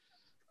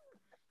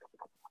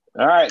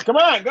All right, come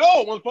on,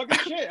 go, motherfucking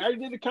shit. I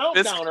did the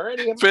countdown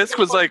already. Fisk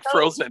was like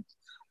frozen.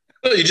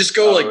 No, you just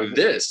go like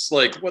this.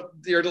 Like what?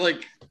 You're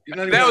not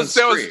even on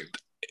screen.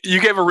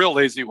 You gave a real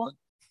lazy one.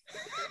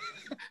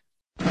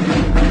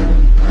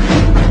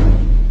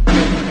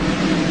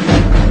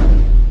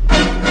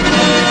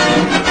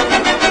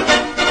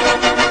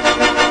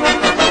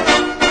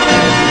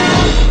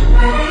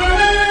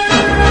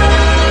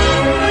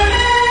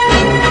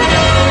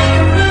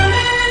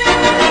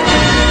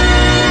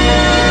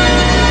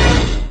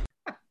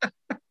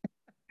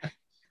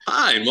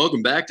 Hi, and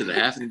welcome back to the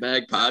Half in the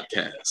Bag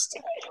podcast.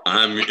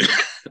 I'm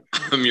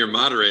your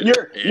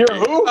moderator. You're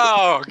who?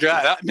 Oh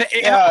God! To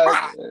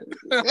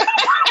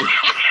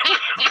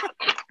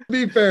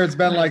be fair, it's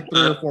been like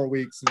 3 or 4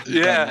 weeks.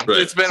 Right.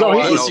 It's been a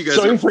while. Unless you guys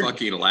are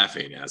fucking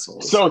laughing,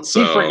 assholes. So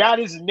he forgot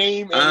his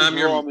name and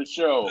his role on the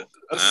show.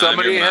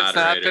 Somebody has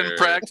not been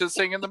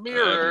practicing in the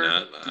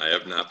mirror. I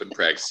have not been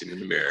practicing in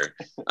the mirror.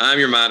 I'm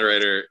your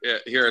moderator.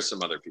 Here are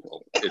some other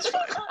people. It's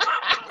fine.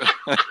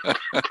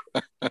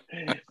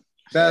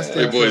 Best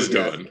Hey, boys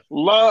doing?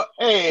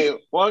 Hey,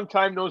 long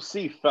time no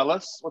see,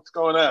 fellas. What's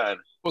going on?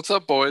 What's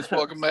up, boys?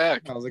 Welcome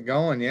back. How's it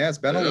going? Yeah, it's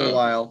been a little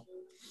while.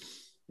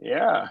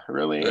 Yeah, it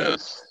really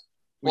is.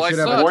 We should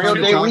have a ton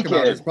to talk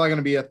about. It's probably going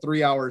to be a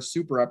 3-hour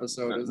super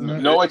episode, isn't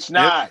it? No, it's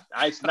not.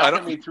 It's not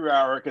going to be 3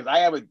 hour because I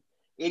have an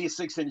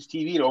 86-inch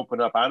TV to open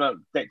up. I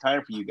don't have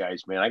time for you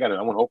guys, man. I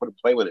want to open and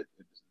play with it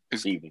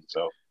this evening.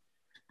 So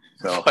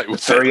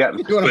hurry up.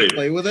 You want to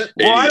play with it?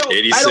 Well, I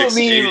don't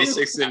mean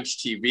 86-inch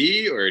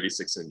TV or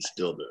 86-inch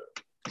dildo.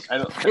 I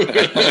don't.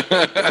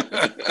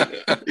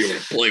 You want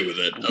to play with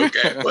it?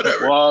 Okay,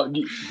 whatever. Well,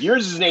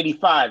 yours is an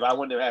 85. I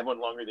wouldn't have had one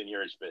longer than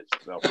yours, Fizz.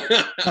 So.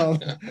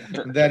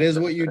 That is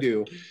what you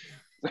do.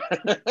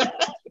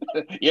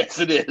 Yes,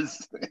 it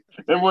is.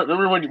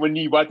 Remember when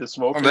you bought the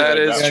smoker? That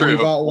is true. You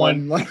bought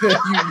one. You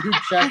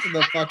checked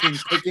the fucking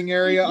cooking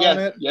area on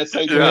it. Yes,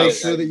 I did. To make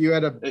sure that you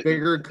had a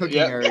bigger cooking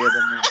area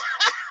than me.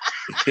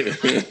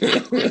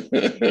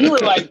 You were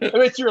like,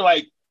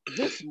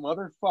 this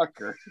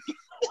motherfucker.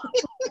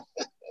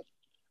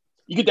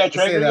 You get that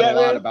Traeger? I say that a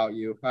lot about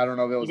you. I don't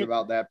know if it was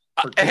about that.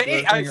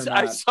 Hey,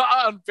 I saw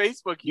on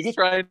Facebook he's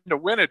trying to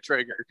win a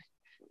Traeger.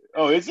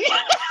 Oh, is he?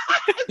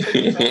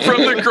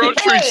 From the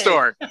grocery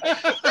store.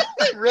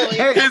 Really?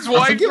 Hey, His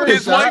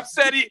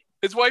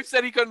wife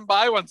said he couldn't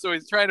buy one, so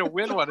he's trying to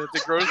win one at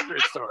the grocery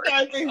store.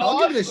 I'll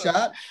give it a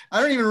shot.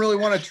 I don't even really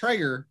want a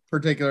Traeger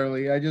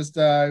particularly. I just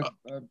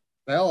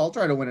I'll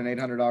try to win an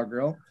 $800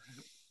 grill.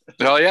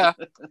 Hell yeah.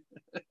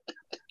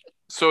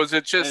 So is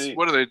it just,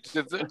 what are they?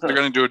 They're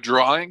going to do a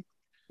drawing?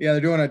 Yeah,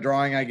 they're doing a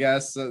drawing, I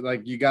guess.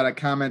 Like you got to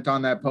comment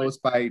on that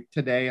post by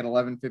today at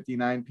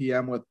 11:59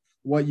 p.m. with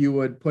what you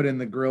would put in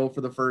the grill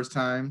for the first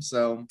time.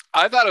 So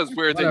I thought it was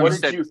weird that you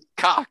said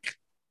cock.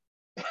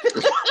 I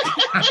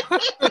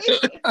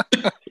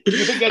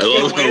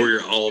love how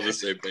we're all on the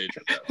same page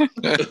with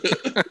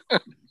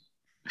that.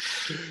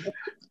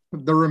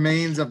 The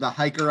remains of the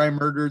hiker I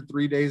murdered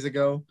 3 days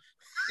ago.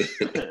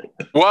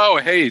 Whoa,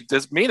 hey,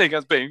 this meeting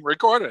is being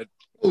recorded.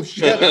 Oh,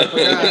 shit.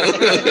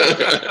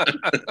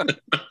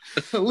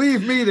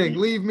 Leave meeting.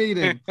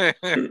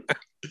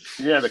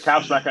 Yeah, the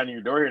cops knock on your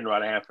door here in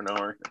about a half an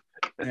hour.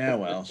 Yeah,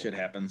 well, shit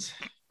happens.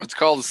 It's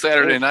called a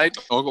Saturday night,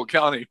 Ogle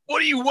County. What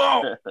do you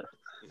want?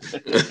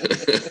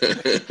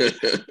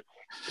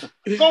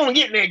 Go and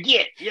get in there,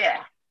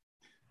 yeah.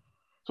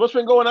 So what's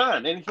been going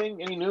on?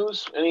 Anything? Any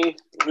news? Any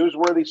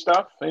newsworthy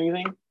stuff?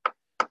 Anything?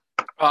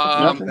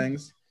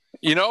 Things.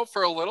 You know,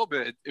 for a little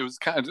bit, it was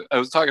kind of, I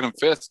was talking to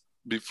Fist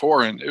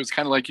before, and it was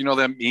kind of like, you know,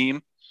 that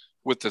meme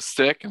with the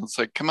stick, and it's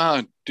like, come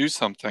on, do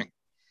something.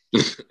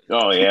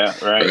 Oh yeah,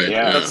 right.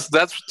 Yeah.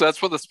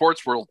 That's what the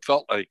sports world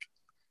felt like.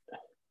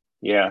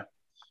 Yeah,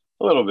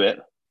 a little bit.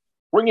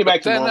 Bring you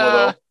back to normal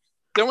though.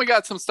 Then we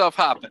got some stuff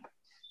happening.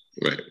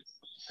 Right,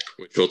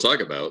 which we'll talk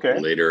about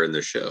later in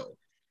the show.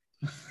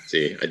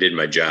 See, I did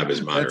my job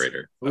as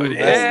moderator.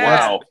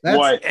 Wow. That's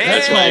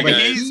why you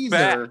guys. He's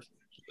back.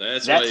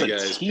 That's why you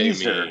guys pay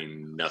me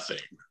nothing.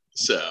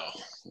 So.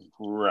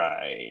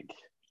 Right.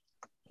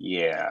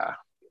 Yeah.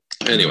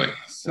 Anyway.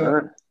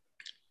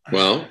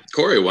 Well,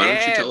 Corey, why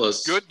don't you tell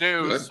us? Good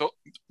news.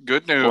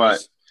 Good news. What?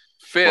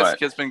 Fisk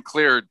has been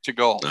cleared to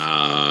golf.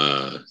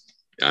 I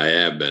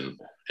have been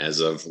as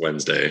of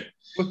Wednesday.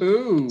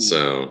 Woohoo.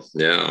 So,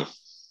 yeah.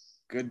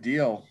 Good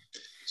deal.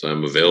 So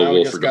I'm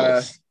available for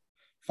golf.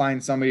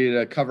 Find somebody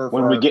to cover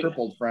for our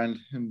crippled friend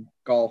in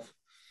golf.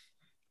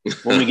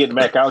 When we get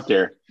back out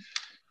there.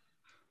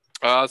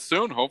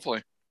 Soon,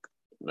 hopefully.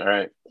 All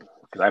right.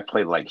 Because I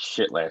played like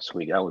shit last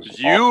week. That was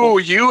awful.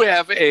 You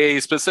have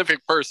a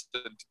specific person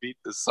to beat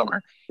this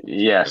summer.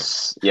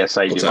 Yes,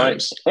 I do.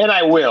 And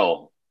I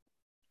will.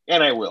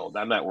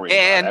 I'm not worried.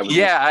 And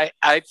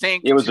I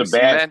think it was a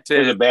bad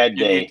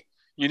day.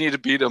 You need to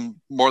beat him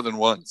more than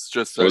once.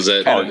 Just was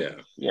that? Pound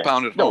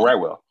it. No, I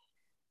will.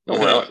 I'm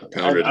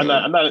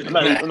not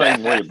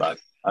even worried about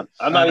it.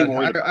 I'm not even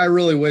worried. I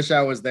really wish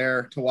I was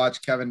there to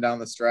watch Kevin down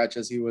the stretch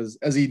as he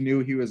knew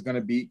he was going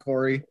to beat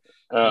Corey.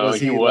 Was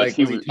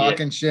he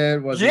talking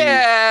shit? Was he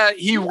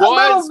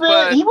was,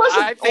 but he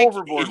wasn't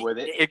overboard with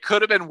it. It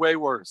could have been way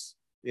worse.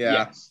 Yeah.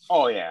 Yes.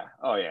 Oh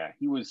yeah.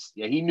 He was.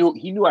 Yeah. He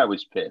knew I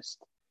was pissed.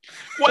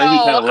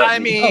 Well, I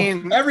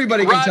mean,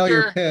 everybody can tell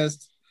you're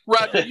pissed.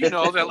 Roger, you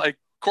know that like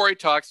Corey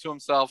talks to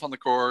himself on the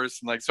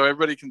course, and like so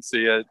everybody can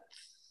see it.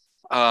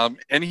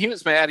 And he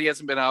was mad he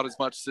hasn't been out as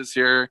much this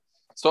year.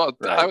 So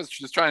I was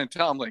just trying to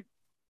tell him, like,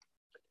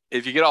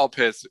 if you get all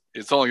pissed,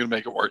 it's only going to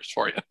make it worse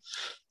for you.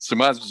 So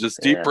might as well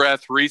just deep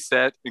breath,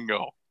 reset, and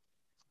go.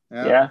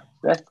 Yeah,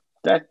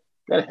 that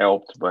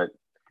helped, but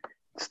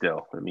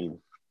still, I mean.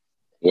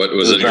 What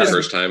was it your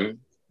first time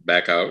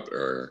back out,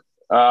 or?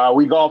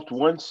 We golfed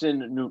once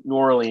in New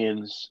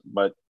Orleans,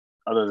 but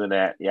other than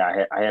that,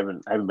 yeah, I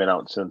haven't been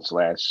out since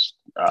last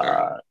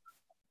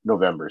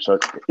November, so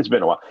it's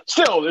been a while.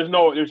 Still, there's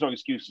no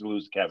excuse to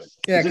lose to Kevin.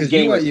 Yeah,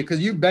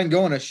 because you've been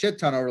going a shit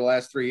ton over the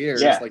last 3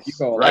 years. Yeah, like you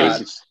go right.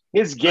 lot.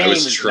 His game. I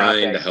was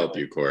trying to help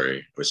you, Corey.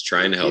 I was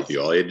trying to help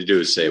you. All you had to do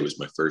is say it was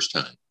my first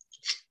time.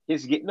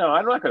 No,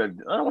 I'm not gonna.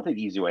 I don't want the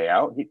easy way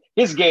out.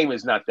 His game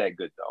is not that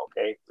good, though.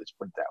 Okay, let's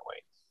put it that way.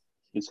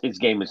 His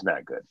game is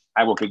not good.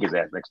 I will kick his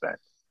ass next time.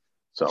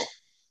 So.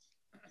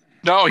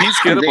 No, he's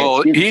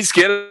gettable. He's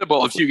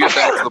gettable if you get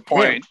back to the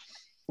point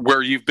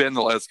where you've been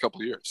the last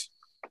couple of years.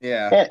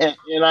 Yeah,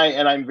 and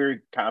I'm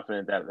very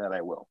confident that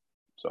I will.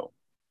 So,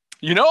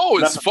 you know,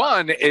 what's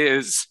fun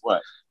is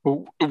what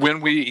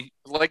when we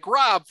like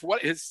Rob.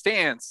 What his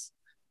stance?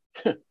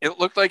 It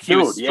looked like he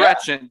was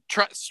stretching,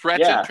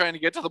 trying to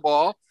get to the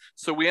ball.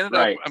 So we ended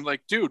up. I'm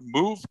like, dude,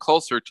 move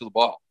closer to the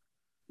ball.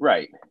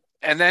 Right.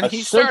 And then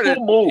he started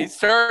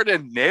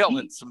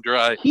nailing some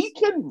drive. He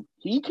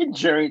can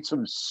generate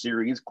some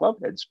serious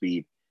clubhead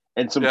speed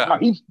and some. Yeah.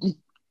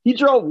 He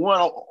drove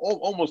one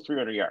almost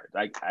 300 yards.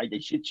 I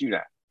shit you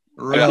not.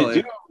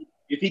 Really?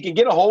 If he can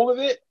get a hold of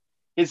it,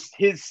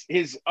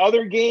 his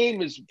other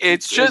game is.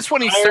 It's just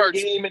when he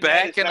starts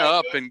backing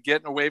up and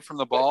getting away from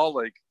the ball,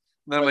 like.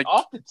 And then I'm like,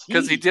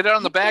 because he did it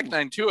on the back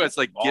nine too. It's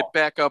like get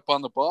back up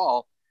on the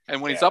ball,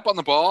 and when he's up on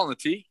the ball on the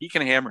tee, he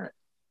can hammer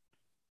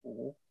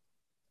it.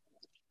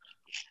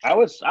 I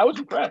was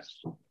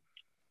impressed.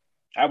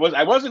 I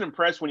wasn't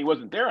impressed when he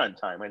wasn't there on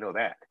time. I know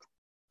that.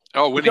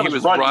 Oh, when he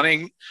was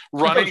running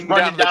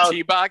down the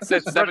tee box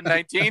at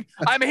 7:19.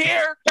 I'm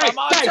here. I'm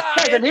on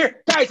time.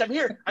 Guys, I'm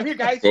here. I'm here,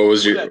 guys. What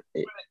was your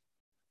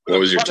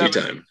tee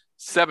time?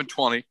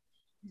 7:20.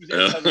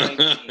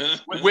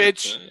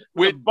 which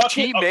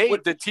he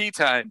made the tee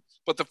time.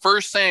 But the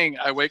first thing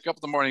I wake up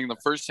in the morning, the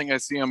first thing I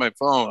see on my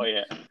phone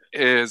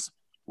is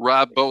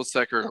Rob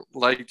Bosecker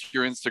liked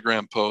your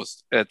Instagram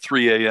post at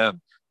 3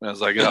 a.m. And I was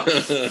like, oh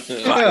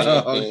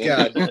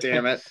God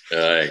damn it. All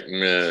right,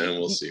 man,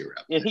 we'll see.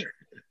 Yeah,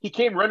 he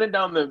came running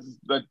down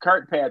the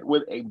cart pad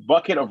with a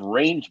bucket of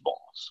range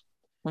balls.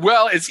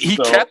 Well, he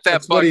kept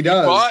that bucket. What he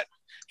does.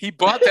 He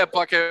bought that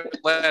bucket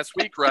last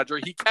week, Roger.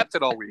 He kept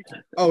it all week.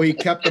 Oh, he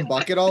kept the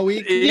bucket all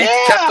week? He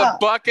kept the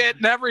bucket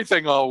and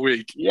everything all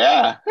week.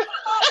 Yeah.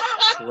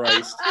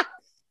 Christ.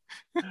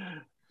 He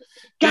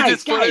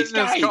just put it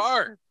in his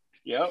car.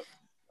 Yep.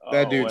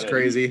 That dude's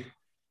crazy.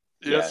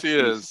 Yes, he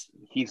is.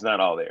 He's not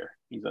all there.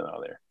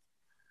 Oh,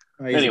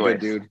 he's a good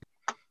dude.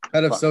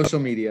 Head of social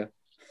media.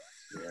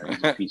 Yeah,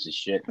 he's a piece of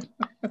shit.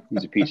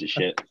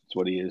 That's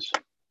what he is.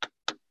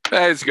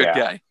 He's a good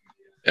guy.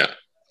 Yeah.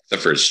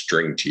 Except for a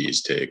string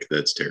cheese take.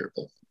 That's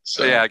terrible.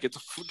 So yeah, get the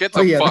fuck out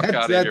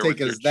of here. That take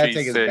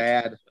is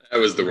bad. That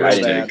was the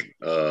worst take.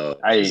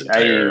 I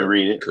didn't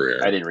read it.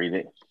 I didn't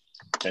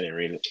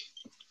read it.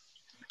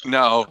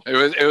 No,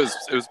 it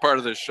was part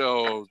of the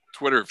show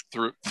Twitter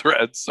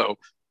thread. So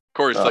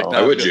Corey's like,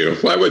 no,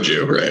 why would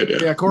you? Right?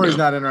 Yeah, Corey's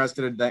not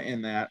interested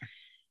in that.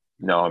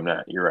 No, I'm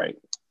not. You're right.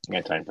 I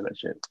got time for that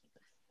shit.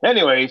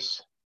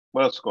 Anyways,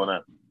 what else is going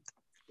on?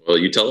 Well,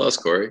 you tell us,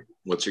 Corey.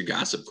 What's your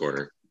gossip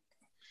corner?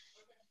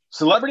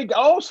 Celebrity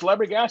gossip.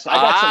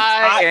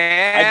 I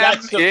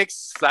am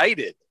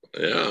excited.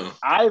 Yeah.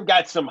 I've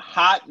got some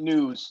hot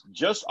news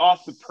just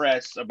off the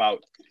press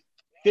about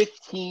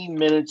 15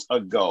 minutes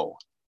ago.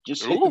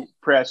 Just hit the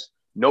press.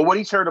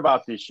 Nobody's heard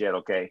about this yet,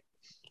 okay?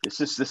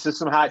 This is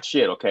some hot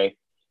shit, okay?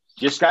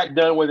 Just got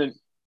done with a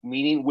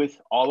meeting with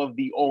all of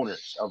the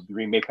owners of the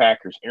Green Bay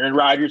Packers. Aaron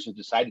Rodgers has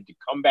decided to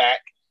come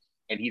back,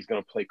 and he's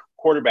going to play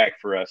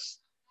quarterback for us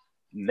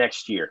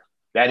next year.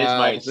 That is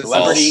my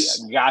celebrity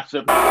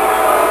gossip.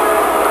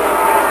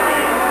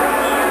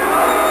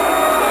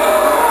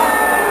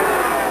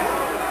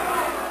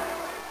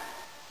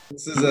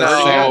 This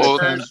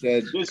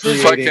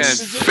is fucking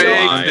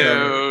fake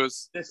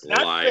news. This is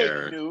not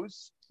fake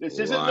news. This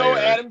isn't no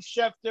Adam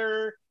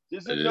Schefter.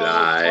 This isn't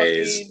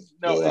lies.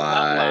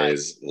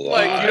 Lies.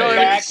 Like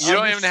you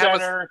don't even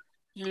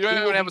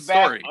have a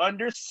story.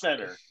 Under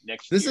center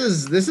next year.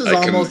 This is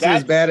almost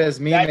as bad as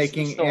me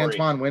making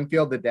Antoine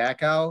Winfield the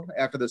Dachau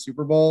after the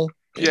Super Bowl.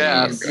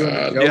 Yeah,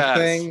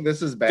 thing.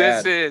 This is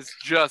bad. This is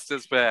just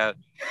as bad.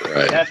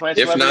 Right. That's my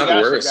if not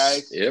gossip, worse.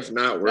 Guys. If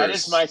not worse. That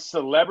is my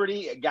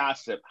celebrity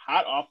gossip,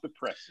 hot off the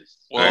presses.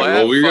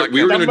 Well, we were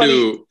going to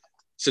do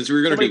since we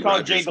were going to do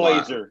called Jay Rogers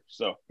Watch, Glazer.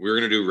 So we were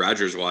going to do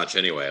Rogers Watch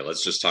anyway.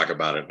 Let's just talk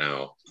about it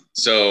now.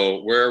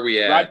 So where are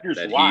we at? Rogers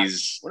that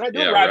Watch. We're not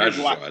doing Rogers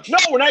Watch. No,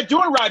 we're not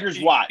doing Rogers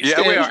Watch.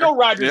 Yeah, There's no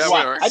Rogers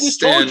Watch. I just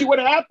told you what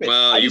happened.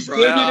 Well, I just gave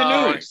you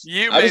the news.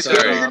 I just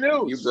gave you the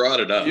news. You brought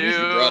it up. You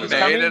brought it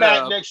made up. Coming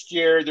back next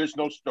year, there's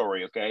no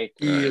story, okay?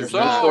 There's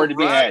no story to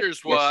be had.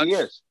 Rogers Watch.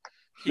 Yes,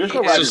 he is. There's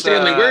no So Rogers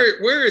Stanley,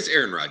 where is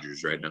Aaron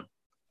Rodgers right now?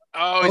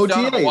 Oh, he's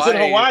OTAs. in He's in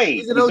Hawaii.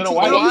 He's in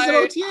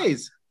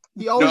OTAs.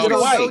 He always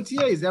goes to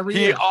OTAs every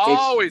year. He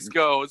always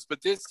goes,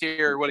 but this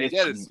year what he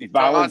did is he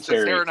tossed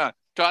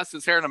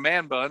his hair in a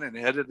man bun and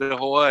headed to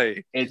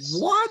Hawaii. It's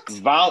what?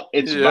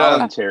 It's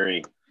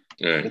voluntary.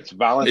 Yeah. It's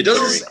voluntary.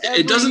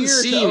 It doesn't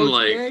seem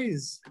like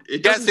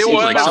it doesn't seem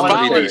like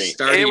somebody that's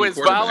starting. It was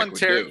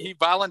voluntary. He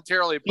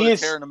voluntarily put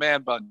his hair in a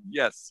man bun.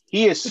 Yes.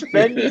 He is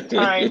spending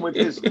time with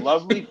his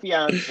lovely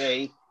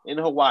fiance in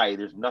Hawaii.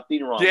 There's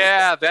nothing wrong.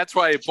 Yeah, that's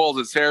why he pulled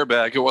his hair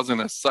back. It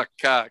wasn't a suck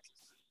cock.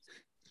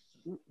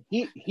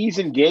 He's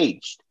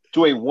engaged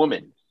to a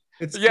woman.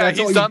 He's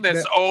done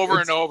this over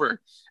and over.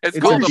 It's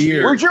called a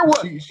beard.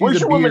 Where's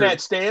your woman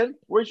at, Stan?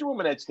 Where's your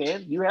woman at,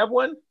 Stan? You have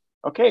one?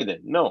 Okay, then.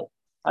 No.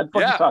 I'd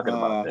fucking talking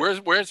about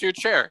that. Where's your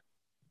chair?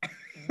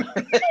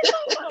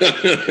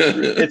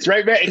 It's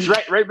right back. It's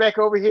right back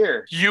over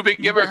here. You been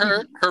giving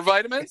her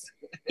vitamins?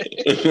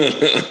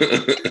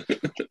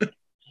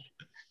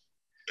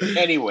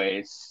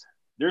 Anyways,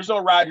 there's no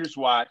Rogers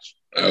Watch.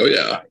 Oh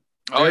yeah.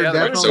 Oh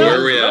yeah. So where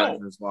are we at?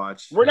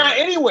 We're not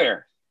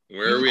anywhere.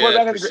 Where are we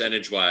at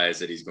percentage-wise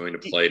that he's going to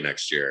play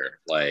next year?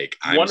 Like,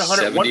 I'm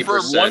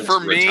 70%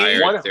 for me,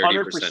 retired,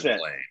 30%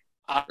 playing.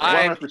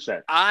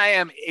 100%. I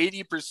am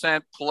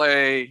 80%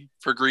 play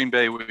for Green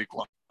Bay week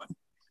 1.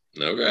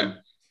 Okay.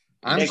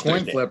 I'm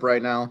coin flip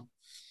right now.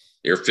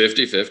 You're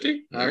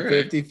 50-50? I'm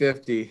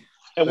 50-50.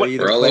 And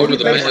we're all over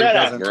the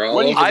map. We're all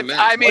over the map.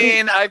 I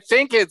mean, I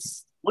think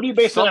it's what do you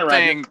base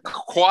something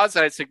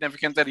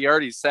quasi-significant that he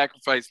already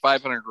sacrificed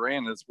 $500,000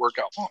 in his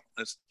workout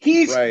bonus.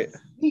 He's right.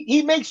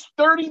 He makes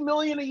 $30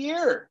 million a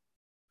year.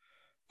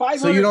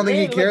 So you don't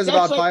think he cares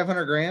about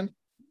 $500,000?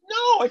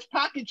 No, it's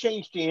pocket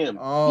change to him.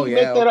 Oh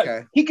yeah,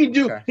 okay. He can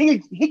do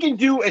he can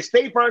do a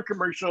State Farm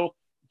commercial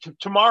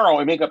tomorrow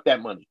and make up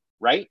that money,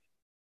 right?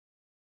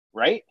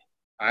 Right?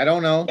 I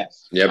don't know.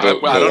 Yes. Yeah,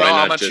 but I don't know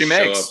how much he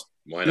makes.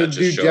 Why not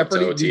just show up to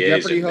OTAs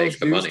Jeopardy and make hosts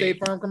the do money?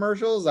 State Farm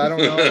commercials? I don't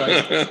know.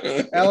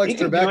 Like, Alex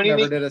Trebek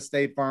never did a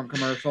State Farm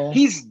commercial.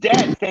 He's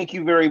dead. Thank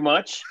you very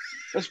much.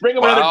 Let's bring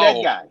him another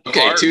dead guy.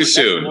 Okay, too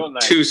soon.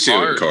 Too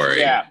soon, Corey.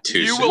 Yeah.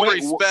 You will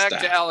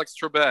respect Alex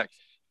Trebek.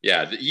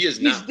 Yeah, he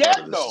is not dead, part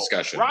of this though.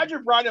 discussion. Roger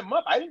brought him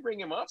up. I didn't bring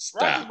him up.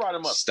 Roger brought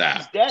him up. He's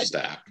dead.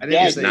 Stop.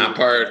 He's not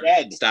part.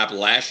 Dead. Stop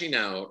lashing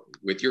out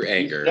with your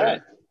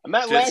anger. I'm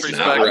not lashing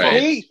out.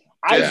 Right.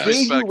 I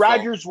gave you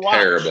Rogers Watch.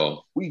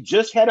 Terrible. We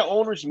just had an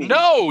owners meeting.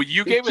 No,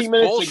 you gave us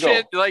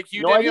bullshit. Ago. Like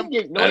you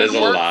didn't. That is a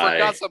lie. For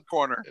Gossip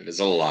Corner. It is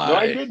a lie. No,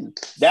 I didn't.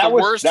 That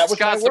was the worst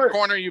Gossip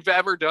Corner you've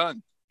ever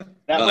done.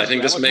 I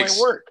think this makes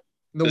my work.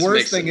 The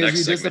worst thing is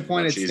you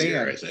disappointed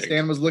Stan.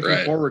 Stan was looking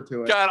forward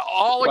to it. Got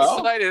all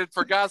excited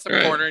for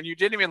Gossip Corner, and you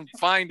didn't even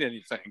find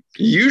anything.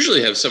 You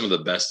usually have some of the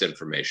best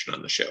information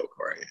on the show,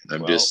 Corey.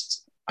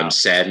 I'm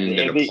saddened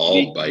and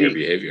appalled by your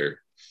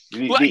behavior.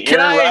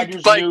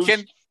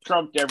 Can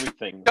trumped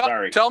everything.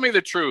 Sorry. Tell me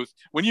the truth.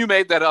 When you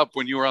made that up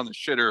when you were on the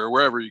shitter or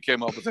wherever you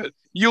came up with it,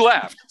 you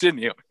laughed,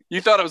 didn't you?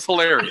 You thought it was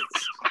hilarious.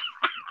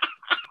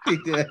 He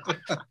did.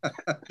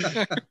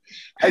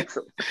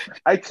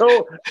 I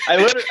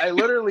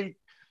literally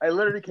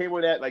came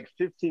with that like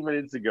 15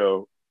 minutes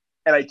ago,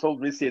 and I told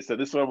Missy, I said,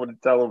 this is what I'm going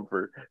to tell him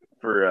for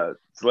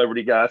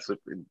celebrity gossip,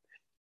 and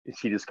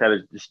she just kind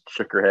of just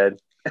shook her head.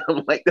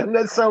 I'm like, doesn't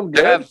that sound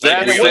good?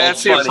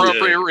 That's the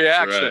appropriate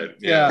reaction. Right.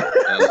 Yeah.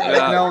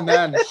 No,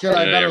 man. Should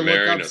I better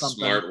look up something?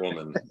 Smart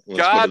woman.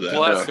 God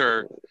bless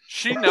her.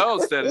 She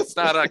knows that it's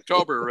not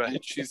October, right?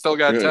 She's still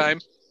got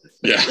time.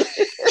 Yeah,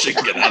 she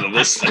can get out of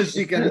this thing.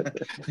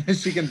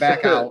 she can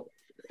back out.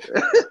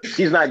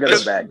 She's not going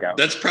to back out.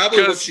 That's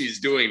probably what she's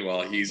doing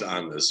while he's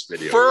on this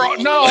video.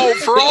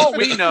 For all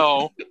we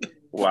know.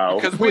 Wow.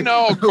 Because we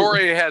know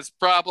Corey has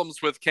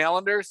problems with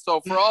calendars. So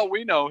for all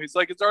we know, he's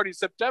like, it's already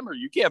September.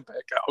 You can't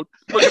back out.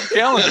 Look at the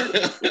calendar.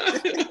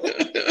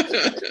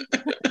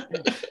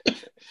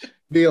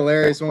 Be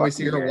hilarious when we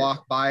see her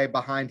walk by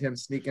behind him,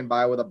 sneaking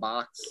by with a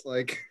box.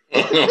 Like,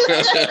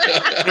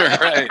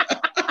 right.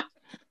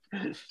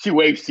 She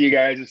waves to you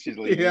guys as she's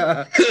leaving.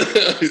 Yeah.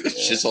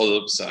 She's holding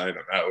up a sign. I'm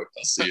out.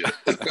 I'll see you.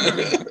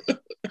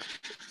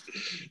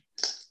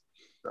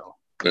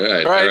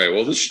 All right.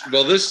 Well,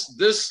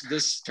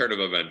 this turn of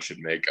events should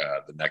make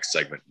the next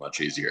segment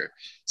much easier.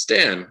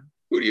 Stan,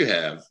 who do you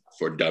have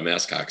for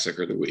Dumbass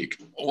Cocksucker of the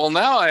Week? Well,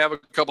 now I have a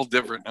couple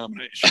different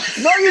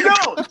nominations. No, you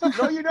don't.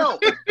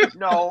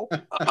 No.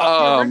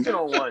 The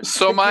original one.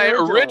 So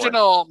first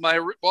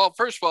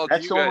of all, do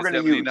you guys have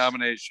any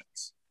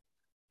nominations?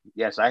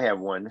 Yes, I have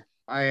one.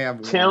 I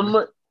have Tim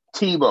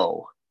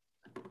Tebow.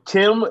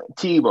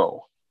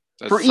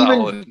 That's for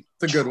solid. Even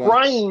it's a good one.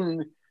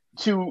 Trying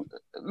to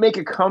make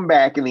a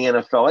comeback in the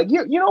NFL. Like,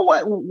 you know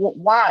what?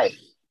 Why?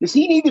 Does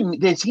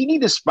he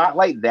need to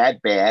spotlight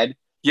that bad?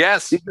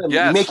 Yes.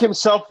 Make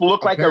himself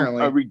look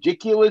Apparently. like a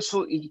ridiculous.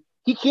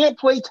 He can't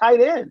play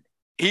tight end.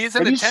 He's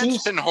an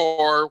attention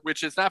whore,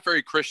 which is not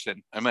very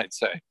Christian, I might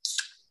say.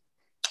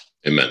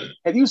 Amen.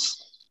 Have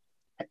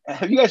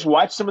you guys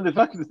watched some of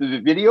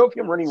the video of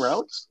him running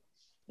routes?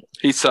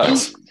 He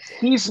sucks.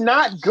 He's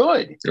not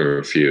good. I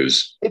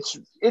refuse. It's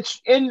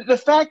and the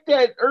fact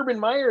that Urban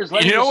Meyer is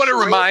like, you know what it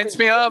reminds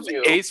me of?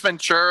 Ace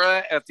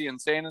Ventura at the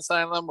insane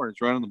asylum where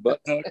he's running the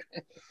butt hook.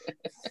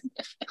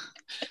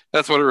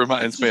 That's what it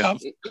reminds me of.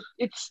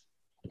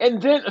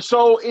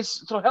 So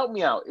help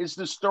me out. Is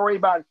the story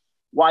about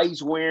why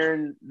he's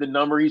wearing the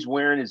number he's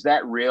wearing, is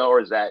that real or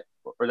is that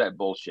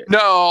bullshit?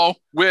 No,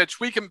 which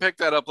we can pick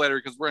that up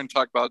later because we're going to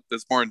talk about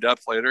this more in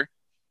depth later.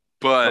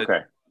 But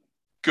okay.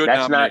 Good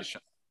nomination.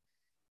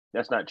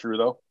 That's not true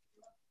though.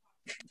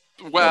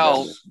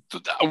 Well,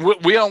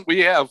 we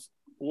have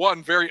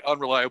one very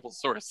unreliable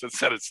source that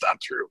said it's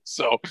not true.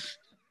 So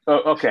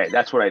okay,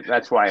 that's why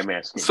I'm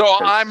asking. So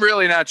I'm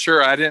really not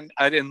sure. I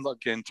didn't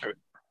look into it.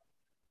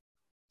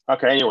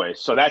 Okay, anyway,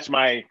 so that's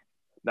my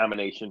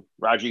nomination.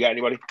 Roger, you got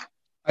anybody?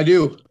 I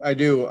do.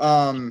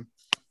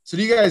 So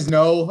do you guys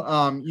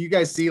know, you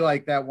guys see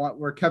like that one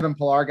where Kevin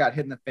Pillar got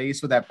hit in the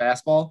face with that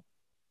fastball?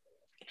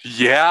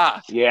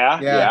 Yeah.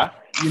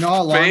 You know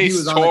how long face he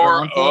was on the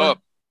ground for? Up.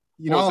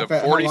 You know, was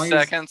it 40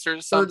 seconds or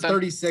something?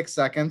 36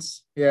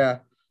 seconds. Yeah.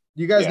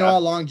 You guys know how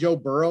long Joe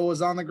Burrow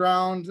was on the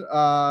ground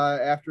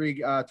after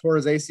he tore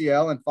his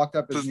ACL and fucked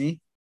up his knee?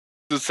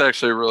 This is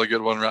actually a really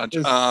good one, Raj.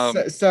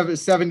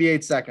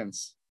 78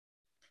 seconds.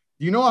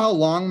 Do you know how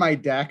long my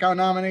DACA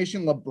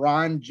nomination,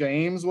 LeBron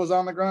James, was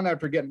on the ground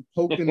after getting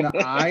poked in the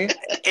eye?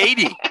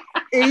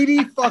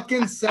 80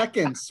 fucking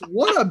seconds.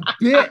 What a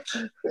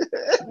bitch.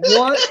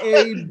 What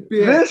a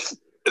bitch.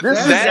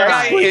 This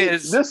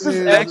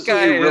is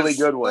actually a really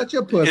good one. Such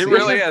a pussy. It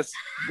really is.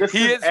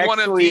 He is one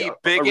of the really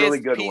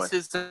biggest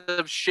pieces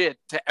of shit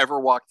to ever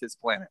walk this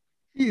planet.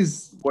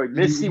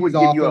 Missy would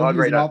give awful. you a hug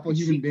right now. He's an awful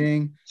human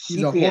being.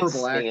 He's a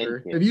horrible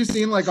actor. Have you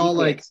seen like all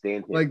like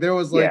there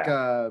was like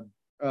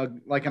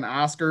like an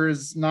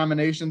Oscars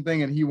nomination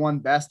thing and he won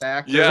Best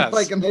Actor? Yes.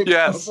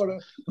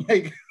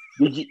 Did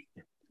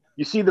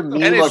you see the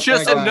meme? And it's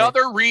just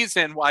another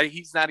reason why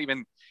he's not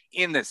even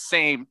in the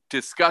same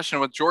discussion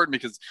with Jordan,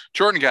 because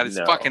Jordan got his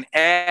fucking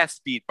ass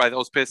beat by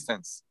those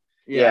Pistons.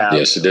 Yeah.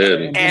 Yes, it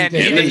did. And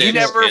he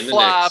never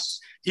flopped.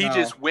 He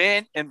just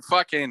went and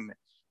fucking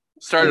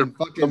started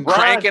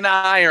cranking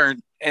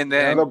iron and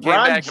then came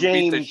back and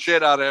beat the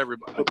shit out of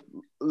everybody.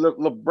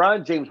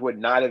 LeBron James would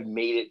not have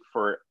made it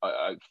for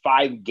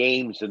 5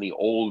 games in the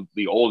old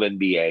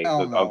NBA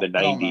of the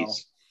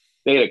 90s.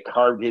 They'd have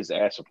carved his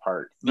ass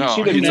apart. No,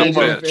 he's a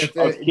bitch.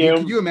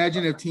 Could you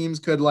imagine if teams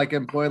could like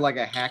employ like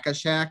a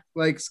hack-a-shack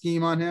like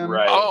scheme on him?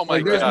 Right. Oh my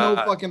God. There's no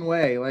fucking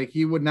way. Like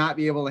he would not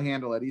be able to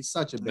handle it. He's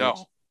such a bitch.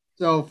 No.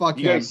 So fuck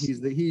him.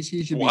 He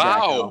should be back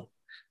now.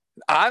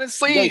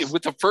 Honestly,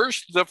 with the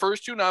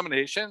first 2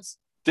 nominations,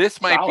 this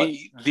might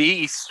be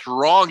the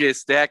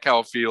strongest Dak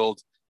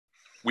outfield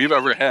we've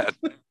ever had.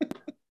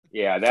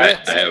 Yeah,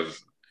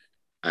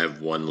 I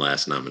have one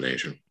last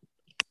nomination.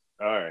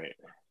 All right.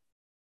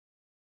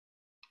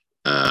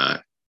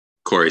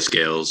 Corey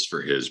Scales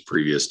for his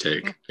previous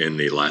take in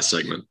the last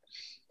segment.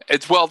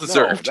 It's well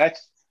deserved.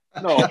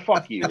 No,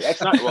 fuck you.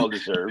 That's not well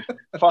deserved.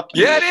 Fuck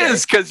you. Yeah, it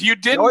is, because you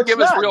didn't give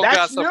us real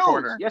gossip news.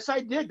 corner. Yes, I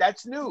did.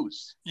 That's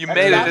news. You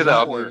made it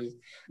up.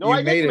 No,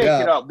 I didn't make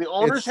it up. The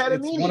owners had a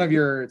meeting.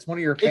 It's one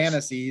of your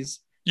fantasies.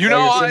 You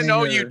know, I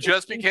know you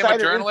just became a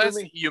journalist.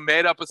 You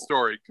made up a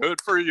story. Good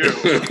for you.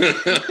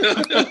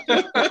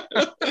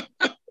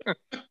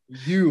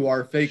 You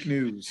are fake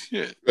news.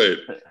 Right.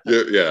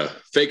 Yeah.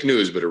 Fake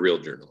news, but a real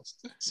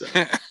journalist. So.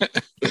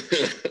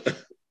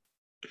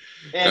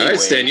 All right,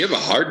 Stan, you have a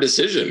hard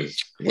decision.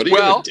 What are you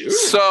going to do?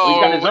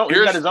 So he's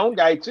got his own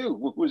guy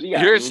too. Who's he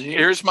got?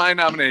 Here's my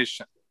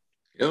nomination.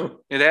 Yeah.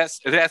 It has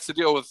to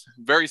deal with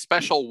very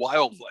special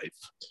wildlife.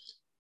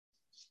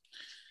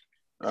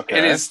 Okay.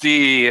 It is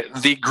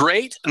the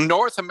great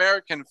North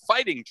American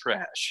fighting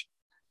trash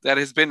that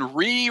has been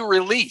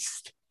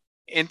re-released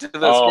into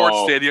the sports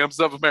stadiums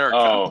of America.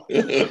 Oh,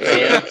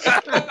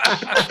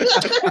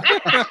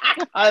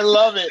 I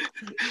love it.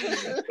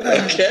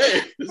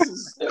 Okay.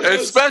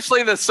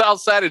 Especially the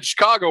south side of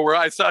Chicago, where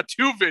I saw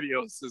 2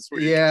 videos this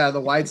week. Yeah, the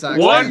White Sox.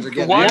 One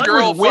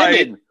girl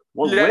fight.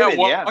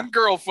 One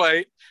girl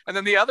fight. And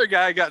then the other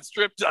guy got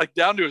stripped like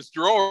down to his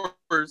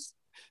drawers.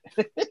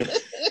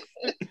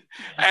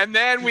 And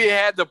then we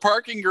had the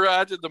parking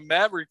garage at the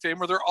Maverick team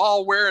where they're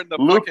all wearing the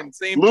fucking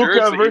same jersey.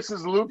 Luka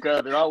versus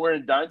Luka. They're all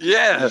wearing Doncic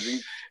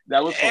jerseys.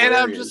 That was hilarious. And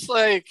I'm just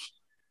like,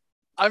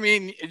 I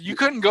mean, you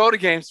couldn't go to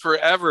games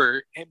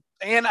forever.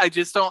 And I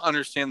just don't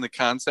understand the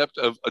concept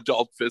of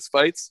adult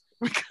fistfights.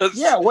 Because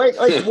why?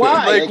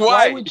 Like,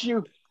 why would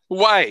you?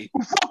 Why?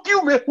 Well,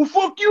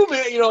 fuck you,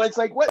 man. You know, it's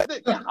like,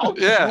 how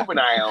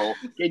juvenile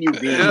can you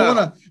be? I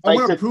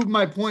want to prove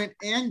my point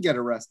and get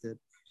arrested.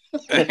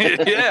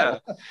 Yeah.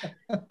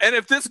 And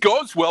if this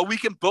goes well, we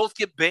can both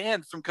get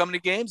banned from coming to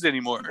games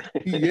anymore.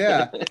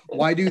 Yeah.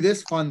 Why do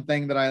this fun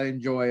thing that I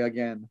enjoy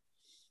again?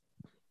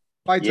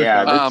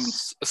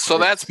 Fights so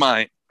that's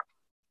mine.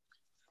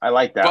 I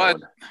like that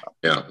one.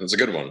 Yeah, that's a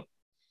good one.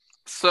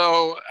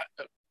 So,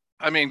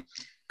 I mean,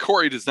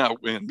 Corey does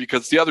not win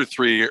because the other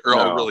three are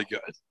all really good.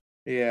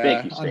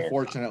 Yeah,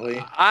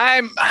 unfortunately.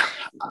 I'm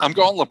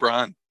going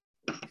LeBron.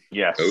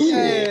 Yes. Ooh,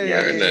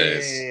 very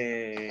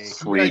nice.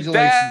 Sweet.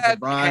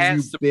 Congratulations, LeBron,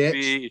 has you to bitch.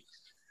 be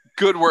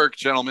good work,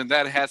 gentlemen.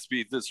 That has to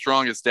be the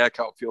strongest deck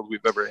outfield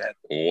we've ever had.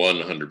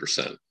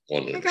 100%.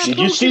 100%. Did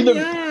you see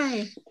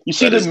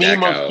the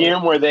meme of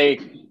him where they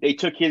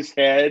took his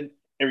head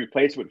and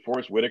replaced it with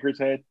Forrest Whitaker's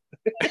head?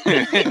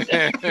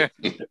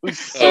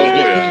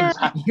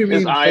 You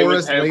mean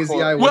Forrest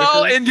Lazy Eye Whitaker?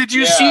 Well, and did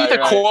you see the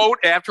quote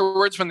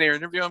afterwards when they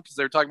interviewed him? Because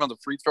they were talking about the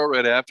free throw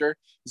right after.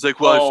 He's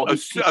like, well, I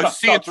was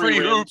seeing three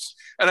hoops,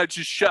 and I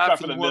just shot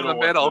from the one in the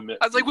middle.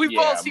 I was like, we've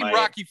all seen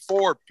Rocky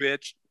IV,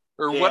 bitch.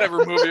 Or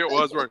whatever movie it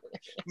was where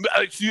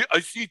I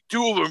see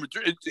two of them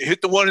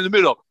hit the one in the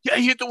middle. Yeah,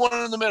 he hit the one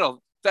in the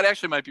middle. That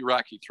actually might be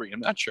Rocky 3.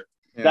 I'm not sure.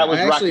 Yeah, that was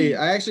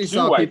I actually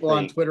saw people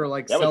on Twitter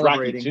like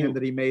celebrating him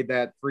that he made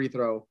that free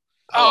throw.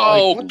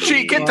 Oh,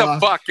 gee, get the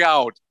fuck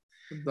out.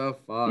 What the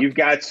fuck? You've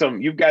got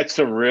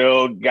some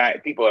real guy.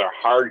 People are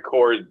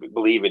hardcore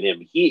believe in him.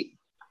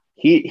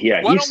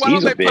 Why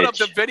don't they put up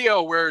the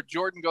video where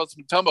Jordan goes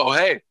from Tumbo,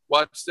 hey,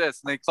 watch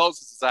this, and then he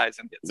closes his eyes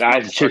and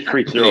gets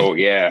free throw.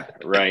 Yeah,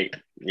 right.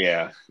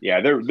 Yeah.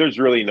 There's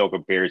really no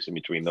comparison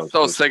between those.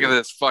 So sick of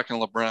this fucking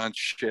LeBron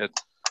shit.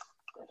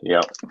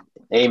 Yeah.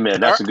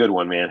 Amen. That's a good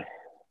one, man.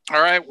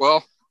 All right.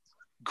 Well,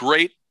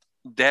 great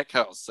deck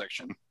house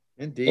section.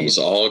 Indeed. Let's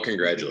all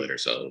congratulate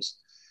ourselves.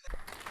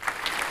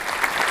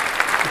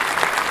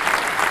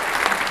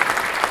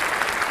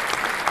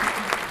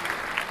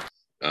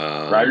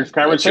 Riders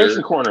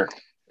Conversation Corner.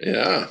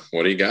 Yeah.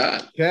 What do you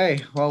got? Okay.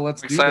 Well,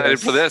 let's excited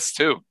for this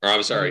too. Or,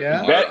 I'm sorry.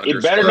 Yeah.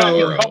 It better not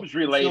be Cubs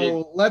related.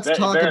 So let's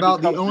talk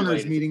about the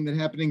owners meeting that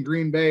happened in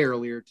Green Bay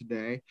earlier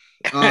today.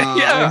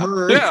 I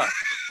heard. Yeah.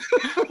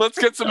 Let's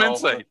get some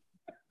insight.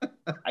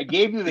 I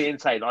gave you the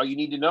insight. All you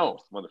need to know,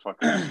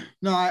 motherfucker.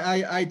 No,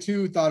 I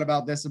too thought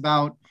about this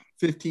about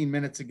 15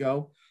 minutes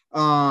ago.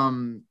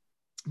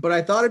 But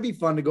I thought it'd be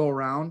fun to go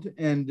around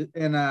and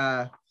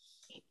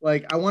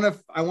like I want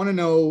to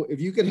know if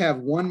you could have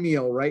one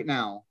meal right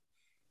now,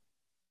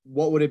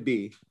 what would it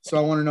be? So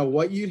I want to know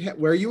what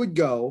where you would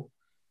go,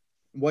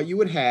 what you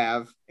would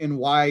have, and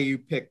why you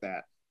picked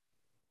that.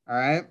 All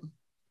right.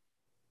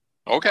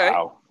 Okay.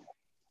 Wow.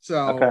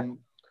 So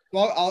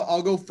well,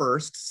 I'll go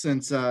first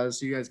since so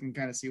you guys can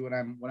kind of see what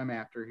I'm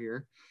after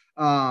here.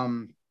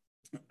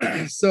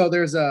 So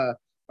there's a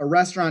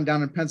restaurant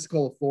down in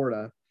Pensacola,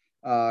 Florida,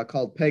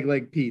 called Peg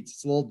Leg Pete's.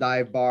 It's a little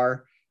dive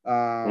bar.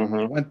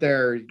 Went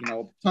there,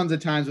 tons of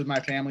times with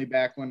my family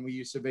back when we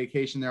used to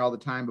vacation there all the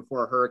time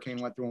before a hurricane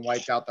went through and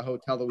wiped out the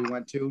hotel that we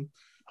went to.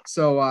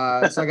 So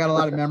I got a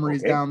lot of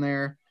memories down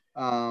there.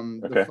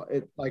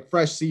 Like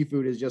fresh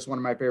seafood is just one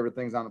of my favorite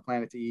things on the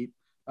planet to eat.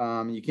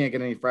 You can't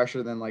get any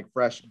fresher than like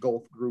fresh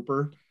Gulf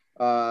grouper.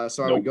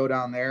 So I would go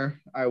down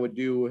there. I would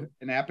do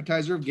an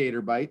appetizer of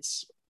gator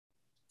bites.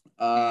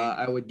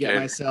 I would get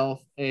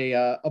myself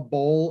a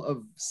bowl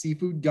of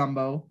seafood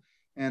gumbo,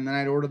 and then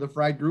I'd order the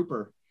fried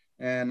grouper.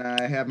 And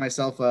I have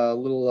myself a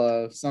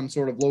little some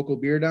sort of local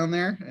beer down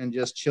there, and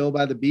just chill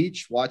by the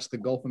beach, watch the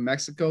Gulf of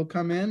Mexico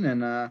come in,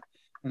 and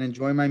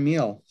enjoy my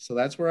meal. So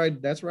that's where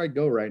I'd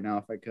go right now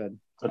if I could.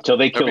 Until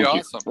they killed you.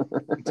 Awesome.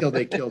 Until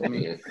they killed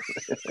me.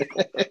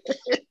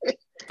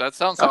 That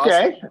sounds awesome.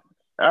 Okay.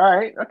 All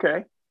right.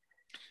 Okay.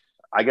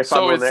 I guess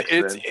I'll go next.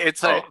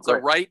 It's a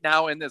right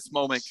now in this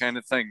moment kind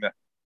of thing.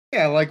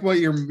 Yeah, like what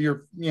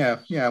you're yeah.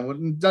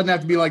 It doesn't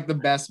have to be like the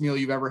best meal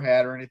you've ever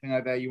had or anything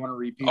like that. You want to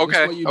repeat?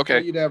 Okay.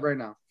 What you'd have right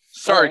now.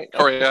 Sorry,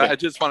 Corey. I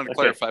just wanted to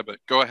clarify, but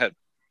go ahead.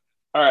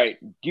 All right.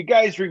 Do you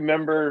guys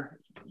remember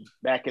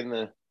back in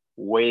the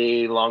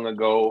way long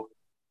ago,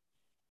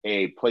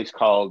 a place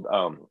called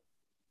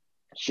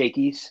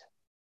Shakey's?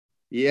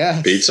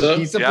 Yes. Pizza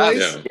place?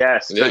 Yeah.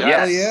 Yes.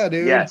 Yeah,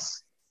 dude.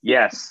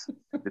 Yes.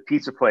 The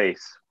pizza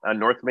place on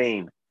North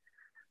Main.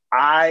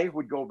 I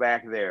would go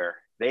back there.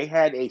 They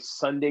had a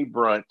Sunday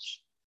brunch.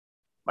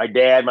 My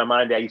dad, my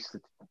mom and dad used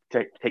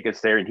to take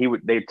us there, and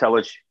they'd tell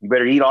us, you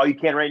better eat all you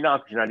can right now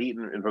because you're not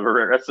eating for the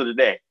rest of the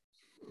day.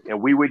 And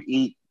we would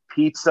eat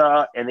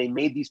pizza, and they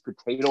made these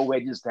potato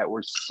wedges that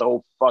were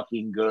so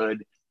fucking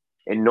good.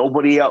 And no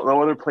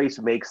other place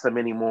makes them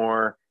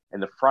anymore.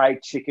 And the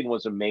fried chicken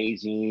was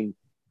amazing.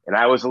 And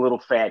I was a little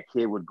fat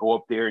kid, would go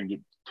up there and get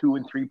 2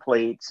 and 3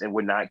 plates and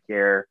would not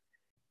care.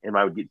 And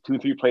I would get 2 or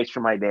 3 plates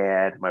from my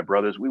dad, my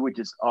brothers. We would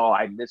just,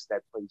 I missed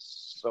that place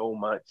so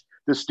much.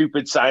 The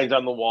stupid signs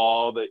on the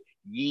wall, the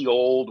ye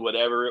old,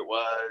 whatever it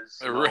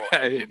was.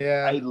 Right.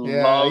 I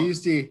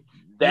used to eat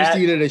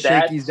at a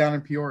Shakey's down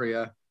in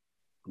Peoria.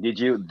 Did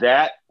you?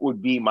 That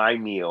would be my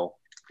meal.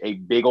 A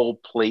big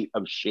old plate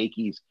of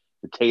Shakey's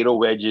potato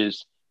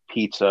wedges,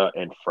 pizza,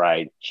 and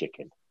fried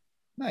chicken.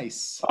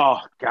 Nice. Oh,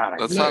 God.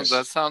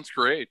 That sounds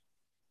great.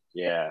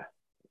 Yeah.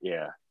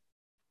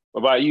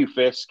 What about you,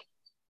 Fisk?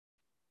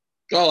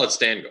 Well, let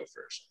Stan go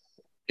first.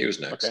 He was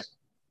next. Okay.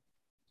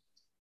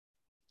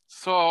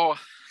 So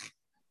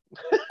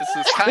this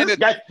is kind of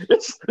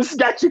this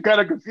got you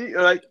kind of confused.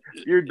 Like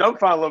you're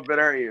dumbfounded a little bit,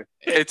 aren't you?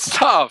 It's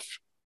tough.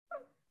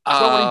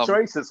 So many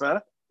choices,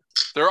 huh?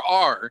 There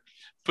are,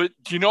 but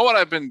do you know what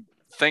I've been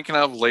thinking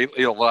of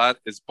lately a lot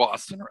is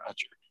Boston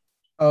Roger.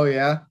 Oh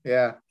yeah.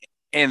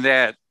 And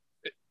that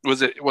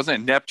wasn't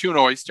it Neptune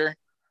oyster?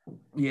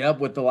 Yep,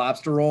 with the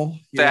lobster roll.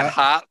 That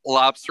hot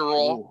lobster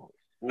roll.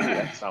 Ooh,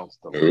 that sounds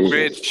delicious.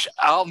 Which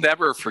I'll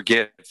never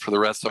forget for the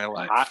rest of my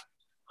life.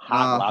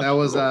 Hot that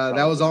was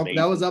that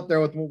was up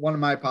there with one of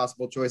my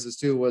possible choices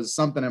too. Was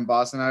something in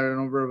Boston. I don't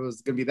know if it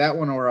was going to be that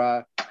one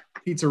or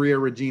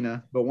Pizzeria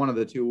Regina, but one of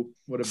the two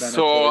would have been.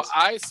 So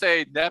I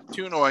say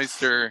Neptune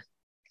oyster,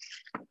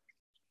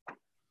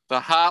 the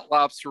hot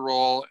lobster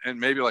roll, and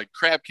maybe like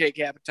crab cake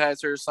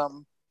appetizer or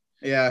something.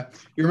 Yeah,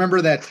 you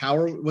remember that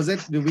tower? Was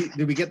it?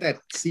 Did we get that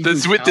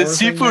seafood? The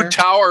seafood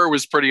tower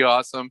was pretty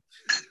awesome.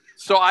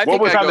 So I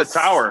think what was on the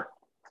tower?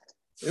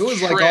 It was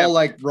shrimp, like all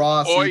like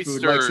raw oysters.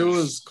 seafood. Like so it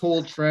was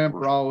cold shrimp,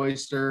 raw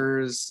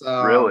oysters.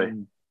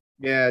 Really?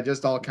 Yeah,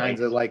 just all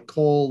kinds of like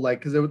cold, like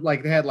because it would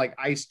like they had like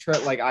ice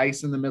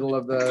in the middle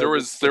of the. There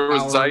was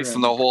ice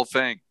in the whole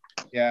thing.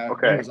 Yeah.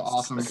 Okay. It was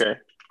awesome. Okay.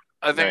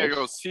 I think I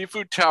go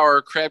seafood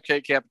tower, crab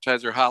cake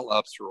appetizer, hot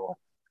lobster roll.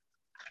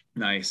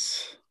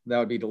 Nice. That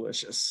would be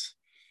delicious.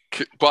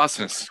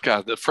 Boston's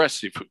God, the fresh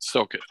seafood's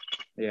so good.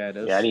 Yeah, it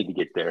is. Yeah, I need to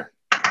get there.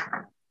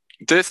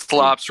 This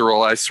lobster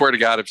roll, I swear to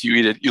God, if you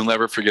eat it, you'll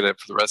never forget it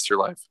for the rest of your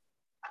life.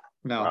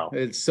 No, Wow.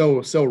 It's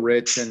so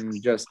rich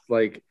and just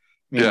like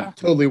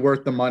totally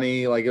worth the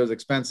money. Like it was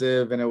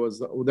expensive and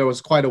there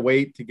was quite a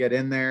wait to get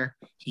in there.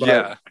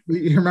 But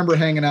you remember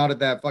hanging out at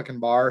that fucking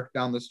bar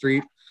down the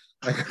street?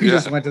 Like we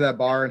just went to that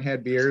bar and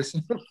had beers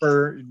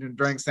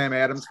drank Sam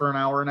Adams for an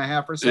hour and a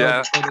half or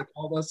so before they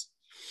called us.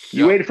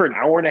 You waited for an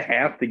hour and a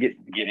half to get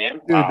in?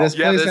 Dude, wow. this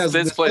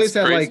place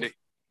has crazy. like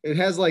it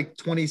has like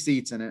 20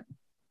 seats in it.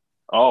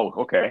 Oh,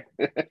 okay.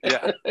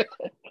 Yeah.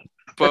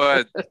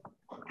 But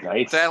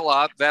nice.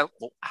 that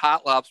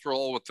hot lobster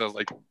roll with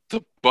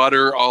the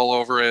butter all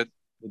over it.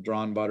 The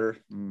drawn butter.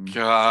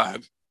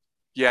 God.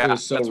 Yeah,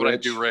 that's rich. What I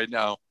do right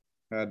now.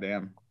 God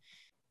damn.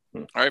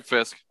 All right,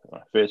 Fisk.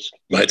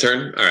 My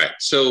turn? All right.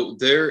 So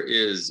there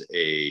is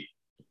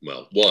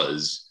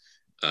was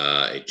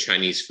a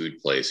Chinese food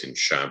place in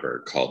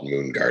Schaumburg called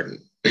Moon Garden.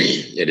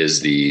 It is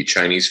the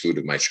Chinese food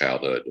of my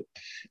childhood.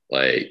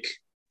 Like,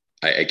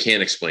 I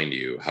can't explain to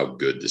you how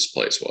good this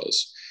place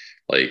was.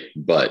 Like,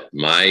 but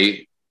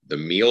the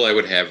meal I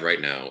would have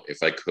right now,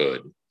 if I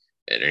could,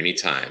 at any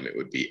time, it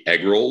would be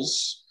egg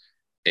rolls,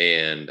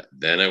 and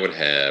then I would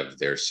have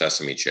their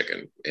sesame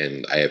chicken.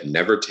 And I have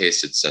never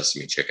tasted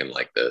sesame chicken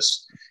like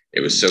this. It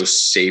was so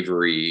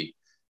savory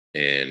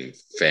and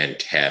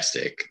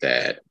fantastic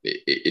that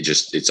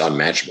it's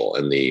unmatchable.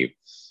 And the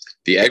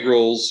egg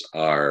rolls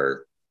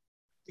are,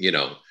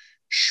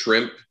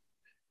 shrimp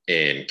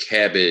and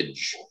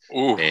cabbage.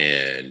 Ooh.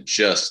 And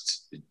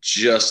just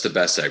the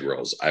best egg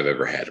rolls I've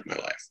ever had in my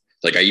life.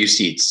 Like I used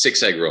to eat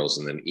 6 egg rolls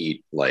and then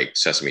eat like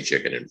sesame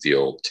chicken and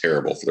feel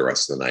terrible for the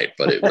rest of the night.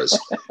 But it was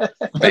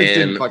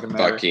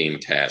fucking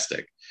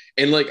tastic.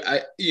 And like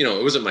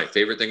it wasn't my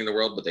favorite thing in the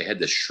world, but they had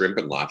this shrimp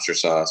and lobster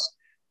sauce,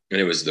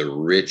 and it was the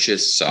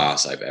richest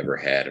sauce I've ever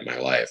had in my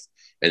life.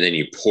 And then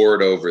you pour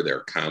it over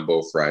their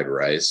combo fried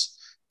rice,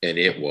 and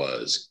it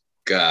was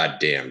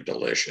goddamn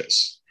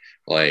delicious.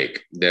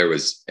 Like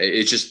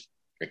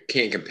I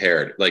can't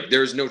compare it. Like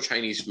there's no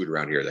Chinese food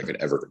around here that could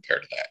ever compare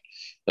to that.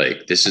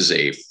 Like this is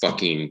a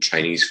fucking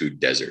Chinese food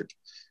desert.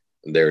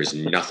 There's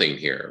nothing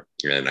here.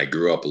 And I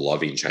grew up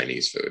loving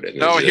Chinese food.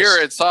 And here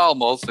it's all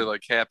mostly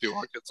like Happy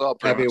Wok. It's all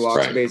Happy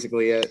Wok's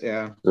basically it.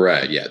 Yeah.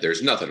 Right. Yeah.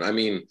 There's nothing. I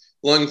mean,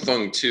 Lung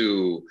Fung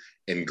 2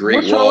 and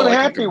Great Wall,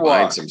 I can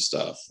combine some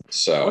stuff.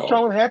 So what's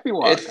wrong with Happy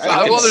Wok?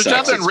 There's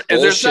nothing.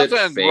 There's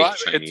nothing.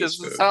 It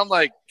doesn't sound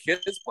like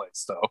his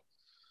place though.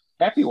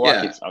 Happy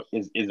Wok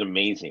is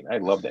amazing. I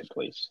love that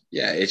place.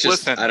 Yeah, it's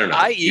just, listen, I don't know.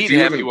 I eat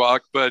Happy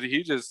Wok, but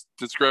he just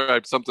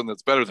described something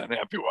that's better than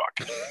Happy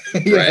Wok.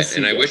 Right,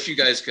 and I wish you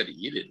guys could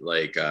eat it.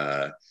 Like,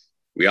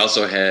 we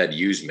also had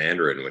Yu's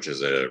Mandarin, which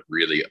is a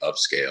really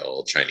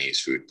upscale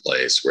Chinese food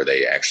place where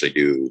they actually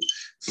do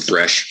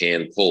fresh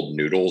hand-pulled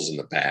noodles in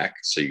the back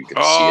so you can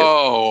see it.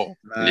 Oh,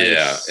 nice.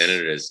 Yeah, and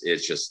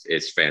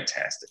it's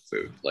fantastic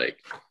food. Like,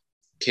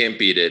 can't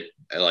beat it.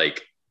 I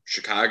like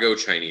Chicago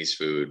Chinese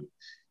food.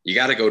 You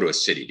got to go to a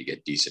city to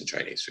get decent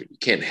Chinese food. You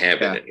can't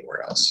have it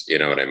anywhere else. You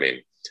know what I mean?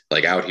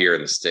 Like out here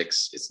in the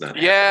sticks, it's not.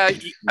 Yeah,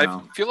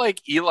 I feel like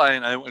Eli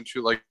and I went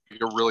to like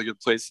a really good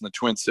place in the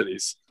Twin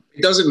Cities.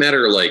 It doesn't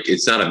matter. Like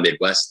it's not a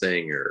Midwest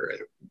thing or an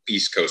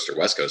East Coast or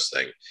West Coast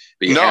thing.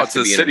 But it's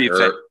a city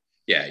thing.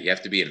 Yeah, you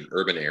have to be in an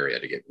urban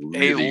area to get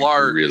really, a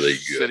large really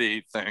good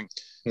city thing.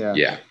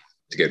 Yeah,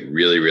 to get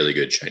really, really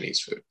good Chinese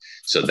food.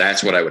 So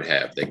that's what I would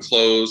have. They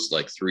closed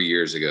like 3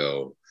 years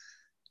ago.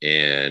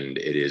 and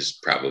it is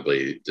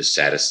probably the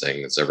saddest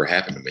thing that's ever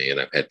happened to me. And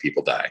I've had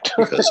people die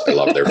because I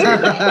love their food.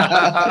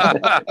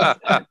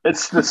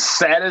 It's the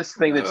saddest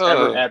thing that's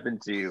ever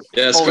happened to you.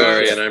 Yes,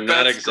 Corey, and I'm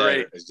not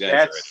exaggerating.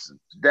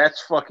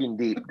 That's fucking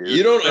deep, dude.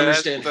 You don't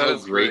understand how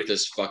great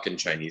this fucking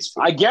Chinese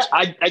food is.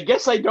 I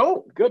guess I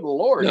don't. Good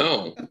Lord.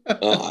 No.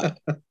 I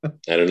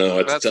don't know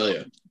what to tell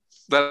you.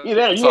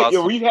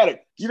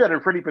 You've had a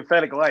pretty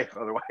pathetic life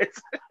otherwise.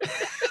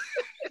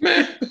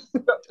 Man,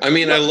 I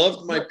mean, I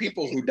loved my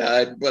people who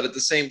died, but at the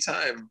same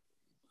time,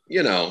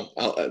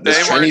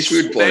 this Chinese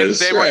food place.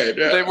 They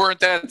weren't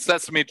that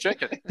sesame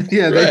chicken.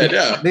 Yeah,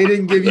 they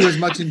didn't give you as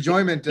much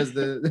enjoyment as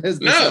the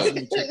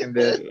sesame chicken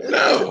did.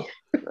 No,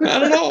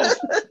 not at all.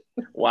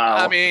 Wow.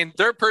 I mean,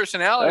 their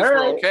personalities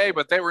were okay,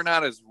 but they were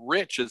not as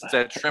rich as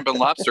that shrimp and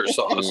lobster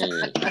sauce.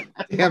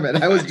 Damn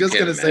it! I was just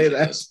gonna say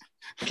that.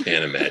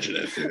 Can't imagine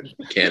it, dude.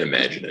 Can't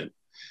imagine it.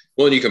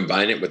 Well, and you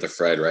combine it with the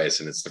fried rice,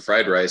 and it's the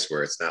fried rice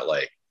where it's not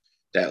like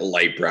that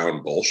light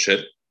brown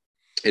bullshit.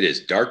 It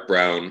is dark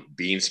brown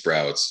bean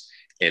sprouts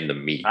and the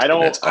meat.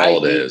 That's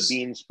all it is.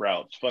 Bean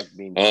sprouts. Fuck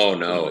bean sprouts. Oh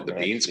no, the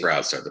bean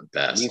sprouts are the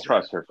best. Bean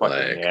sprouts are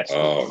fucking nasty.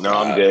 Oh, no,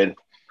 God.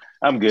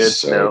 I'm good.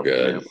 So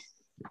good.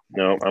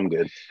 No, I'm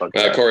good.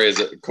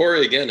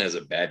 Corey again has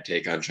a bad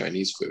take on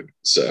Chinese food.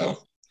 So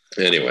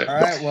anyway. All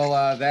right.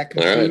 Well, that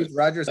concludes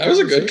Roger's. That was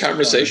a good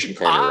conversation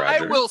corner,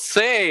 Roger. I will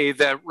say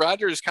that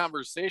Roger's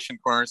conversation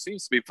corner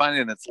seems to be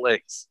finding its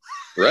legs.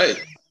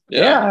 Right.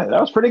 Yeah, that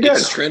was pretty good.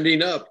 It's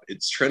trending up.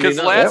 Because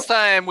last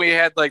time we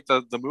had like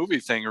the movie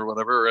thing or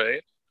whatever,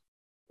 right?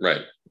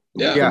 Right.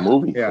 Yeah. The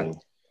movie thing.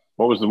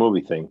 What was the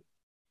movie thing?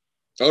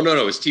 Oh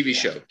no, it's TV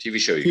show. TV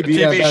show.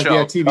 TV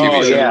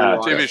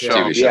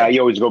show. Yeah,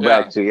 you always go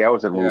back to. Yeah, it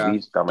was a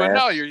movies. Dumbass. But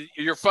no,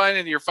 you're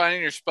finding your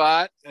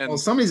spot. And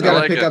somebody's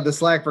got to pick up the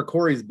slack for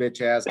Corey's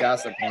bitch ass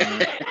gossip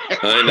corner.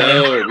 I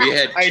know. We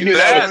had two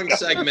strong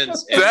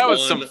segments. That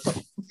was some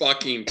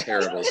fucking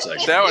terrible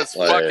segment. That was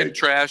fucking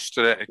trash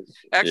today.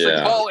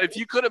 Actually, Paul, if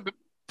you could have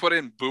put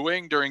in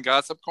booing during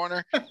Gossip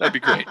Corner, that'd be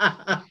great.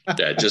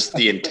 Yeah, just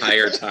the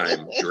entire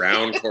time.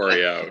 Drown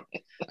Corey out.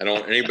 I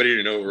don't want anybody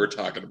to know what we're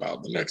talking about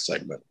in the next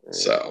segment.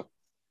 So,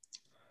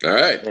 all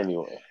right.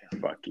 Anyway,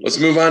 let's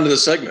move on to the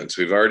segments.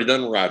 We've already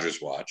done Rogers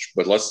Watch,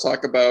 but let's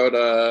talk about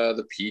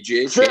the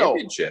PGA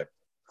Championship.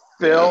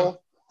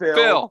 Phil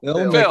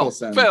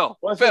Mickelson. Phil.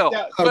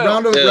 A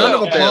round of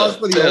applause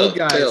for the old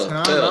guys.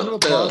 Round of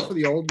applause for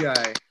the old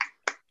guy.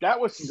 That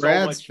was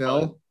congrats,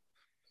 Phil.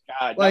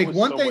 God, like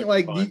one thing,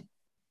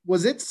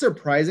 was it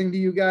surprising to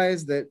you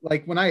guys that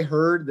like when I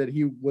heard that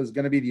he was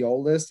going to be the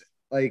oldest,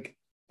 like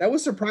that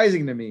was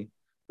surprising to me.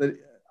 That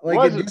like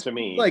wasn't to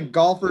me. Like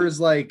golfers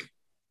like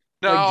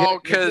no,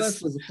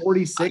 because was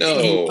 46.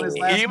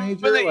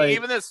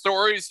 Even the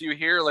stories you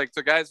hear, like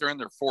the guys are in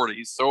their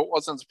 40s, so it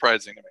wasn't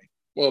surprising to me.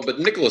 Well, but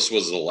Nicklaus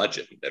was a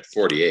legend at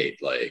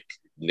 48. Like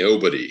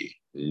nobody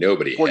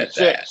 46.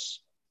 Had that.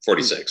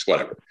 46,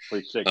 whatever.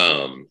 46.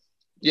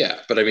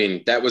 Yeah, but I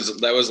mean that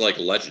was like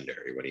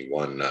legendary when he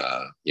won.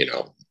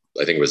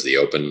 I think it was the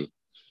Open.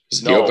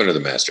 Was it the Open or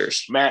the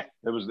Masters? It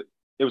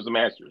was the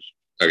Masters.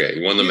 Okay,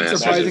 he won the Masters.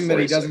 It's surprising that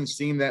he doesn't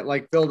seem that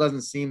like Phil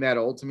doesn't seem that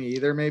old to me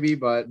either. Maybe,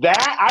 but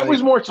that I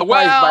was more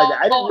surprised by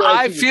that.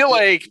 I feel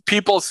like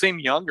people seem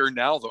younger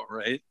now, though,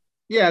 right?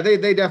 Yeah,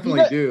 they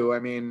definitely do. I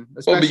mean,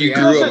 but you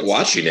grew up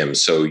watching him,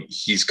 so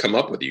he's come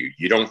up with you.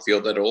 You don't feel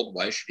that old.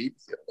 Why should he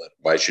feel that?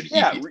 Why should he?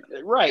 Yeah,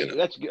 right.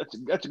 That's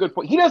a good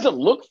point. He doesn't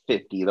look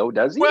 50 though,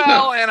 does he?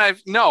 Well, and I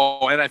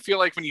feel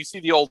like when you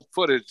see the old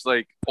footage,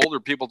 like older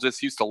people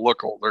just used to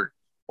look older.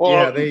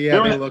 Well, they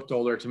looked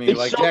older to me.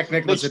 Like Jack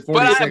Nicklaus at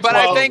 46. But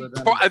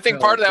I think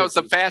part of that was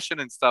the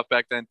fashion and stuff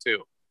back then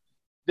too.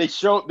 They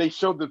showed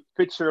the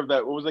picture of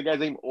that. What was the guy's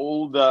name?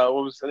 Old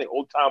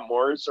Tom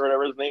Morris or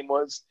whatever his name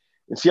was.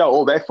 And see how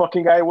old that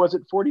fucking guy was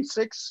at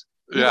 46?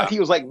 Yeah. He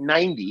was like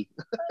 90.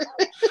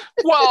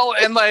 Well,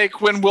 and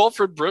like when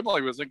Wilfred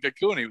Brimley was in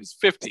Cocoon, he was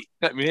 50.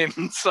 I mean,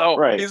 so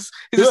he's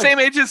the same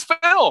age as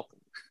Phil.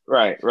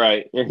 Right.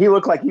 And he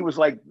looked like he was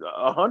like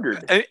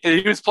 100. And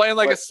he was playing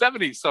like a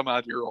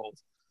 70-some-odd-year-old.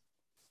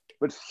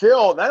 But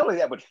Phil, not only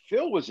that, but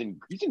Phil he's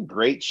in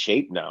great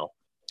shape now.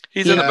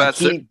 He's in the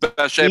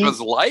best shape of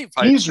his life.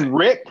 He's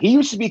ripped. He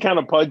used to be kind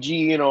of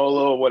pudgy, a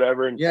little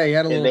whatever. And, he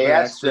had a little bit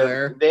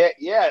extra there.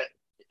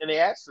 And they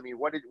asked him,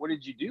 what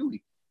did you do?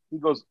 He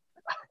goes,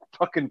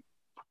 fucking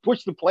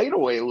push the plate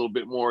away a little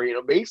bit more,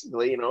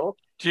 basically,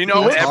 Do you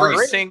know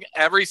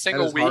every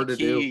single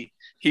week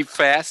he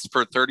fasts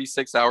for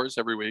 36 hours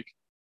every week?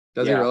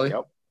 Does he really?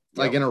 Yep.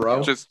 Like in a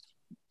row?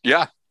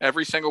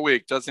 Every single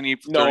week. Doesn't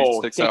eat for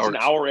 36 hours. An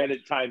hour at a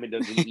time and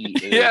doesn't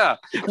eat. Yeah.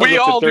 We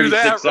all do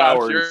that,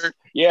 Roger.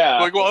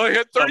 Yeah. Like, well, I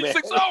had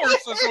 36 hours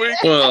this week.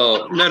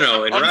 Well,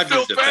 no. In I'm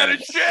Roger's still fat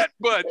as shit,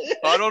 but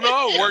I don't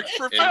know. It works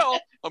for Phil.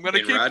 I'm going to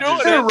keep doing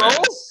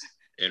it.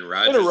 In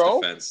Roger's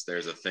defense,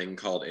 there's a thing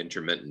called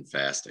intermittent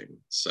fasting.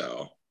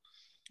 So.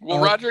 Well,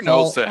 Roger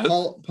knows that.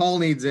 Paul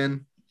needs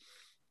in.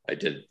 I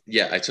did.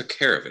 Yeah, I took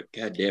care of it.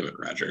 God damn it,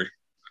 Roger.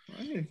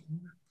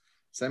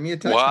 Send me a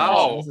text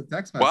Wow. message. A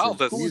text message. Wow,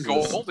 the Jesus.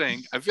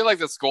 scolding. I feel like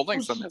the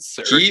scolding's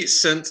unnecessary. He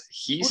sent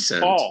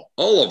Paul?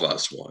 all of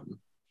us one.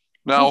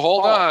 Now, Who's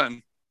hold Paul?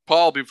 on.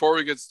 Paul, before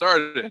we get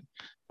started,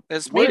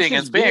 this Where's meeting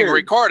his is being beard?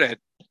 recorded.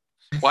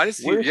 Why does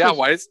he? Where's Yeah,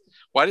 his-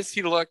 why does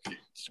he look?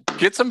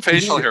 Get some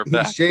facial hair He's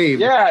back.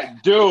 shaved. Yeah,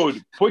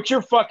 dude, put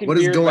your fucking What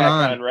is beard going back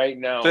on? on right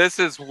now. This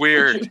is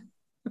weird.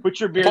 Put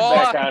your beard Paul-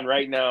 back on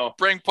right now.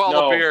 Bring Paul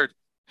No. a beard.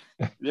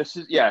 This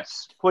is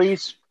yes.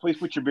 Please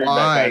put your beard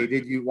Why back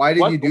did you? Why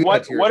did on. you do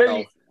that to What yourself? are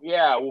you?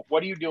 Yeah,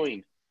 what are you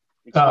doing?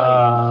 Explain.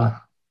 I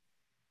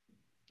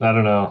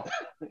don't know.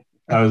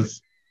 I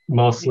was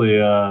mostly,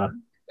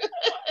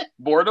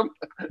 Boredom.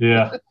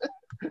 yeah.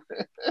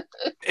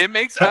 It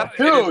makes Dude,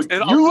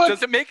 you look-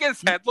 does it make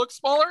his head look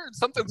smaller?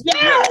 Something's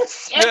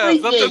Yes, weird. Yeah,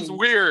 everything. something's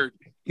weird.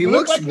 He You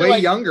look looks like way you're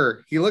like-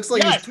 younger. He looks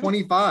like Yes. he's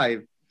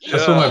 25.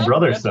 That's what my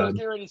brother That's what I was said.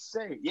 getting ready to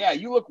say. Yeah,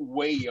 you look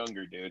way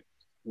younger, dude.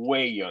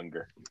 Way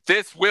younger.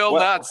 This will What?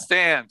 not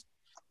stand.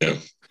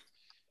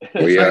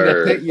 We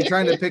are. You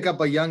trying to pick up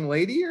a young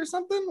lady or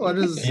something? What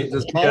is?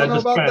 Does Paul Yeah, know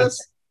just about trying-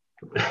 this?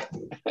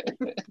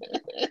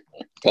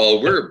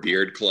 Paul, we're a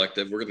beard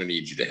collective. We're gonna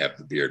need you to have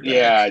the beard back.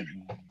 Yeah,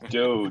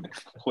 dude,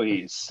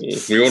 please.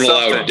 We won't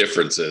allow Something.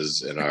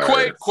 differences in our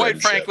Quite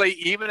friendship. frankly,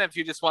 even if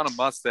you just want a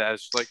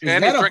mustache, like Is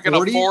and he's that a drinking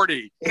 40? a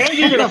 40. And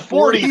you're gonna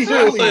 40 too.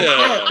 Holy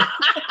Yeah. shit.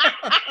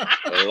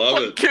 I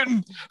love it.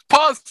 Can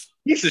pause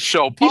the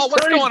show. Paul,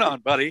 what's turning- going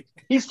on, buddy?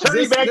 He's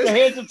turning This- back this- the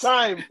hands of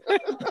time.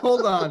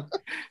 Hold on.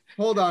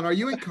 Are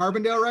you in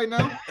Carbondale right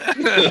now?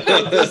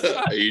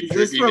 Are you Is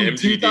this drinking from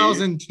MGD?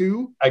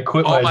 2002? I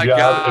quit Oh my my job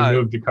God. and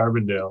moved to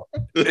Carbondale.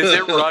 Is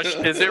it rush?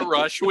 Is it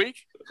rush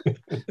week?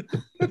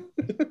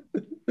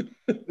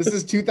 This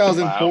is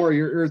 2004. Wow.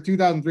 You're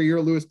 2003.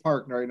 You're Lewis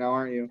Park right now,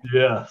 aren't you?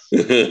 Yes.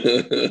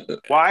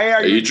 Why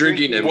are you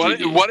drinking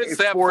MGD? What is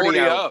that 40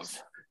 of?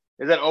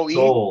 Is that OE?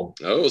 Soul.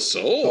 Oh,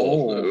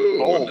 soul.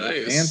 Ooh, Oh,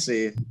 nice.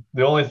 Fancy.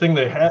 The only thing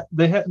they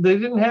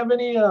didn't have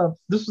any.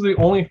 This was the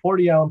only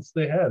 40 ounce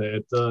they had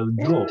at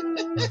Jewel.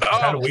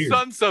 Oh, weird.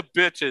 sons of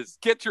bitches.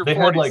 Get your They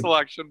had, 40 like-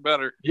 selection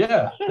better.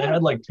 Yeah, they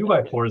had like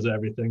 2x4s and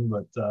everything,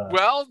 but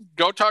Well,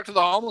 go talk to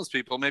the homeless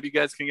people. Maybe you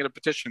guys can get a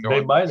petition they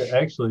going. might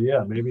actually.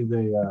 Yeah, maybe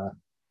they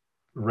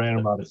ran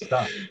them out of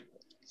stock.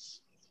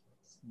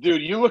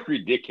 Dude, you look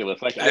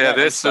ridiculous. Like, Yeah, I'm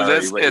this sorry,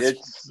 is but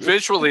it's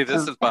visually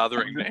this is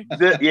bothering me.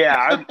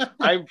 yeah,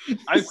 I'm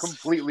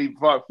completely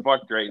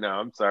fucked right now.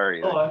 I'm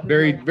sorry.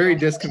 Very, very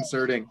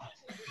disconcerting.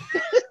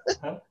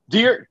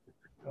 Do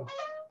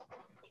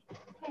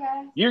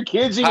your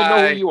kids even know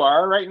Hi. who you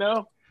are right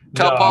now?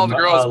 Tell No, Paul to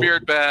I'm- grow his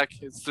beard back.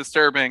 It's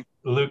disturbing.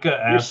 Luca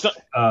asked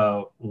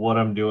what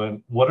I'm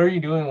doing. What are you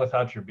doing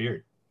without your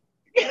beard?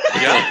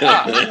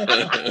 Yeah.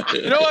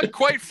 You know what?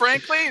 Quite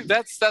frankly,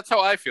 that's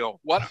how I feel.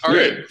 What are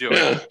you doing?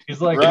 Yeah.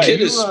 He's like, Right. The kid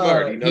 "Would is you,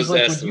 smart. He he's knows to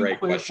like, ask "Would the you right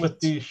quit questions." with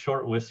these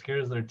short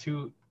whiskers. They're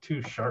too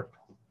sharp."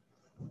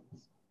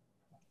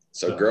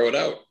 So grow it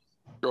out.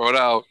 Throw it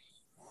out.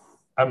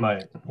 I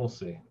might. We'll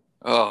see.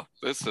 Oh,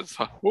 this is.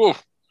 Woo.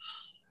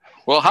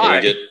 Well,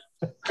 Can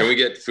hi. we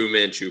get Fu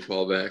Manchu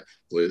Paul back,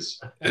 please?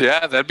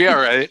 Yeah, that'd be all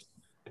right.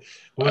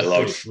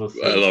 We'll see. We'll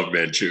see. I love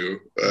Manchu.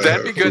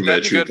 That'd be Fu good.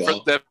 That'd be Manchu good for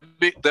Paul.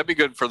 that'd be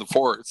good for the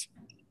fours.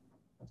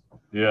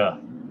 Yeah.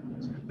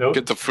 Nope.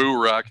 Get the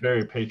foo rock.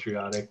 Very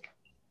patriotic.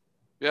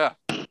 Yeah.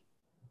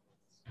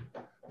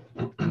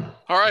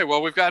 All right.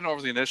 Well, we've gotten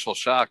over the initial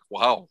shock.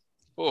 Wow.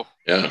 Oh,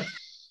 Yeah.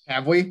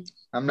 Have we?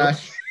 I'm not.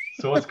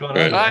 So what's going on?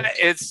 Right. man?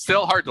 it's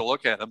still hard to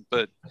look at him,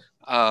 but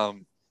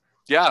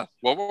yeah.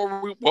 What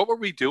were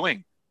we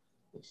doing?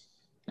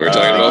 We were I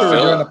talking think we about were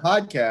Phil. doing a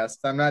podcast.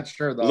 I'm not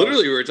sure though.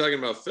 Literally, we were talking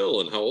about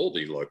Phil and how old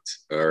he looked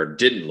or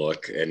didn't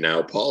look, and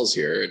now Paul's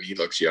here and he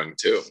looks young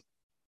too.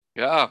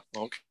 Yeah.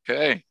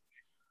 Okay.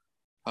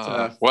 It's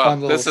a Well,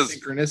 fun little this is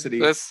synchronicity.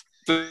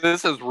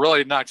 this has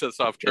really knocked us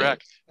off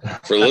track.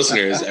 For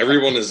listeners,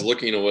 everyone is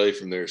looking away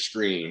from their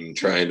screen,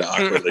 trying to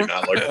awkwardly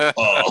not look at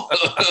Paul.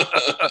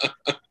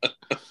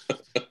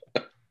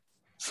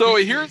 So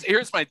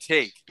here's my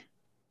take.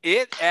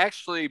 It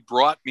actually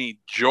brought me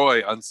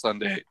joy on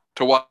Sunday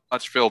to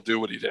watch Phil do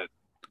what he did.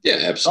 Yeah,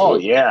 Oh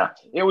absolutely. yeah,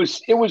 it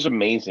was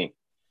amazing.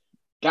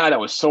 God, that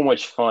was so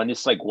much fun.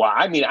 It's like wow.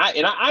 I mean,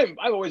 I've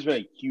always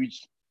been a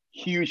huge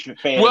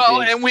fan.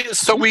 Well, of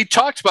his. and we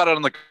talked about it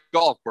on the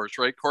golf course,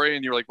 right, Corey?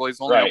 And you're like, well,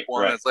 he's only Right, up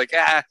one. right. It's like,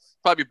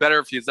 probably better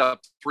if he's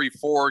up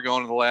 3-4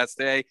 going to the last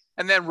day.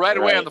 And then right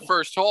away on Right. the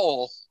first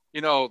hole,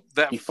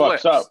 that he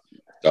flips fucks up,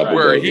 Double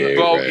where bogey, he right.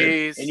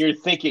 bogeys, and you're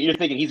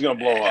thinking he's gonna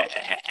blow up.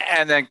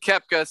 and then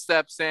Koepka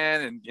steps in,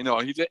 and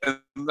he did, and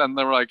then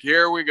they're like,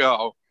 here we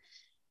go.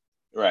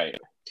 Right.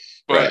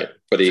 But Right.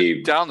 But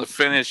he down the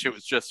finish, it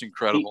was just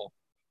incredible.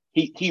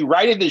 He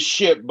righted the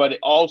ship, but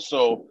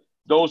also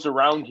those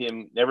around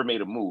him never made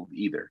a move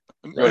either.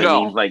 You know what I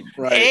No. mean? Like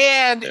Right.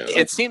 And Yeah.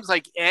 it seems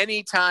like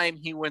anytime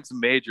he wins a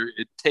major,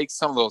 it takes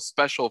some of those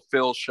special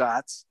Phil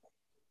shots,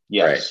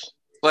 yes.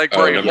 like Oh,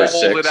 where he number holds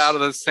 6. it out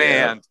of the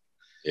sand.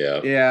 yeah.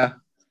 Yeah.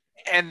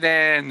 And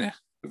then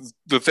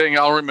the thing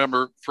I'll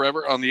remember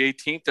forever on the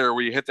 18th there,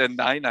 where you hit that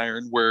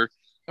 9-iron where,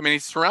 I mean,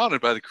 he's surrounded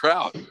by the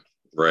crowd.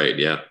 Right.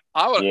 Yeah.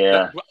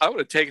 I would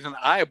have taken an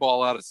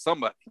eyeball out of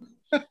somebody.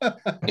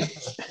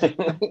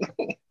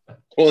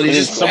 Well,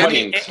 he's just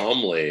walking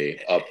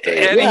calmly up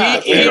there.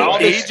 And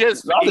he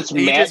just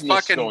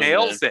fucking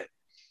nails it.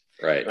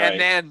 Right. And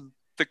then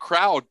the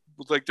crowd,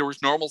 like, there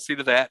was normalcy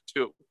to that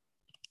too.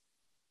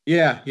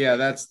 Yeah,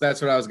 that's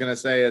what I was gonna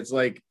say. It's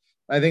like,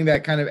 I think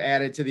that kind of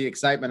added to the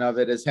excitement of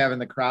it, is having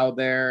the crowd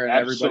there and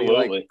everybody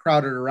like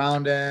crowded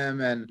around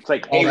him, and it's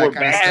like, all that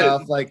kind of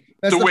stuff. Like,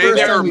 that's the way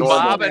they were we've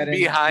mobbing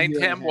behind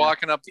him,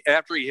 walking up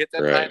after he hit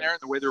that nine there, and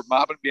the way they were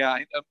mobbing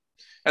behind him.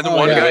 And the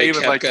one guy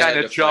even like kind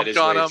of jumped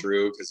on him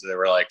through because they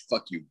were like,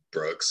 "Fuck you,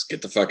 Brooks,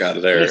 get the fuck out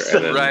of there!"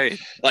 And then,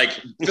 like,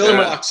 Phil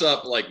walks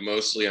up like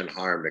mostly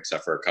unharmed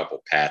except for a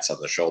couple pats on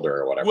the shoulder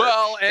or whatever.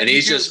 Well, and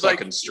he's just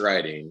fucking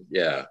striding.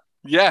 Yeah.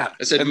 I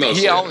said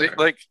mostly.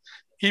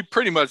 He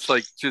pretty much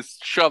like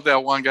just shoved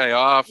that one guy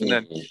off, and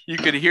then you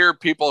could hear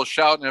people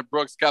shouting at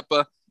Brooks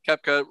Koepka,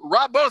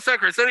 Rob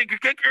Bosecker said he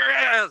could kick your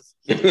ass.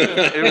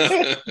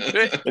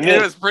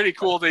 It was pretty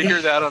cool to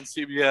hear that on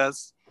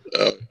CBS.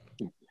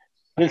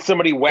 Then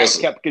somebody whacked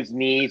Koepka's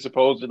knee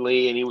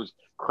supposedly, and he was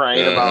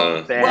crying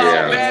about that.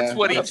 Well, that's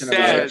what he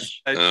says.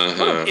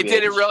 It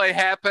didn't really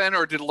happen,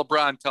 or did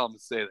LeBron tell him to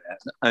say that?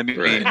 I mean,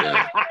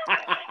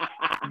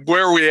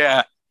 where are we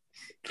at?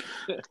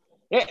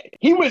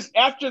 He was,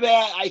 after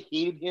that, I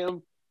hated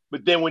him.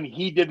 But then when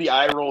he did the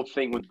eye roll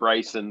thing with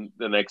Bryson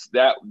then I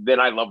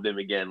loved him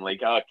again.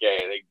 Like, okay,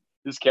 like,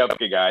 this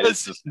Koepka guy.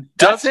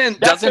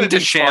 Doesn't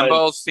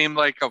DeChambeau seem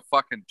like a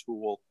fucking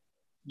tool?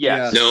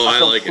 Yes. No, I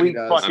like it.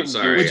 I'm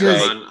sorry.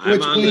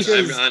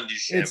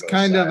 It's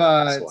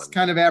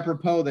kind of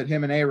apropos that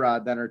him and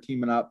A-Rod then are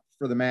teaming up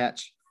for the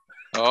match.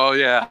 Oh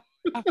yeah,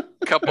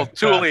 couple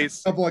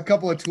toolies,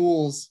 couple of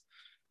tools,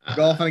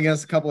 golfing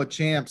against a couple of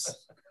champs.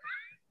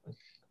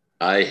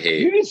 I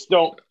hate.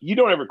 You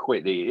don't ever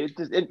quit, do you?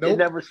 It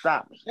never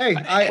stops. Hey,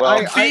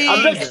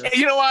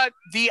 you know what?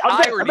 The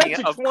irony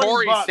of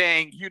Corey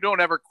saying you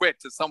don't ever quit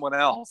to someone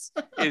else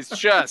is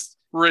just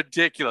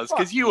ridiculous,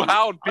 because you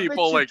hound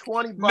people like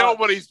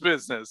nobody's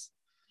business.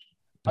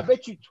 I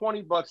bet you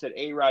 $20 that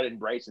A-Rod and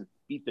Bryson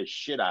beat the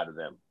shit out of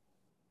them.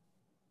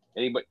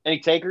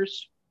 Any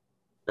takers?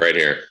 Right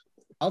here.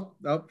 All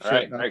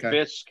right, okay.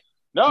 Fisk.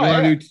 No,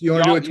 you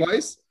want to do it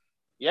twice?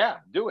 Yeah,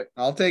 do it.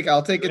 I'll take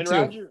it too.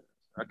 Roger?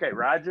 Okay,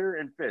 Roger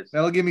and Fisk.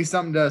 That'll give me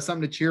something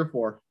to cheer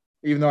for.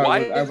 Even though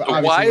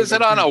why is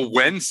it on a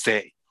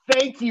Wednesday?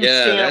 Thank you,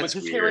 Sam. I was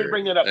just going to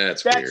bring that up.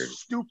 That's weird.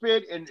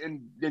 Stupid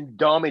and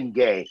dumb and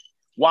gay.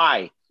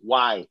 Why?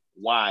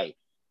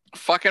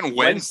 Fucking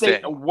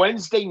Wednesday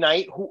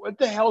night. What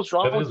the hell's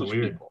wrong with those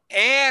people?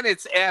 And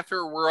it's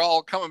after we're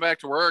all coming back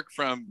to work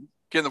from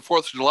getting the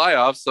 4th of July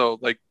off. So,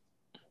 like,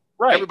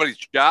 everybody's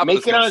job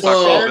is on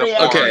Saturday.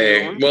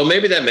 Okay, well,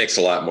 maybe that makes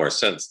a lot more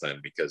sense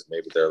then, because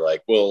maybe they're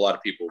like, well, a lot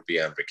of people will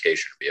be on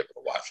vacation to be able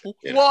to watch it.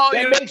 You know? Well,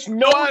 that makes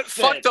no sense.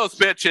 Fuck those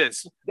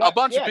bitches. A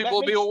bunch of people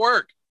will be at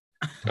work.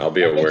 I'll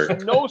be at work.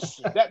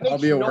 That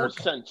makes no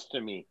sense to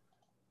me.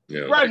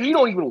 Yeah. Roger, you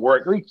don't even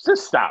work.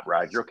 Just stop,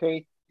 Roger.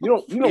 Okay, you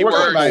don't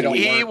work.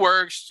 He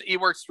works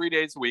 3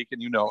 days a week,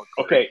 and you know it.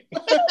 Okay.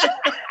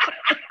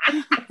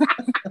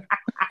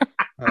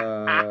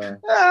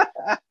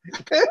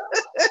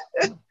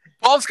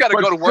 Paul's got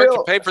to go to work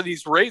to pay for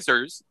these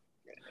razors.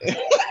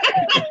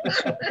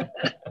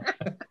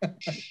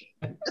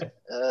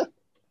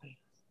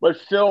 But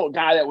Phil,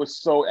 God, that was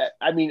so.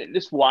 I mean,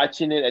 just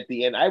watching it at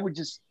the end, I would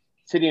just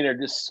sitting there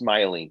just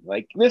smiling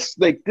like this.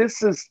 Like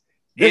this is.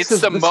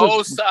 It's the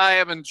most I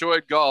have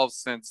enjoyed golf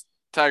since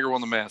Tiger won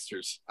the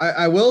Masters.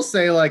 I will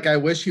say, like, I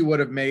wish he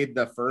would have made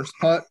the first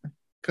putt,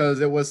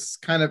 because it was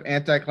kind of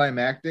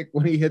anticlimactic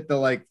when he hit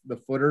the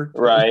footer,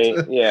 right?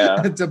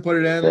 To put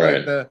it in, right.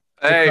 Like the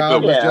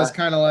crowd was just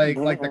kind of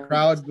like the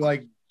crowd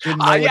like didn't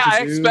know what to do.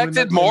 I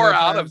expected more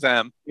out of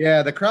them.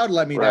 Yeah, the crowd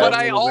let me down. But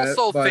I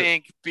also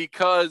think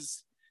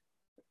because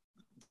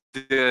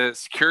the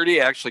security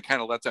actually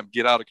kind of let them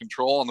get out of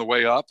control on the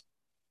way up.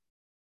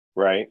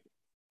 Right.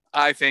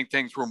 I think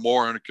things were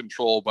more under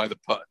control by the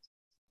putt.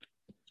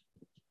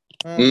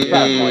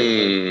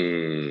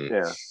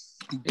 Yeah.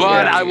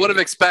 But I would have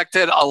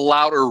expected a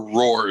louder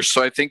roar,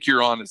 so I think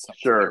you're on to something.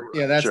 Sure.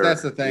 Yeah,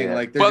 that's the thing. Yeah.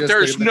 Like, but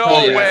there's no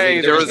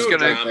way there was no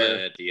gonna drama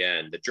at the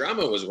end. The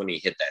drama was when he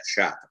hit that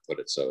shot to put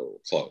it so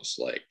close.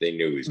 Like they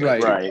knew he was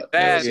going right.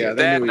 That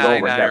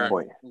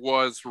 9-iron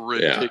was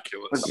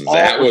ridiculous. Yeah.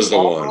 That was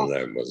the one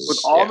that was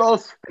with all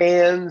those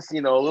fans.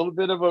 You know, a little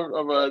bit of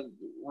a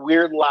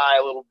weird lie,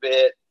 a little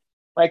bit.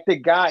 Like the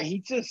guy,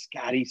 he's just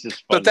fun.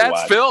 But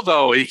that's Phil,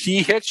 though.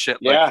 He hit shit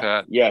like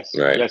that. Yes.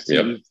 Right. Yes.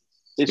 Yep.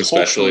 His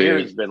whole career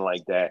has been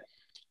like that.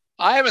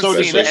 I haven't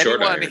seen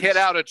anyone hit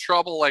out of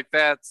trouble like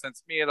that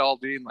since me and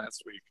Aldine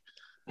last week.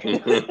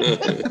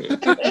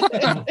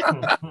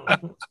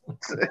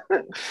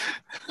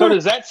 So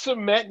does that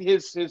cement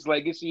his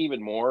legacy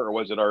even more, or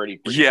was it already?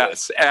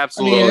 Yes,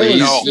 absolutely.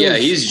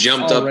 He's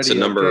jumped up to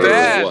number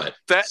what?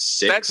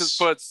 Six? That just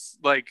puts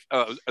like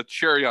a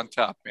cherry on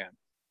top, man.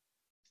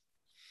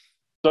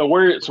 So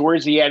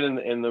where's he at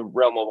in the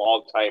realm of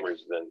all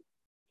timers then?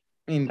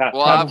 I mean,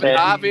 top 10.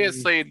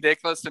 obviously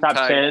Nicholas and Top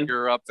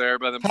Tiger are up there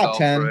by themselves. top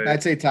 10. Right?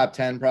 I'd say top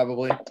 10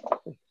 probably.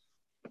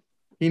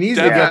 He needs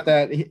Yeah. to get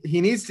that.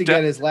 He needs to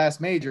get his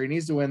last major. He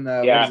needs to win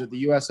the Yeah. what is it, the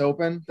U.S.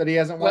 Open that he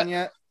hasn't won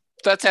yet.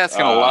 That's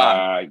asking a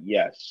lot.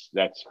 Yes,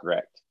 that's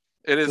correct.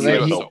 It is So the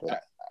that US he- Open.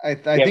 I Yeah,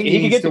 think if he he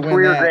needs could to get the win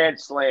career that. Grand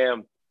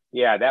Slam,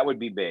 yeah, that would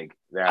be big.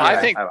 I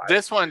think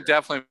this one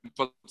definitely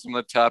puts him in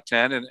the top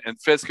 10,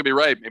 and Fitz could be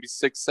right, maybe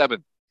 6,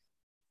 7.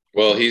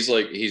 Well,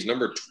 he's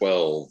number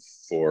 12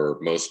 for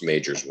most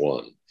majors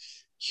won.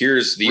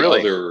 Here's the Really?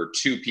 other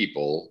two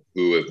people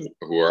who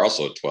are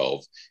also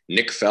 12: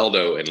 Nick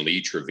Faldo and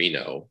Lee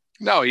Trevino.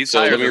 No, he's So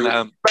higher let me than re-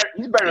 them.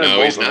 He's better than No,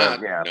 both he's of not.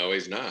 them. Yeah. No,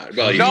 he's not.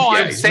 Well, No,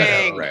 I'm he's better.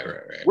 saying- Right.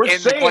 We're In the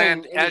saying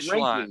Grand in his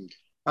echelon.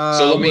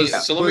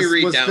 rankings. So let me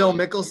read was down. Phil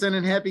Mickelson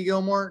and Happy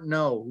Gilmore?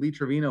 No, Lee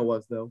Trevino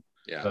was though.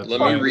 Yeah, That's let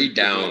fine. me read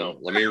down.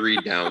 Let me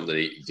read down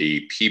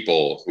the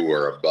people who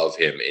are above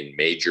him in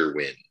major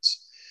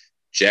wins: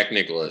 Jack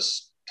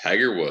Nicklaus,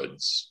 Tiger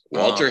Woods,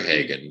 Walter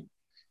Hagen,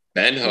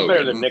 Ben He's better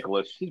than Hogan,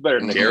 Nicholas. He's better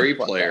than Gary Nicholas.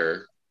 Fuck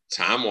Player,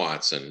 Tom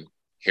Watson,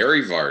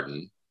 Harry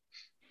Vardon,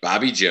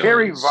 Bobby that. Jones,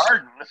 Harry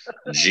Vardon.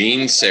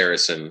 Gene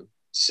Saracen,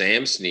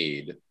 Sam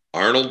Snead,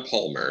 Arnold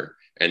Palmer,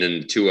 and then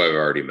the two I've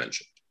already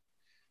mentioned.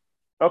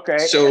 Okay.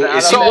 So and out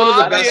is of he that- one of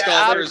the out of best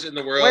that- golfers in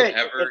the world wait,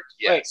 ever? wait.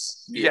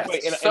 Yes. Yes.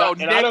 Wait, and So out of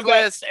that-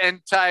 Nicholas and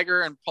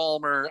Tiger and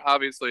Palmer,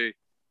 obviously,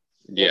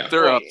 Yeah.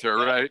 they're up Wait, there,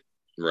 right?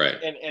 Right.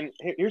 And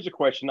here's a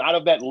question: out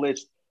of that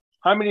list,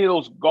 how many of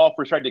those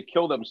golfers tried to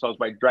kill themselves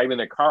by driving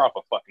their car off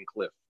a fucking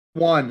cliff?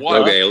 One.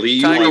 Okay,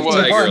 leave Tiger Tiger, Woods.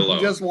 Tiger One, alone.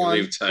 just one.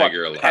 Leave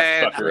Tiger alone.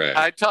 And Right.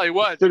 I tell you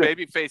what, Dude.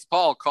 Babyface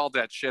Paul called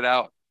that shit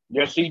out.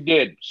 Yes, he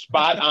did.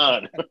 Spot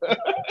on.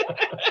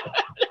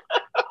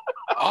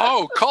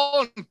 Oh,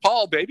 calling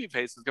Paul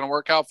Babyface is going to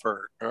work out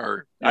for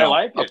our I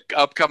like it.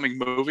 upcoming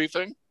movie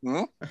thing.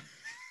 Hmm?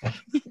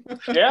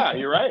 Yeah,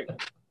 you're right.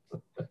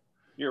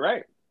 You're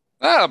right.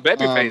 Oh,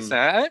 Babyface,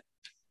 huh?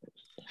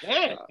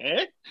 Yeah.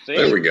 See?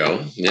 There we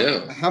go.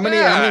 Yeah. How many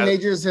Yeah.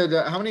 majors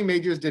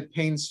did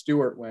Payne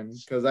Stewart win?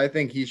 Because I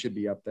think he should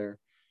be up there.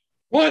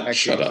 What? Actually,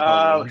 Shut up.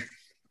 probably.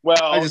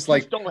 Well, I just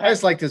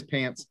liked his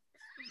pants.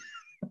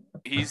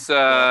 He's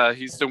the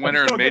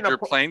winner in Still getting major a-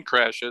 plane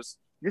crashes.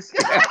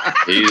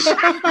 He's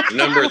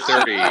number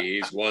 30.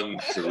 He's won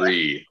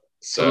 3.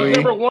 So He's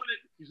number one.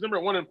 He's number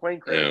one in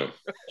plane crash.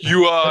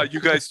 yeah. You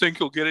guys think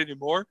he'll get any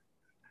more?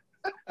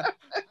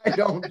 I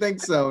don't think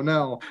so.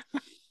 No.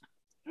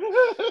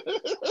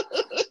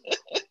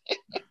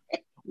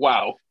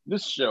 Wow,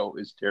 this show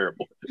is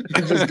terrible.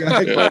 It just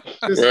got- Yeah.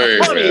 just-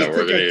 Right, funny, yeah, took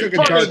we're a- gonna- took a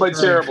Funny dark but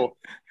turn. terrible.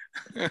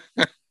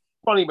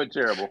 Funny but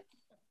terrible.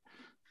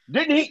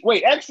 Didn't he?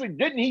 Wait, actually,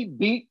 didn't he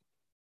beat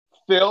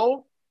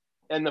Phil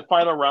in the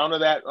final round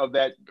of that?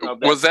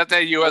 Was that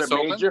U.S. other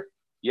Open? major?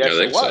 Yes, I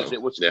think it was. so.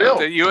 It was Yeah. Phil.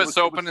 The It U.S. was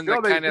Open and the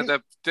Phil that kind he of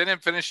beat. didn't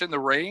it finish in the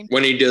rain?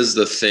 When he does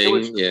the thing,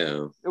 was-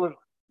 yeah. It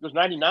was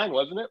 99,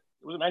 wasn't it?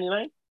 Was it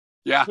 99?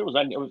 Yeah. It was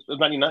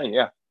 99.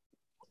 Yeah.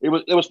 It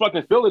was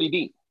fucking Phil that he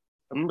beat.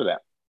 I remember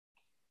that.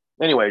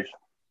 Anyways,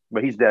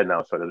 but he's dead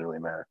now, so it doesn't really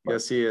matter.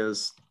 Yes, he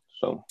is.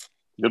 So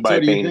goodbye, So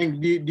do you Payne.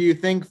 think? Do you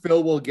think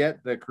Phil will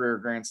get the career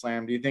Grand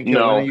Slam? Do you think he'll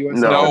No, win a US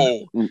no.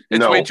 Open? No,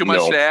 it's way too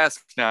much to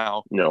ask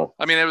now. No.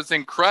 I mean, it was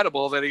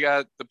incredible that he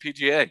got the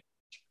PGA.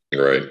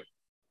 Right.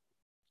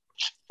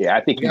 Yeah,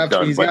 I think he's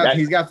done.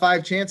 He's got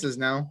 5 chances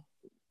now.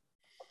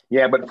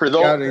 Yeah, but for He's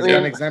those, got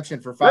an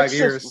exemption for 5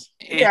 years.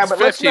 Yeah, but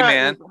It's 50,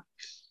 man.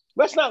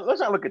 Let's not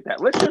look at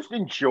that. Let's just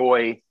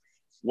enjoy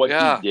what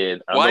Yeah. he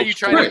did. on Why are those you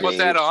trying to 20 put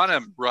that days. on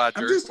him, Roger?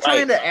 I'm just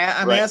trying to.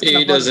 I'm Right. asking. He a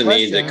bunch of doesn't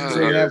need the questions so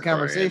we can career have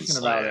conversation Grand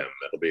about Slam. it.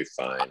 It'll be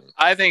fine.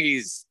 I think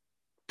he's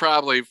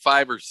probably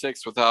 5 or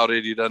 6 without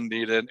it. He doesn't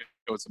need it.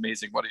 It was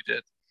amazing what he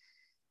did.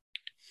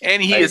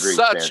 And I agree,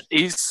 man.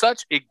 he's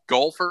such a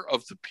golfer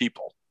of the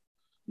people.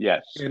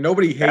 Yes. Yeah,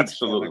 nobody hates Phil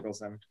Absolutely.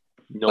 Mickelson.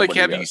 Nobody Like,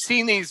 have does. you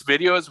seen these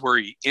videos where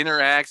he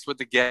interacts with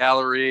the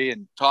gallery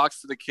and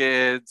talks to the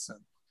kids?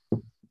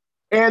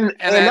 And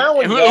And not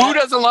only who that,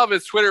 doesn't love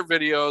his Twitter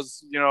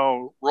videos,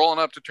 rolling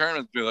up to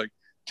tournaments, be like,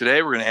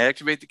 today we're going to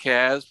activate the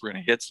Cavs, we're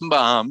going to hit some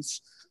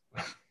bombs.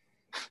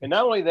 and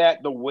not only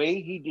that, the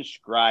way he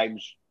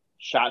describes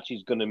shots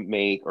he's going to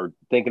make or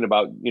thinking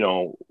about,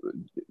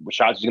 what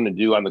shots he's going to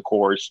do on the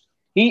course.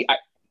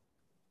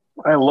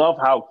 I love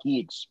how he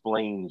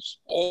explains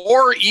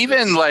Or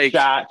even like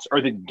shots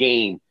or the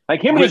game.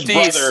 Like him and his with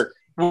these, brother,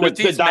 with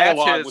the these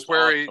dialogue matches was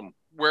where awesome.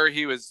 where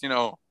he was,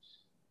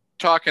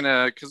 talking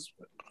to, because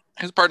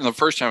his partner the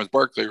first time was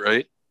Barkley,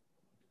 right?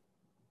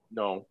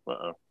 No.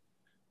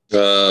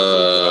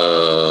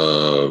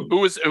 Who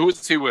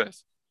was he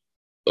with?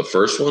 The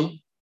first one?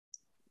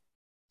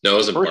 No, it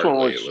wasn't First one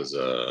Barkley. was- It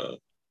was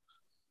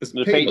It's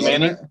Was it Peyton, Peyton wasn't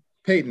Manning? it?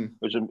 Peyton.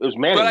 It was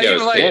Manning. But I Yeah, even it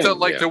was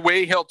like Manning, the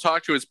way he'll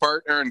talk to his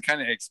partner and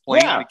kind of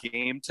explain Yeah. the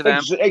game to them.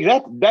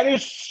 Exactly. That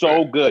is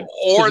so good.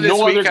 Or 'Cause this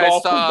no week other I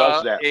golfer saw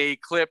does that. a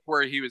clip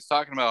where he was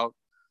talking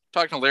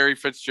to Larry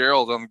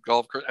Fitzgerald on the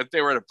golf course.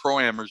 They were at a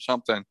pro-am or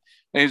something.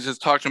 And he's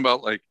just talking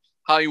about like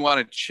how you want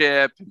to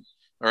chip.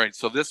 All right,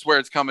 so this is where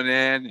it's coming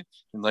in.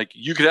 And like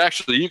you could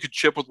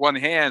chip with one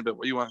hand, but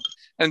what you want.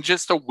 and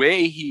just the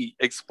way he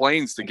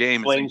explains the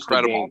game is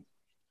incredible.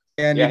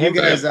 And you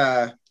guys,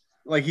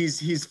 like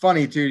he's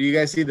funny too. Do you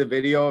guys see the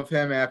video of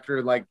him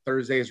after like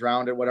Thursday's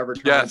round at whatever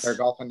tournament they're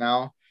golfing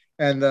now?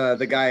 And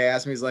the guy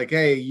asked me, he's like,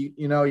 "Hey,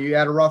 you know, you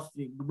had a rough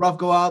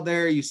go out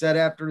there. You said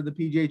after the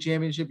PGA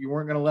Championship you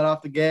weren't going to let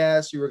off the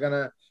gas. You were going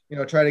to, you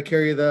know, try to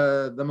carry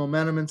the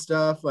momentum and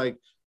stuff. Like,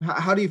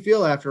 how do you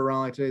feel after a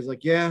round like today?" He's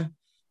like, "Yeah, you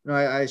know,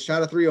 I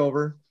shot a 3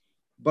 over,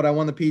 but I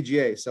won the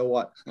PGA. So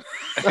what?"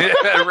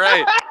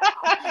 Right.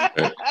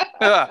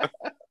 Yeah.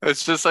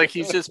 It's just like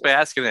he's just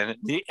basking in it,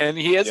 and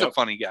he is a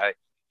funny guy.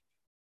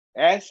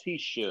 As he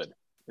should.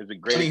 It's a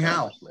great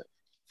accomplishment.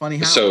 Funny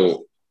how?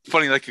 So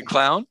funny like a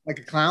clown? Like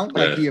a clown?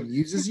 Like he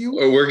amuses you?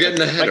 Well, we're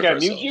getting ahead of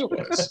ourselves. You?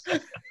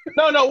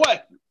 No,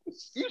 what?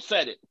 You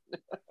said it.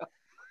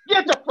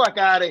 Get the fuck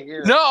out of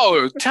here.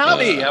 No,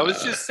 Tommy, I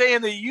was just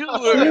saying that you were.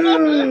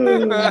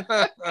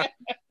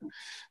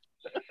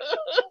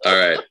 All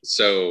right.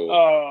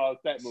 So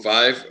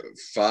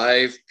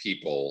five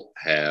people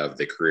have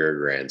the career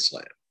Grand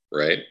Slam,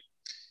 right?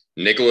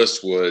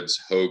 Nicholas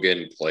Woods,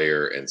 Hogan,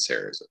 Player, and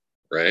Sarazen,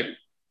 right?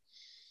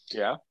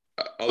 Yeah.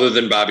 Other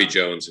than Bobby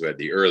Jones, who had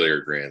the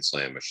earlier Grand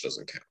Slam, which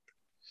doesn't count.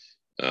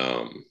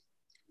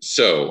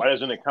 So why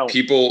doesn't it count?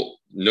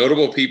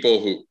 Notable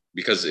people who,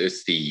 because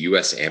it's the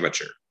U.S.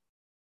 Amateur.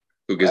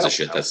 Who gives a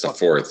shit? That's the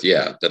fourth.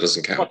 Yeah, that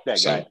doesn't count. Fuck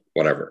that guy.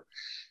 Whatever.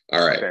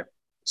 All right. Okay.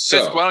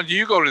 So why don't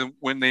you go to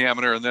win the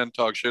amateur and then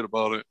talk shit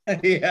about it?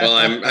 Yeah. Well,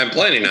 I'm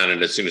planning on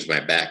it as soon as my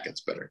back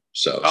gets better.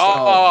 So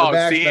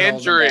it's the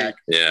injury.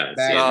 Yeah.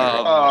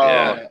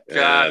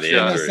 Gotcha.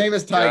 The same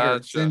as Tiger.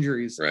 It's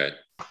injuries. Right.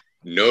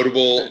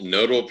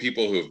 Notable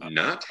people who've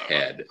not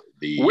had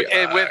the with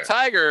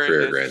Tiger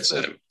career Grand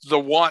Slam. The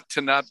want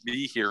to not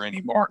be here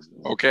anymore.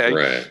 Okay.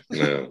 Right.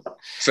 No.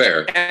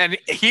 Fair. And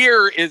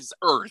here is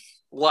Earth.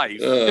 Life.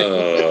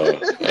 Well,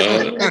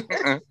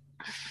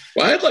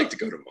 I'd like to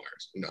go to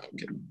Mars. No, I'm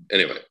kidding.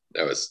 Anyway,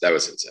 that was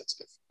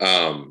insensitive.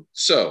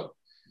 So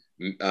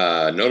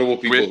notable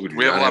people who do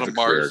not have a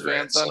career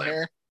Grand Slam. On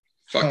here.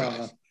 Fuck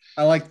off.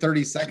 I like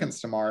 30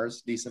 Seconds to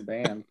Mars. Decent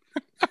band.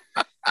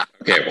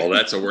 Okay, well,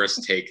 that's a worse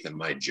take than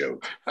my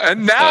joke.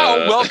 And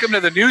now, welcome to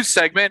the new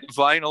segment,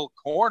 Vinyl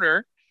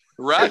Corner.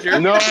 Roger.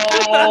 No.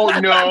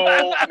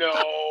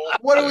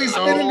 What are we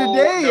spinning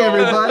today,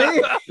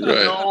 everybody?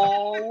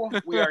 No,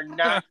 we are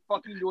not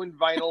fucking doing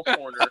Vinyl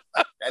Corner.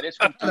 That is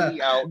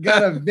completely out.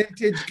 Got a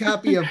vintage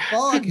copy of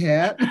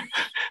Foghat.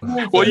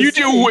 Well, you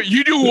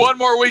do one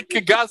more week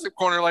of Gossip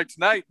Corner like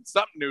tonight.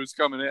 Something new's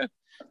coming in.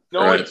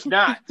 No, It's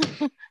not.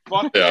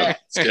 Fuck that.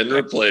 It's getting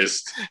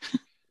replaced.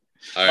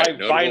 All right,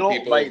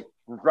 Vinyl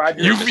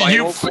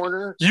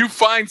Corner. You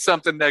find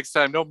something next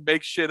time. Don't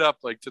make shit up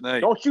like tonight.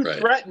 Don't you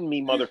threaten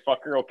me,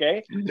 motherfucker,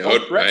 okay? No,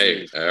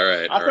 right. All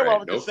right. I'll come up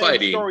with no the same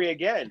fighting. Story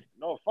again.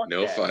 No, fuck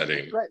no that. Fighting.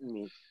 Don't threaten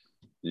me.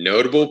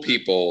 Notable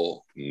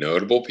people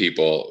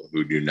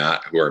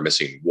who are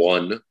missing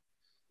one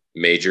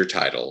major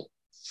title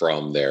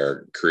from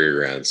their career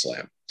Grand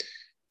Slam.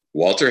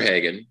 Walter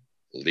Hagen,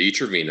 Lee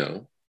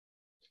Trevino,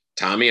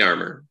 Tommy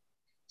Armour,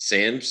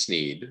 Sam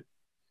Snead,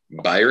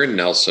 Byron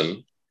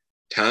Nelson,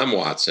 Tom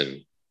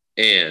Watson,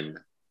 and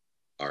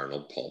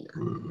Arnold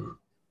Palmer.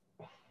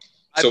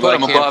 I put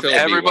him above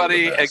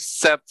everybody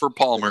except for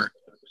Palmer.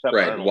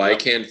 Right. Why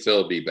can't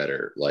Phil be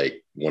better?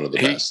 Like one of the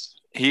best.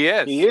 He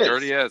is. He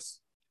already is.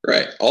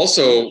 Right.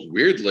 Also,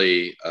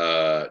 weirdly,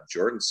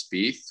 Jordan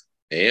Spieth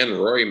and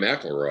Rory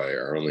McIlroy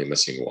are only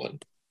missing one.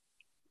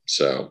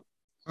 So.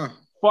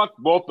 Fuck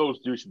both those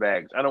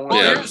douchebags. I don't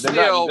want to.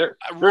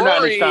 They're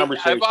not in this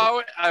conversation.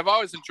 I've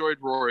always enjoyed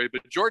Rory,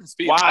 but Jordan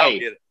Spieth, why? I don't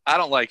get it. I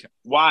don't like him.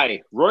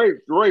 Why?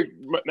 Rory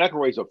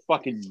McIlroy's a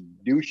fucking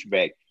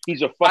douchebag.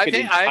 He's a fucking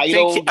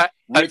entitled.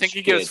 I think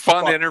he gives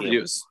fun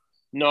interviews.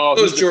 No,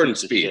 so is Jordan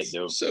Spieth.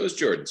 So is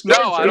Jordan Spieth.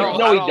 No, I don't.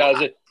 No, he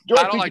doesn't.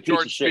 I don't like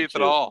Jordan Spieth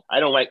at all. I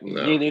don't like.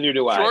 Neither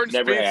do I. Jordan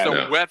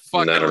Spieth's a wet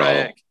fucking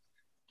rag.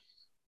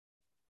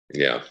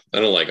 Yeah,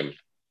 I don't like him.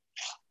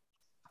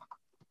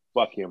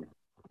 Fuck him.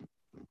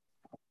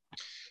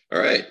 All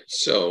right,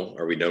 so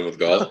are we done with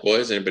golf,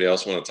 boys? Anybody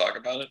else want to talk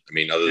about it? I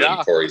mean, other than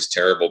Corey's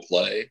terrible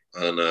play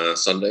on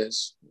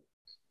Sundays?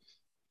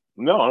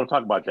 No, I don't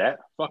talk about that.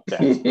 Fuck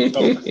that.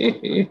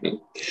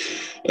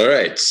 All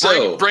right,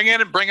 so bring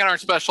in our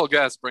special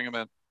guest. Bring him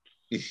in.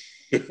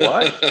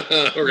 What?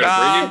 We're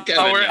gonna bring in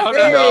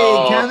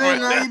Kevin. Kevin,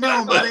 how you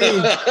doing, buddy?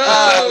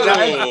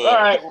 All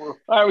right,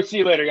 we'll see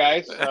you later,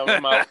 guys.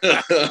 I'm out.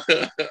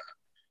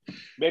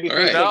 Maybe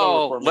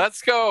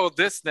let's go.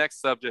 This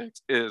next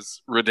subject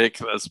is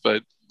ridiculous,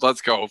 but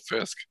let's go,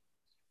 Fisk.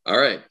 All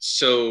right.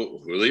 So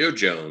Julio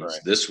Jones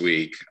this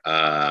week,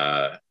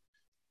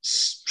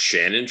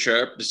 Shannon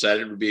Sharp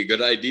decided it would be a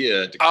good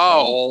idea to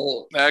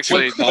call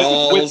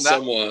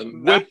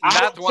someone. Not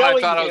the one I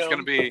thought I was going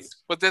to be,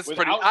 but this is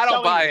pretty. I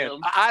don't buy it.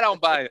 I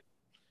don't buy it.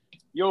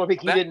 You don't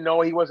think he didn't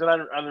know he wasn't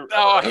on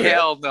the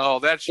hell no.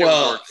 That shit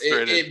works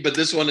straight. But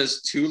this one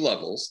is 2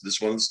 levels. It's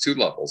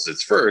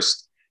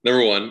first.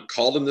 Number one,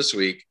 called him this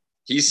week.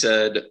 He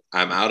said,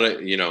 I'm out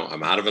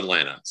of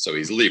Atlanta. So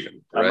he's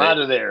leaving. Right? I'm out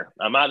of there.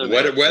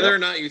 Whether or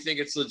not you think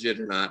it's legit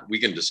or not, we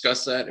can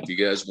discuss that if you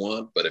guys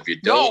want. But if you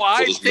don't,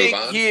 we'll just move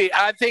on.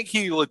 I think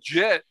he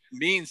legit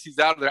means he's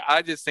out of there.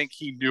 I just think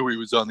he knew he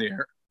was on the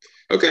air.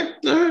 Okay.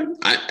 All right.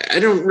 I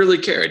don't really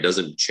care. It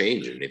doesn't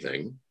change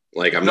anything.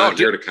 Like, I'm not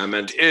here to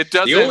comment. It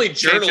doesn't. The only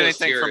change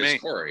journalist anything here for is me.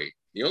 Corey.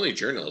 The only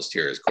journalist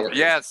here is Corey.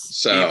 Yes.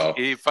 So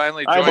he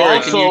finally joined. Corey,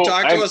 us. can you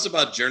talk to us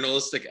about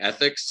journalistic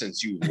ethics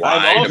since you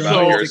lied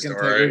about your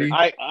story?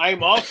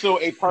 I'm also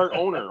a part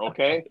owner,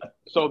 okay?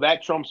 So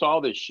that trumps all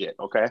this shit,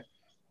 okay?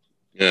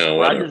 Yeah,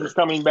 Rodgers is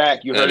coming back.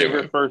 You heard it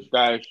here first,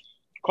 guys.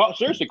 Call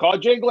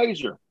Jay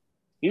Glazer.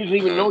 He doesn't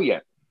even know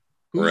yet.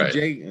 Who's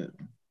Jay?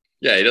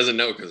 Yeah, he doesn't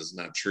know because it's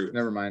not true.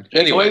 Never mind.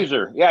 Anyway.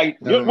 Glazer. Yeah.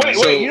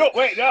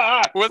 Wait.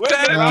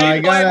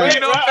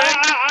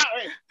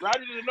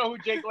 Rodgers doesn't know who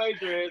Jay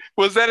Glazer is.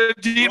 Was that a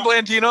Dean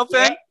Blandino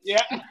thing?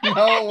 Yeah. No,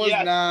 it was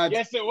not.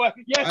 Yes, it was.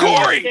 Yes,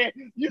 Corey,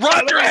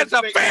 Roger has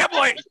a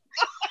family.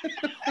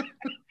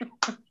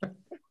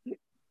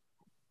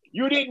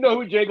 You didn't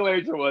know who Jay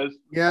Glazer was.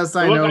 Yes,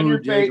 I know who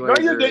Jay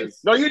Glazer is.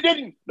 No, you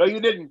didn't.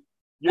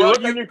 You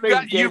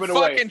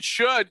fucking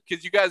should,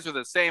 because you guys are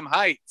the same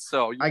height.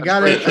 So I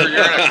got it. Sure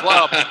you're in a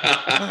club.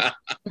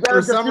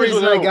 For some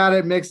reason, I got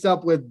it mixed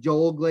up with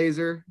Joel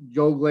Glazer.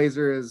 Joel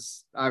Glazer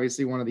is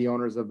obviously one of the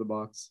owners of the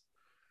Bucks.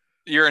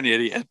 You're an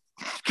idiot.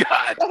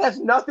 God, that has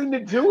nothing to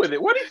do with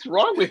it. What is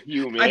wrong with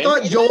you, man? I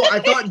thought Joel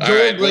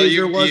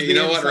Glazer was you the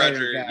know what,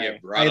 Roger guy.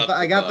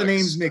 I got the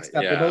names mixed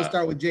up. They both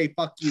start with J.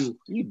 Fuck you.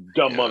 You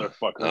dumb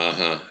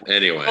motherfucker.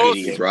 Anyway,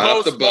 he brought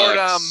up the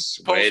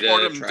Bucks.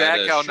 Postmortem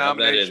DACO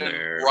nomination.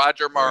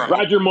 Roger Morrow.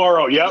 Roger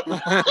Morrow. Yep.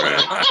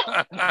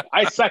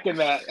 I second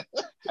that.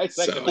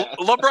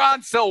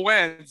 LeBron still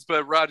wins,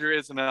 but Roger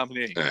is a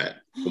nominee. All right.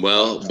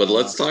 Well, but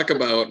let's talk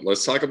about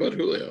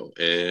Julio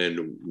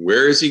and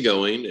where is he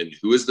going and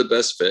who is the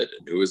best fit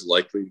and who is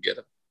likely to get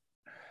him.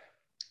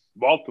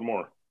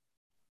 Baltimore.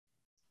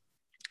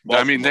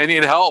 I mean, they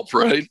need help,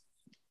 right?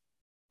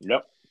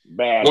 Yep.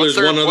 Bad. Well, there's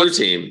one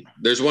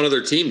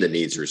other team that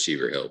needs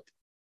receiver help.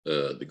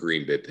 The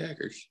Green Bay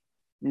Packers.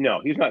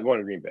 No, he's not going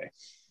to Green Bay.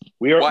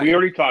 We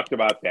already talked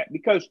about that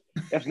because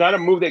that's not a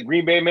move that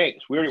Green Bay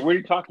makes. We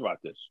already talked about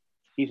this.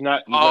 He's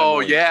not.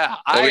 We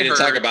didn't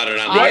talk about it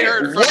on the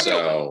air.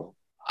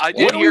 I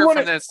did hear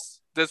from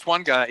this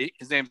one guy.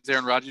 His name's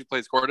Aaron Rodgers. He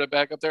plays quarterback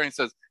back up there, and he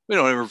says, "We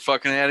don't ever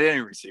fucking have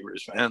any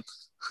receivers, man."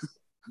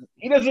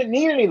 He doesn't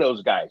need any of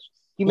those guys.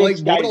 He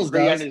makes guys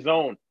great on his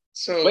own.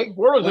 So Blake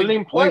Bortles doesn't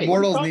even play. Blake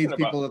Bortles needs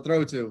people to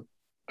throw to.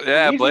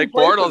 Yeah, Blake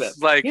Bortles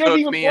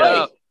hooked me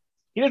up.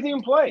 He doesn't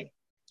even play.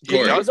 He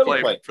does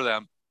play for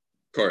them.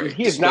 Corey,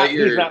 he's not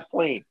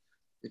playing.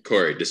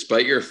 Corey,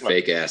 despite your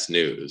fake ass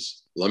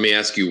news, let me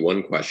ask you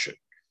one question.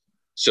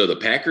 So the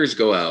Packers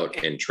go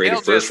out and trade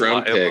a first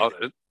round pick.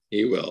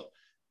 He will.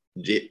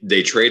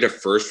 They trade a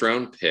first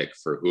round pick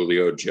for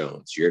Julio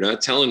Jones. You're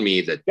not telling me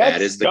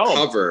that is the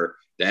cover.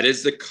 That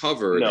is the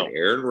cover that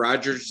Aaron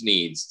Rodgers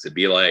needs to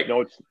be like,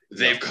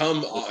 they've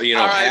come,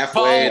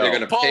 halfway. They're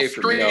going to pay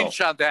for me.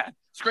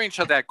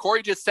 Screenshot that.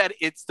 Corey just said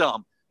it's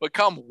dumb. But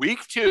come week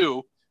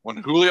 2, when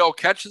Julio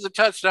catches a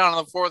touchdown in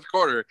the fourth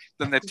quarter,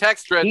 then the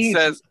text thread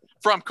says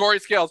from Corey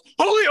Scales,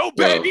 Julio,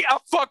 baby, I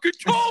fucking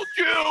told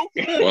you.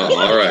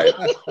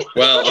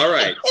 Well, all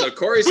right. So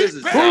Corey says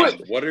it's dumb.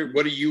 What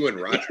are you and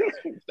Roger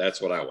think?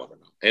 That's what I want to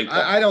know. And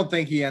I don't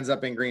think he ends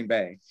up in Green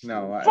Bay.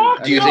 No.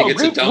 Do you think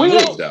it's a dumb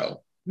move,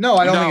 though? No,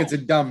 I don't think it's a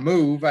dumb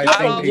move. I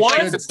think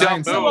they should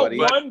sign somebody.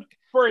 One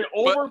for an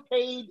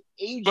overpaid,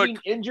 aging,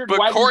 injured But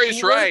wide Corey's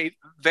receiver? right.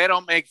 They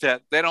don't make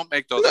that. They don't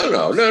make those.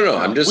 No.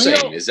 I'm just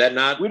saying, is that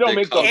not the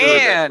cover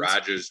that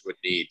Rodgers would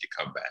need to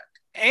come back?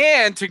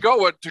 And to go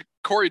what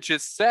Corey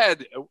just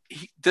said,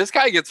 this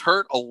guy gets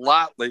hurt a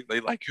lot lately.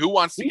 Like, who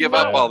wants to give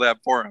up all that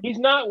for him? He's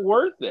not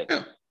worth it.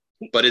 Yeah.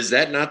 But is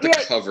that not the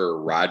cover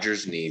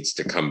Rodgers needs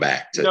to come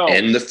back to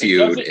end the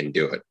feud and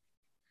do it?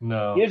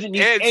 No. He doesn't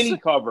need any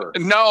cover.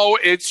 No,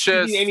 it's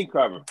just any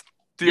cover.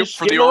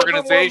 For the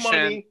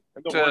organization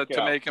to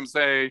make him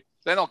say,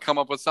 then he'll come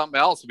up with something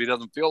else if he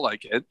doesn't feel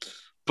like it.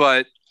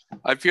 But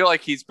I feel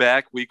like he's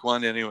back week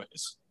 1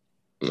 anyways.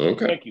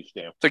 Okay. Thank you,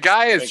 Stan. The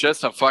guy is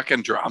just a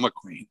fucking drama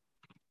queen.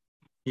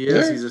 He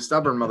is. He's a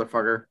stubborn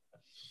motherfucker.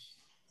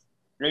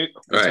 All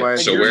right.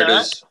 So where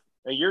does...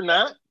 And you're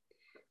not?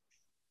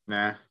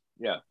 Nah.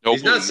 Yeah.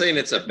 He's not saying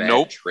it's a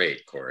bad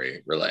trade,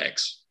 Corey.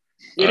 Relax.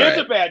 It is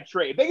a bad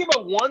trade. If they give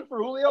up 1 for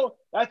Julio,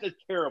 that's a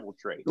terrible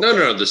trade.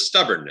 No, the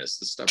stubbornness.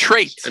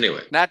 Trait.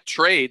 Anyway. Not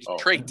trade,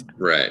 trait.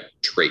 Right.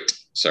 Trait.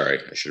 Sorry,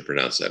 I should have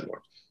pronounced that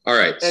more. All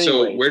right.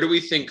 Anyway. So where do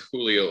we think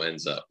Julio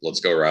ends up? Let's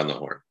go around the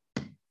horn.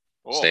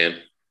 Stan?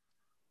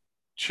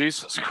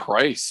 Jesus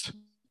Christ.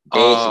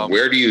 Both,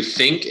 where do you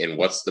think and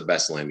what's the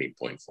best landing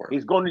point for him?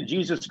 He's going to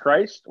Jesus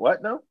Christ?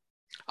 What now?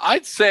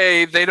 I'd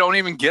say they don't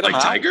even get him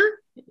out. Tiger?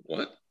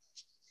 What?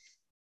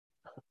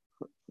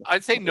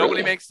 I'd say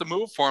nobody makes the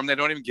move for him. They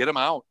don't even get him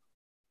out.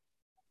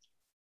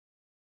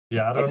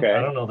 Yeah, I don't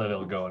know that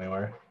he'll go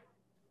anywhere.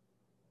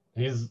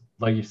 He's,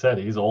 like you said,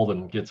 he's old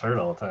and gets hurt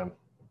all the time.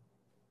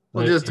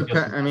 Well, just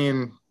depend. I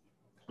mean,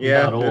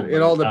 yeah,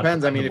 it all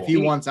depends. I mean, if he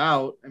wants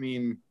out, I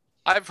mean,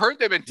 I've heard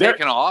they've been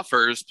taking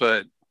offers,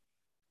 but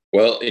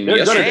well, in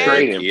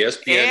yesterday,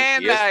 ESPN,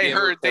 and I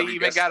heard they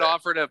even got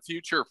offered a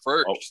future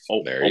first.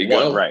 There you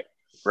go. Right.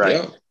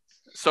 Yeah.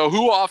 So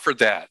who offered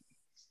that?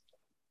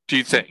 Do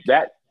you think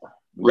that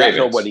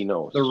nobody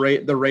knows? The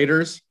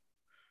Raiders.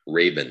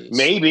 Ravens.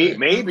 Maybe.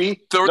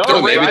 Maybe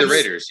the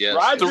Raiders. Yes,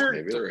 Roger.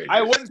 maybe the Raiders.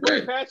 I wouldn't put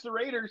it past the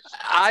Raiders.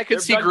 I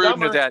could see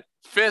Gruden to that.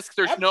 Fisk,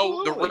 there's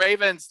the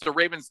Ravens. The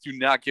Ravens do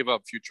not give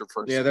up future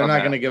first. Yeah, they're not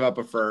going to give up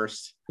a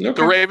first. Okay.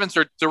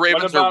 The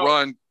Ravens are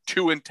run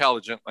too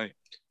intelligently.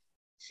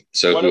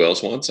 So who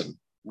else wants him?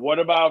 What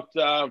about?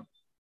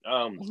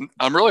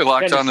 I'm really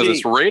locked onto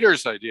this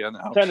Raiders idea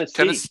now.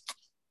 Tennessee.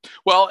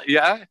 Well,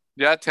 yeah,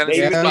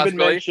 Tennessee.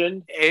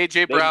 Mentioned.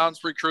 AJ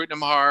Brown's recruiting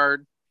him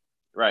hard.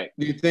 Right.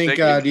 Do you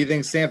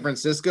think San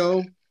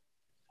Francisco?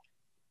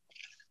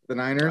 The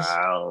Niners?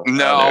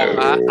 No,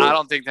 I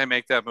don't think they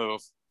make that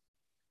move.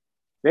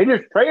 They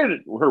just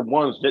traded her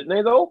once, didn't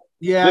they? Though.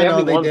 Yeah, I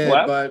know they did,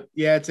 but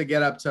to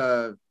get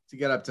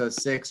up to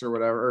 6 or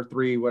whatever, or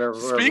 3, whatever.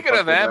 Speaking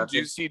of them, do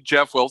you see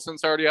Jeff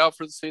Wilson's already out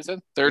for the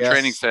season? Their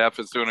training staff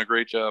is doing a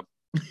great job.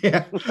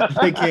 Yeah,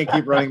 they can't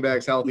keep running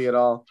backs healthy at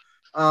all.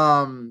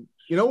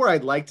 You know where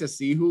I'd like to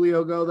see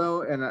Julio go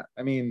though, and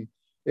I mean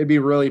it'd be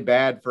really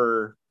bad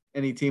for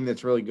any team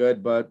that's really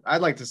good, but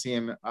I'd like to see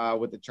him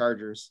with the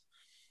Chargers.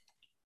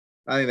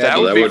 I think that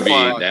would be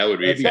fun. That would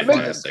be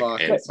fantastic.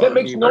 That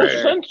makes no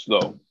sense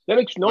though. That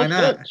makes no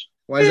sense.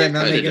 Why does that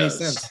not make any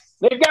sense?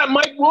 They've got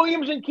Mike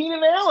Williams and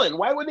Keenan Allen.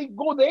 Why would they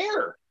go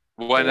there?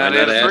 Why not?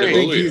 You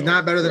think he's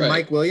not better than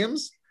Mike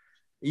Williams?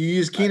 You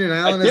use Keenan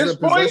Allen as a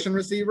possession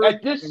receiver?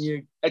 At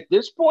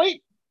this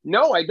point,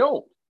 no, I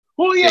don't.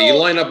 Julio. Yeah, you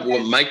line up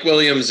with Mike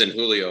Williams and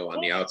Julio on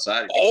the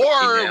outside.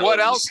 Or what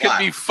else could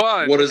be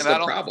fun? What is the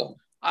problem?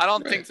 I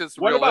don't think this is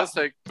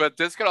realistic, but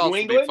this could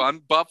also be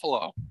fun.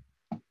 Buffalo.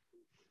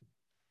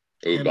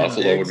 Ooh,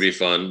 Buffalo would be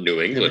fun.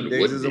 New England would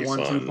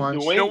be fun.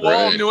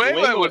 New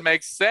England would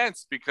make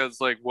sense because,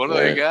 what do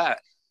they got?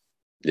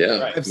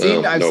 Yeah, I've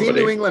seen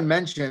New England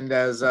mentioned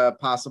as a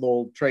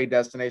possible trade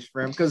destination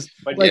for him because,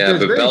 but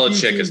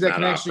Belichick is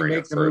not offering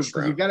a first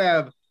round. You've got to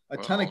have a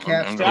ton of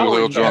cap.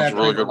 Julio Jones is a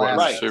really good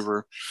wide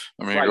receiver.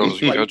 I mean,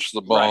 he catches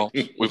the ball.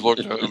 We've looked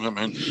at him. I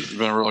mean, he's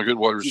been a really good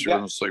wide receiver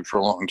in this league for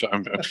a long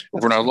time.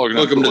 We're not looking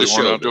at Julio.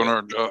 We're not doing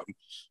our job.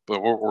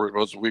 But we're worried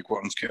about the weak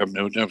ones. Cam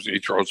Newton, he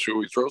throws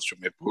to.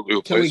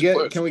 Maybe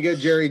can we get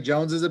Jerry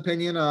Jones's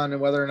opinion on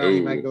whether or not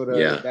he might go to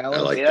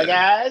Dallas?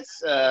 Guys,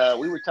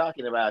 we were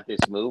talking about this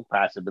move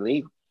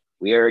possibly.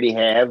 We already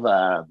have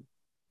a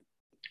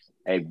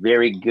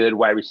very good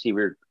wide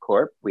receiver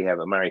corp. We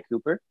have Amari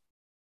Cooper.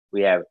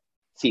 We have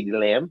CeeDee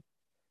Lamb.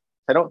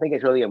 I don't think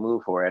it's really a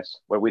move for us.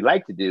 What we'd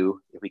like to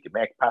do, if we could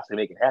possibly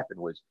make it happen,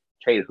 was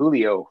trade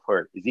Julio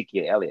for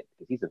Ezekiel Elliott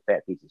because he's a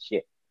fat piece of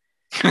shit.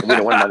 We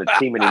don't want him on the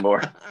team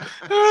anymore.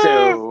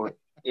 So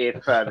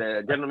if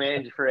the general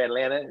manager for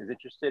Atlanta is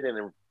interested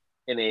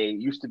in a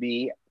used to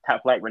be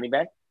top flight running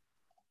back,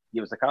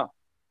 give us a call.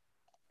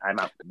 I'm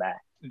out the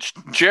back.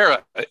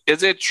 Jarrett,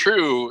 is it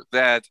true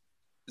that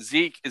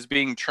Zeke is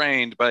being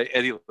trained by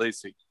Eddie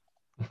Lacy?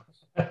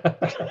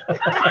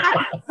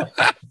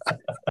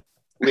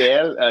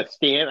 Well,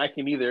 Stan, I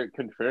can either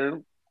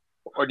confirm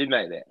or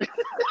deny that.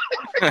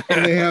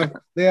 And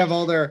they have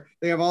all their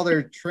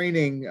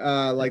training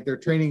their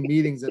training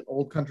meetings at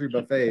Old Country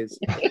Buffets.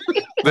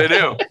 They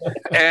do,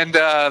 and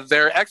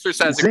their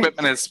exercise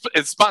equipment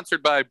is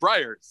sponsored by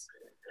Breyers.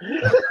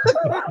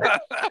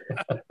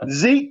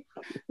 Zeke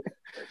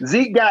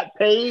got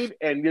paid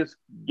and just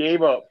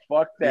gave up.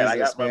 Fuck that! I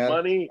got my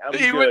money.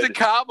 He went to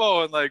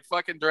Cabo and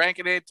fucking drank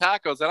and ate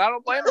tacos, and I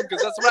don't blame him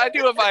because that's what I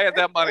do if I had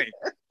that money.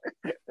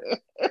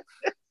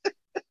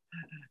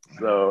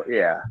 So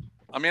yeah.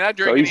 I mean, I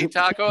drink and eat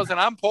tacos, and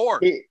I'm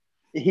poor.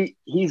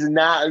 He's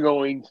not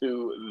going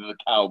to the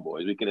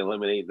Cowboys. We can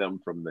eliminate them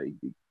from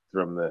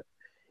the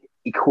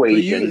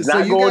equation. He's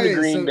not going to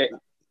Green Bay.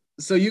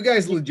 So you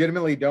guys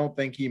legitimately don't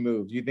think he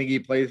moves? You think he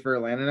plays for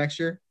Atlanta next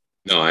year?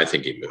 No, I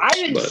think he moves. I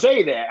didn't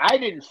say that.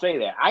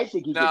 I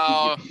think he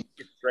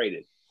gets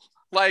traded.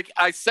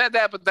 I said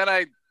that, but then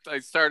I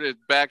started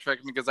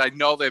backtracking because I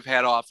know they've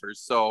had offers.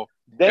 So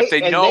if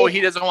they know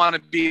he doesn't want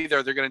to be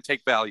there, they're going to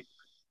take value.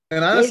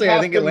 And honestly, I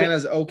think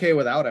Atlanta's okay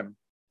without him.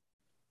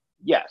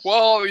 Yes.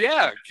 Well,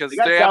 yeah, because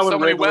they have so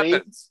many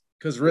weapons.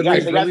 Because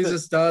Ridley's a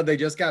stud. They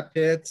just got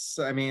Pitts.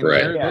 I mean,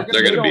 they're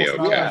going to be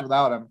okay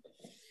without him.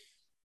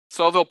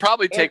 So they'll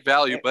probably take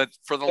value, but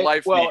for the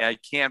life of me, I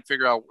can't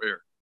figure out where.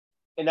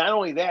 And not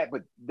only that,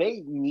 but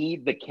they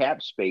need the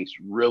cap space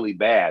really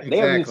bad. Exactly. They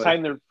haven't even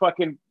signed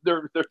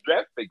their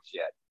draft picks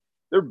yet.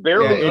 They're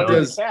barely on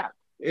the cap.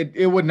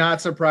 It would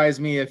not surprise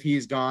me if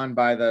he's gone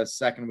by the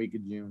second week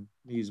of June.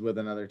 He's with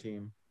another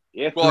team.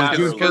 June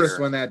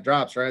 1st when that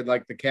drops, right?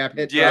 Like the cap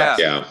hit.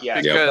 Yeah.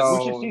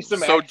 Because we should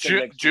see some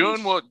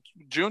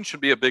June should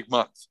be a big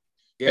month.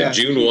 Yeah. And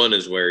June 1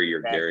 is where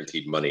your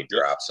guaranteed money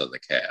drops on the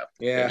cap.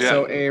 Yeah.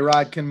 So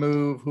A-Rod can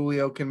move.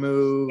 Julio can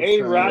move.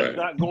 A-Rod's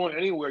not going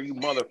anywhere, you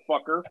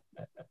motherfucker.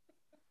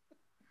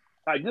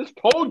 I just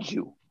told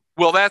you.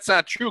 Well, that's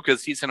not true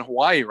because he's in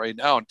Hawaii right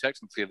now, and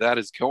technically that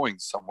is going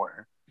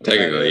somewhere.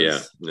 Technically, yeah.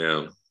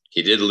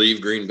 He did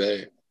leave Green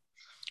Bay.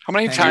 How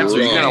many times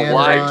are you going to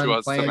lie to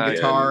us playing tonight?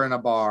 Guitar in a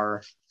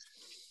bar.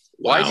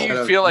 Why do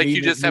you feel like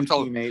you just have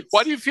to? Teammates.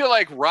 Why do you feel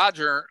like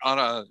Roger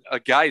on a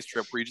guy's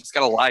trip where you just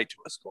got to lie to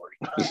us, Corey?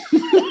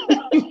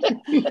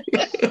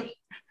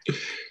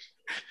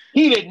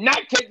 He did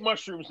not take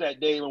mushrooms that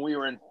day when we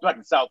were in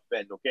fucking South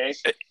Bend. Okay.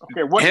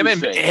 What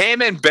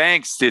him and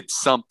Banks did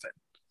something.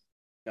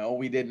 No,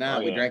 we did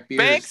not. Oh, we drank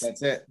beers.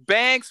 That's it.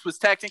 Banks was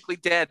technically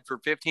dead for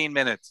 15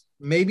 minutes.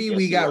 Maybe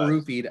we got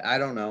roofied. I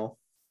don't know.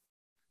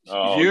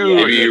 Oh,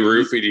 maybe you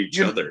roofied each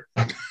other.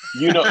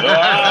 You know.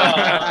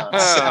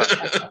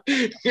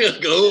 We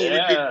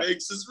can make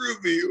this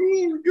roofie.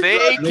 Ooh,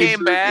 they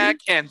came back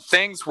and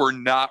things were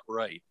not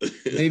right.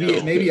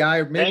 Maybe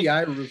I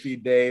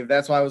roofied Dave.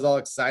 That's why I was all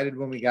excited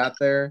when we got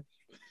there.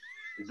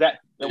 Is that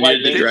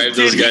why they drive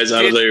those guys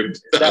out of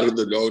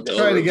the hotel?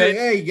 Trying to get,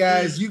 hey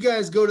guys, you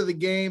guys go to the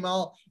game.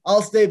 I'll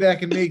stay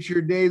back and make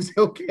sure Dave's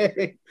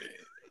okay.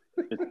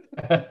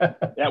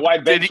 That why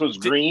Banks was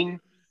green.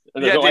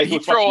 Yeah, did he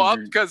throw up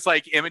because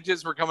like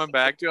images were coming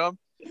back to him?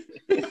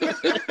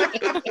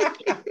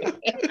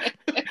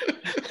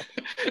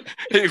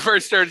 He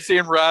first started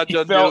seeing Rod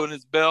undoing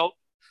his belt,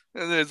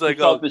 and there's like,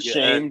 the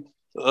shame.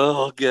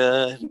 Oh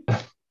god,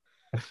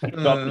 he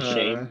felt the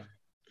shame.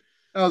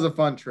 That was a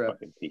fun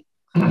trip.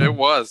 It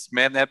was,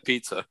 man. That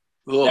pizza.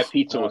 That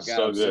pizza was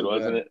so good,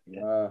 wasn't it?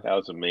 Yeah, that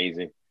was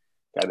amazing.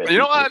 God, you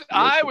know what?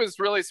 I was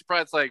really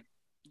surprised. Like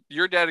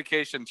your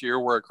dedication to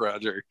your work,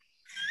 Roger.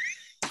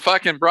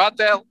 Fucking brought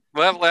that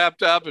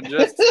laptop and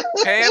just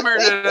hammered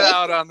it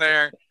out on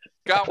there.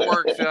 Got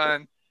work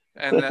done.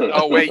 And then,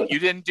 oh, wait, you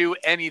didn't do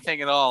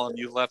anything at all, and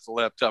you left the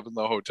laptop in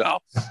the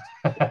hotel.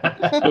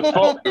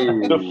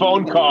 The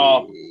phone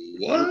call. And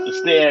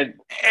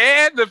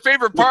the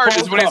favorite part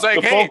is when he's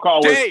like, hey,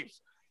 Dave,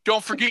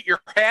 don't forget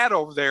your hat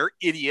over there,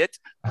 idiot.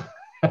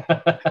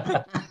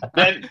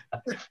 Then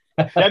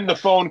the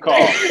phone call.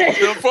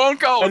 The phone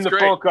call was great.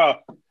 Phone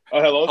call.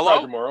 Oh, hello,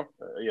 Roger Morrow.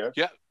 Yeah.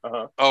 Yeah.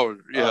 Uh-huh. Oh,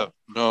 yeah.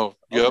 No.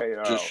 Yep. Okay,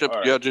 just ship.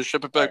 Right. Yeah, just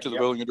ship it back to the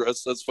billing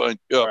address. That's fine.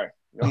 Yep. All right.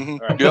 Yep. Mm-hmm. All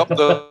right. Yep.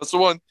 That's the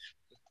one.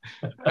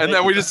 And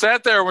then we just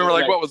sat there and we were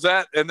like, "What was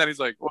that?" And then he's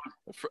like, well,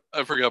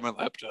 "I forgot my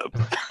laptop."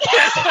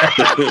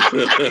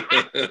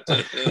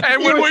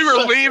 And when we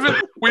were leaving,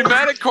 we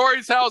met at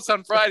Corey's house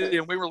on Friday,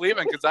 and we were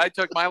leaving because I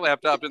took my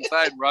laptop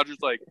inside, and Roger's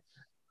like,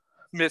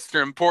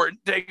 "Mr.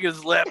 Important, take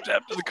his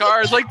laptop to the car."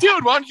 I was like,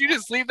 "Dude, why don't you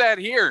just leave that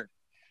here?"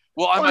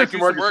 Well, I might do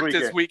some work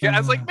this weekend. I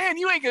was like, man,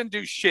 you ain't going to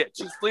do shit.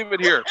 Just leave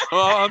it here.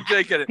 Oh, I'm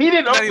taking it. He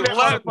didn't open it.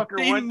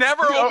 He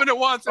never opened it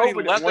once, and he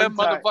let that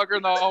motherfucker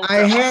know. I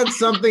had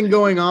something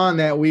going on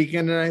that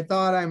weekend, and I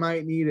thought I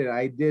might need it.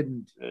 I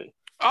didn't.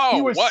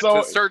 Oh, what?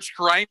 To search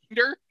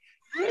Grindr?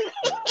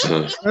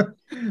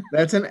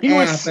 That's an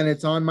app, and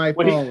it's on my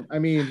phone.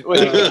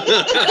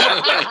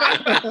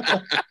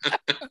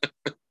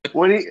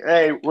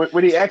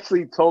 When he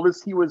actually told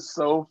us, he was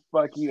so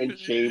fucking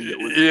ashamed. It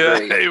was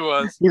great. He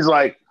was. He's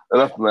like,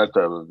 enough of that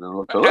time.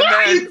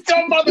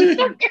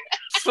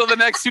 So the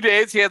next 2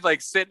 days, he had like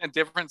sit in a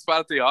different spot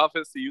at the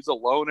office to use a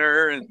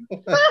loaner, and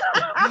it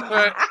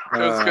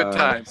was good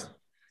times.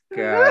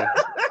 God.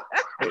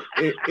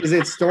 Is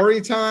it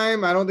story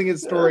time? I don't think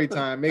it's story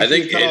time. I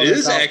think it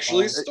is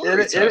actually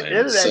story time. It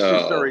is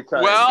actually story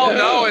time. Well,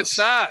 no, it's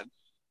not.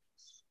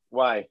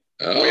 Why?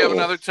 We have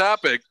another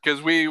topic because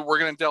we're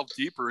going to delve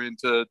deeper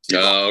into.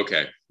 Oh,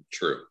 okay.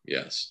 True.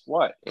 Yes.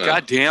 What?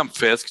 Goddamn,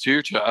 Fisk, do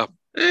your job.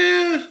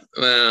 Well,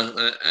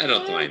 I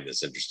don't find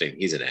this interesting.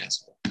 He's an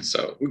asshole.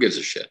 So who gives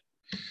a shit?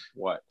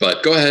 What?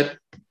 But go ahead.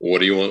 What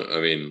do you want? I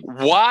mean,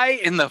 why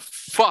in the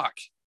fuck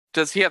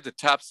does he have the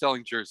top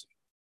selling jersey?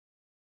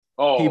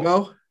 Oh,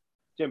 Tebow?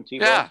 Jim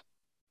Tebow. Yeah.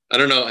 I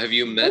don't know. Have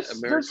you met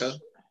America?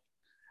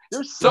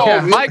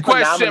 My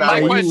question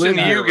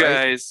to you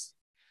guys,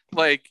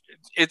 like,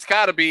 it's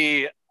got to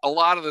be a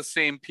lot of the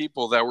same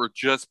people that were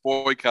just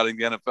boycotting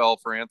the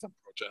NFL for anthem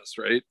protests,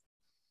 right?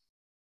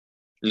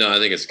 No, I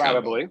think it's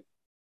probably.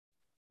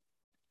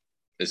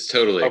 It's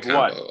totally a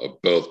combo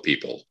of both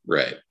people,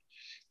 right?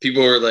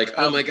 People are like,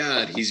 "Oh my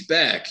God, he's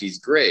back, he's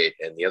great,"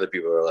 and the other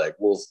people are like,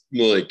 "Well,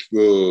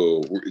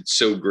 whoa, it's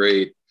so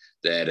great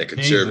that a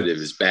conservative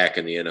is back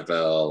in the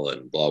NFL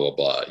and blah blah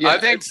blah." Yeah, I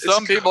think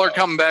some people are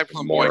coming back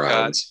from the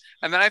boycott,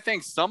 and then I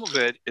think some of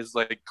it is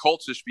like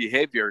cultish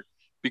behavior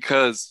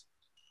because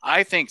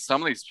I think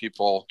some of these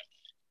people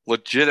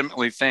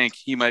legitimately think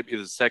he might be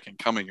the second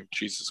coming of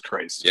Jesus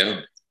Christ.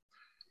 Yeah.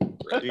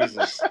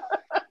 Jesus.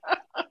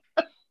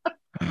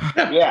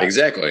 Yeah,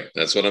 exactly.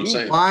 That's what I'm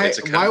saying.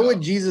 Why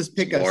would Jesus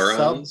pick a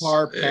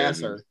subpar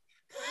passer?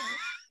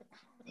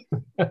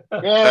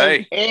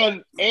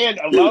 And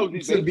allow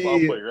these baseball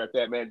player at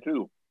that, man,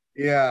 too.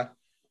 Yeah.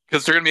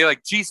 Because they're going to be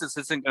like, Jesus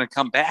isn't going to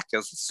come back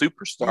as a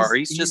superstar.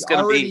 He's just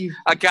going to be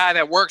a guy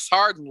that works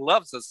hard and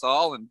loves us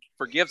all and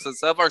forgives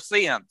us of our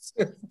sins.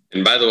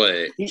 And by the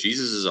way,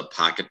 Jesus is a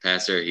pocket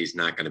passer. He's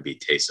not going to be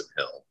Taysom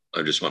Hill.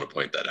 I just want to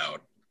point that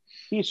out.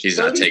 He's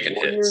not taking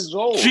hits. Years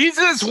old.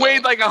 Jesus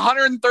weighed like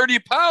 130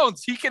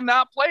 pounds. He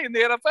cannot play in the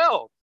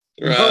NFL.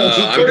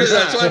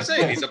 That's what I'm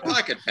saying. He's a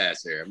pocket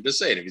passer. I'm just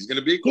saying, if he's going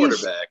to be a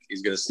quarterback,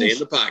 he's going to stay in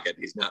the pocket.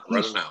 He's not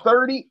running out.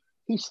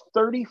 He's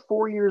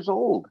 34 years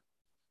old.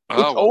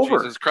 Oh, well, over.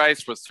 Jesus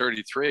Christ was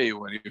 33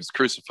 when he was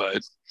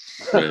crucified.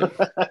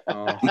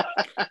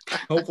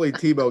 Hopefully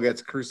Tebow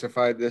gets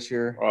crucified this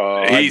year.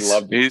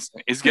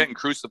 He's getting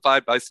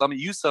crucified by some of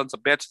you sons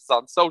of bitches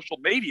on social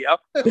media.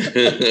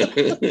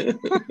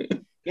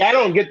 Yeah, I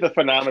don't get the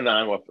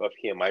phenomenon of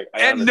him.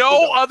 And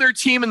no other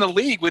team in the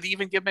league would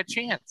even give him a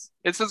chance.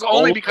 It's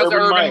only because of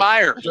Urban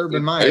Meyer.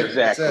 Urban Meyer.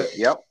 Exactly.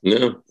 Yep.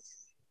 Yeah.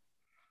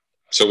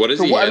 So what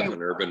does he have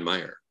on Urban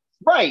Meyer?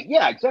 Right.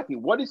 Yeah, exactly.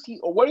 What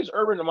does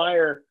Urban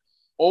Meyer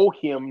owe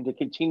him to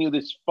continue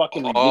this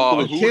fucking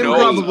ridiculous Tim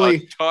probably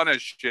a ton of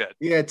shit.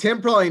 Yeah,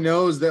 Tim probably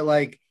knows that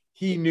like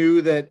he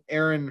knew that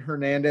Aaron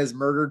Hernandez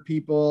murdered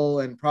people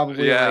and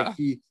probably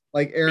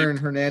Aaron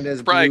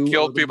Hernandez probably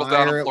killed people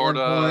down in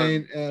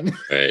Florida. And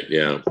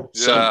right,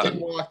 something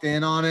walked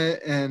in on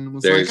it and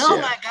was like, "Oh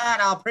my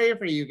God, I'll pray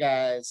for you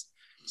guys."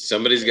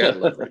 Somebody's got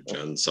leverage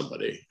on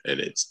somebody,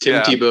 and it's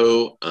Tim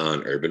Tebow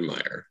on Urban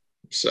Meyer.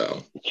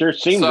 So it sure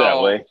seems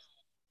that way.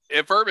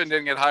 If Urban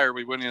didn't get hired,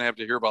 we wouldn't even have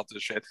to hear about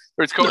this shit.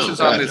 There's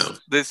coaches on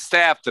this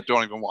staff that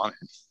don't even want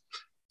it.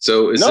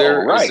 So is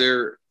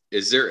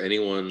there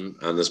anyone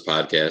on this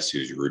podcast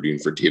who's rooting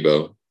for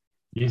Tebow?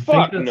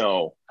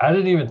 No. I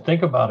didn't even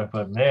think about it,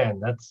 but man,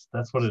 that's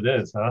what it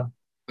is, huh?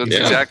 That's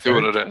exactly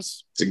what it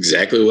is. It's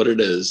exactly what it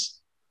is.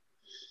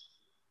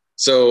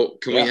 So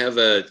can we have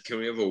a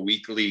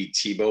weekly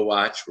Tebow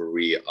watch where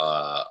we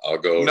all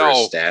go over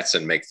his stats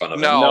and make fun of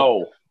him?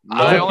 No.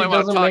 I only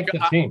want to talk.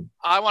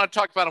 I want to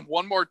talk about him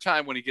one more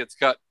time when he gets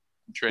cut.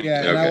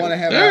 Yeah, and I want to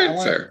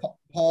have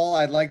Paul.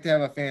 I'd like to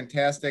have a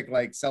fantastic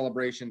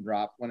celebration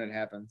drop when it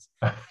happens.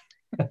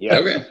 Yeah.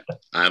 Okay,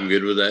 I'm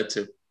good with that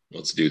too.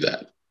 Let's do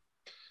that.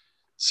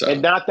 So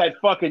and not that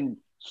fucking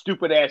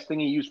stupid ass thing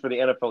he used for the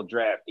NFL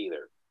draft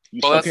either.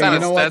 That's not a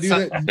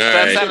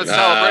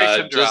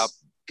celebration drop.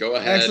 Go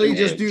ahead. Actually,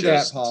 just do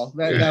that, Paul.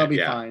 That'll be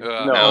fine.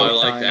 No, I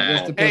like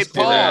that. Hey,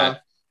 Paul.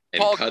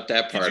 And cut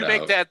that part out.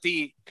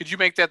 Could you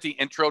make that the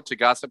intro to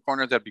Gossip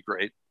Corner? That'd be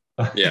great.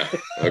 Yeah.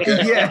 Okay.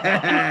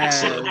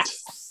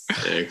 Yes.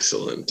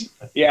 Excellent.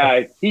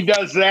 Yeah, he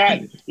does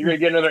that. You're gonna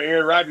get another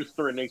Aaron Rodgers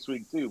story next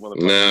week too.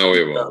 No,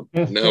 we won't.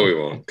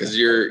 Because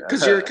you're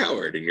a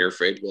coward and you're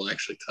afraid we'll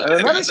actually cut.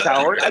 I'm not a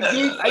coward.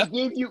 I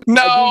gave you.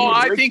 No,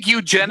 I think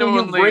you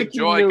genuinely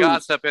enjoy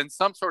gossip, and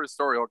some sort of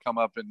story will come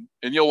up, and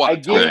you'll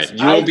want to.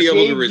 You won't be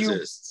able to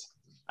resist.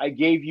 I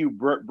gave you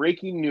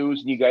breaking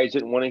news, and you guys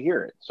didn't want to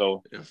hear it.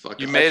 So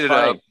you made it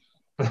up.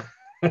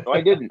 No,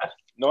 I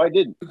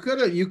didn't.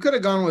 You could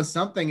have gone with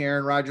something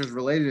Aaron Rodgers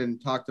related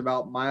and talked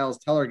about Miles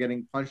Teller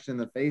getting punched in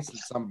the face at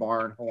some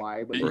bar in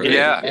Hawaii. But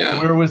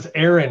where was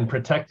Aaron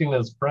protecting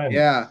his friend?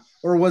 Yeah,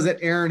 or was it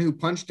Aaron who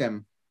punched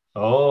him?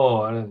 Oh,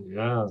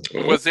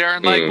 Was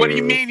Aaron like, what do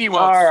you mean you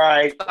won't? All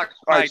right,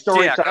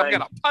 story time. I'm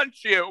gonna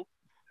punch you.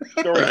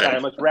 Story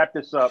time. Let's wrap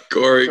this up.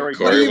 Corey, what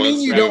do you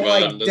mean you don't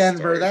like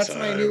Denver? That's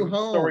my new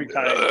home. Story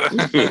time.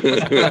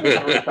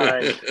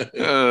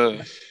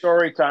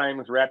 Story time.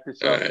 Let's wrap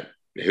this up. All right.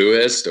 Who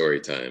has story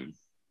time?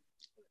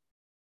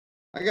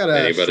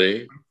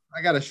 Anybody?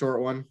 I got a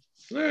short one.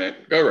 All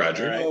right, go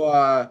Roger.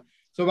 Right.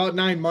 So about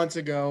 9 months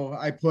ago,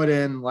 I put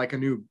in like a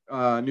new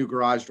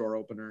garage door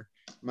opener.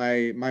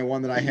 My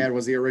one that I had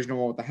was the original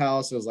one with the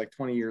house. It was like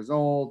 20 years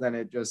old, and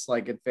it just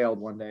it failed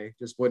one day.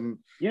 Just wouldn't.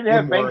 You didn't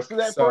have Banks do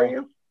that for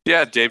you?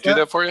 Yeah, Dave did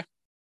that for you.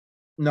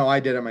 No,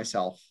 I did it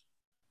myself.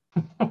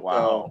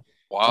 Wow.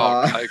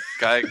 Wow,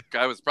 guy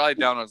was probably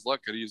down on his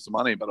luck. Could have used the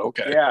money, but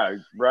okay. Yeah,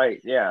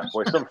 right. Yeah,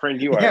 boy, some friend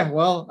you are. Yeah,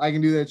 well, I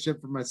can do that shit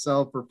for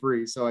myself for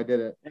free, so I did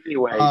it.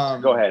 Anyway,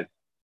 go ahead.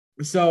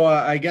 So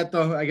I get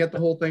the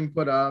whole thing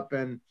put up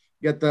and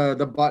get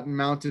the button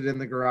mounted in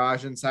the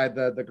garage inside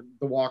the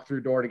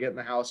walk-through door to get in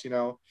the house,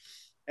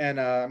 And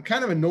I'm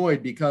kind of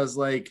annoyed because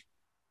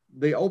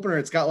the opener,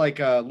 it's got like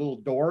a little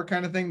door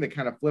kind of thing that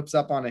kind of flips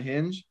up on a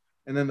hinge.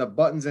 And then the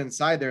button's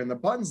inside there, and the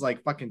button's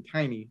like fucking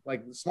tiny,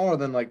 like smaller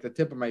than like the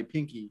tip of my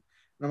pinky.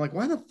 And I'm like,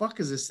 why the fuck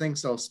is this thing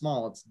so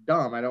small? It's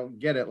dumb. I don't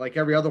get it. Like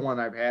every other one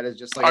I've had is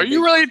just like. Are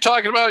you really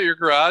talking about your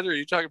garage, or are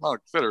you talking about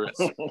clitoris?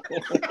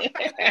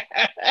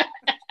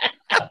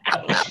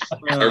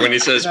 Or when he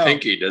says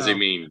pinky, does he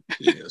mean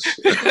penis?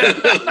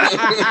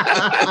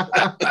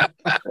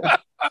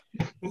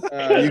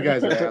 You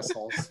guys are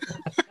assholes.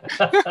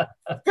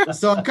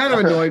 So I'm kind of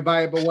annoyed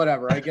by it, but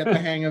whatever. I get the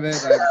hang of it.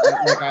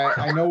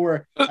 I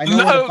know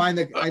how to find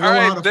the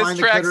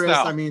clitoris.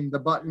 Now. I mean the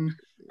button.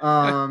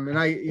 And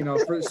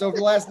for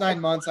the last 9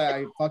 months,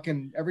 I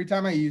fucking every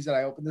time I use it,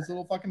 I open this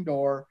little fucking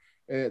door,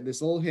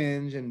 this little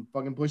hinge, and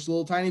fucking push the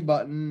little tiny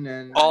button,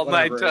 and all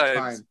night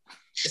times.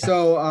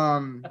 So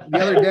the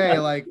other day,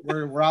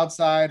 we're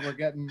outside, we're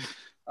getting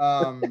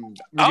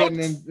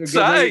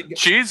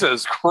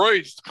Jesus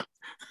Christ.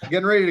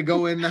 Getting ready to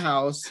go in the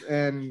house,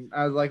 and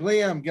I was like,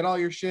 Liam, get all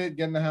your shit,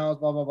 get in the house,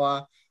 blah blah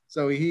blah.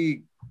 So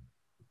he's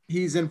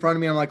in front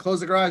of me. I'm like, close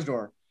the garage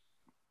door.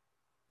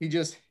 he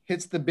just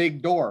hits the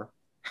big door.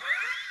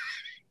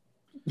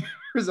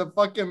 There's a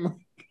fucking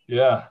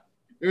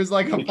There's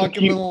like a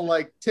fucking little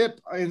like tip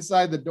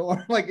inside the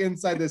door, like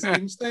inside this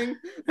hinge thing.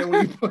 And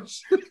when you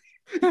push,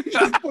 you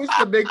just push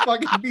the big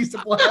fucking piece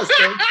of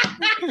plastic.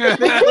 And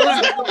they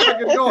close the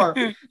fucking door.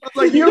 I was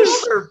like, you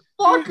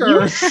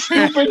motherfucker. You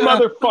stupid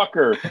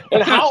motherfucker.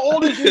 And how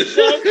old is your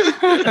son?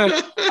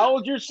 How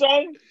old's your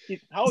son?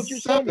 How old's your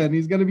son? 7.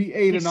 He's gonna be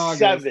 8 in August.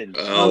 7.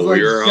 Oh,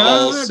 we were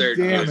all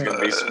certain he was going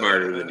to be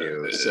smarter than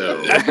you.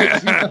 So I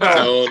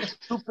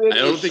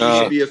don't think you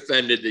should be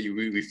offended that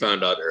we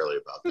found out early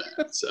about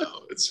that. So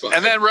it's fine.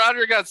 And then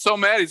Roger got so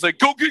mad, he's like,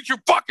 "Go get your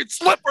fucking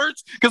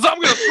slippers, because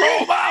I'm going to throw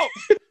them out."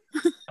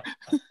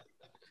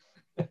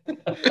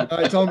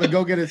 I told him to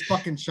go get his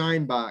fucking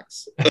shine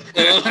box. You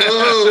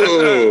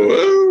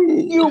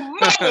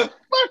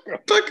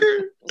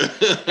motherfucker!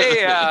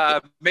 Hey,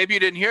 maybe you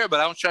didn't hear it, but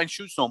I don't shine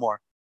shoes no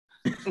more.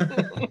 You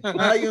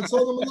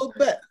sold him a little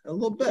bit. A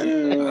little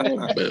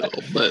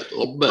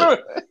bit.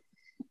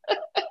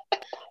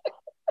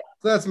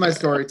 So that's my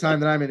story time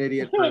that I'm an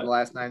idiot for the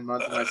last 9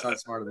 months and my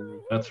son's smarter than me.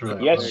 That's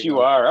right. Yes, you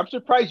are. I'm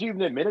surprised you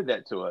even admitted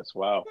that to us.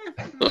 Wow.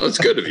 Well, it's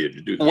good of you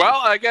to do that. Well,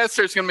 I guess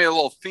there's going to be a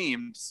little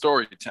themed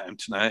story time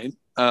tonight.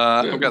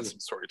 I've got some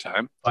story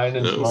time.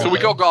 So we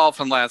go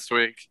golfing last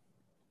week,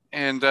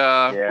 and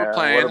we're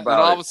playing, and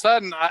all of a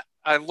sudden,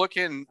 I look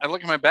in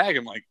my bag.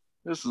 I'm like,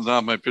 this is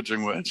not my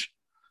pitching wedge.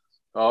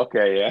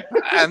 Okay, yeah.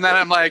 And then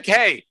I'm like,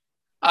 hey,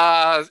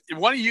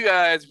 one of you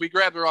guys, we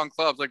grabbed the wrong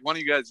clubs. Like, one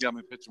of you guys got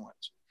my pitching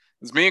wedge.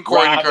 It's me and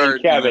Corey Rob and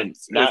Kevin.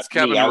 It's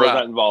Kevin me. and I was Rob.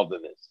 not involved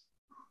in this.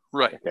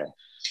 Right. Okay.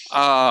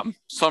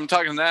 So I'm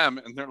talking to them,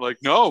 and they're like,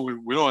 no,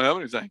 we don't have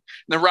anything. And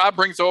then Rob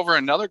brings over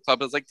another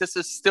club. I was like, this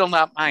is still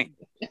not mine.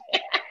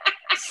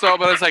 But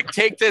I was like,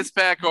 take this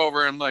back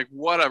over. I'm like,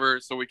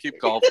 whatever. So we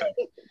keep golfing.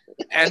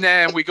 And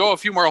then we go a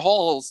few more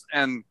holes.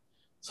 And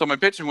so my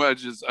pitching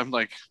wedge is, I'm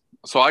like,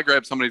 so I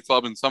grabbed somebody's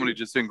club and somebody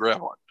just didn't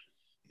grab one.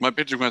 My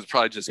pitching wedge is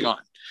probably just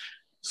gone.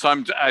 So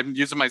I'm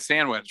using my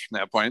sand wedge from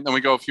that point. And then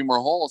we go a few more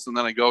holes. And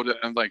then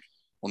I'm like,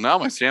 well, now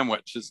my sand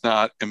wedge is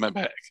not in my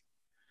bag.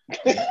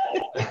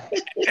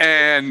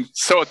 And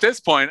so at this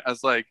point, I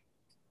was like,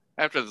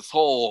 after this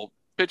whole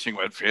pitching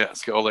wedge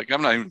fiasco, like,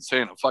 I'm not even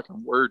saying a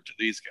fucking word to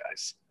these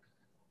guys.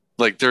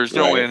 Like, there's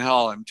no way in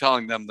hell I'm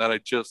telling them that I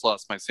just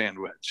lost my sand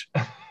wedge.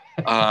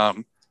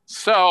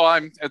 So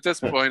I'm at this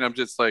point, I'm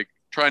just like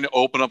trying to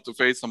open up the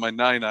face of my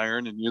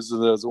 9-iron and use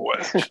it as a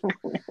wedge.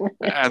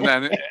 And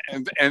then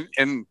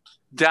and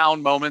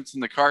down moments in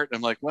the cart,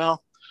 I'm like,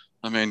 well,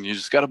 I mean, you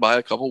just got to buy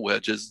a couple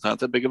wedges. It's not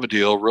that big of a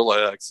deal.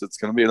 Relax. It's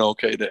going to be an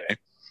okay day.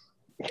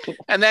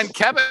 And then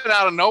Kevin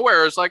out of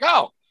nowhere is like,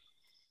 oh,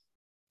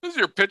 this is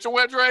your pitching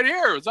wedge right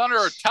here. It's under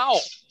a towel.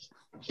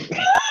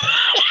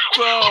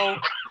 So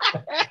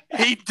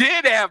he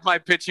did have my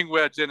pitching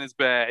wedge in his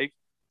bag.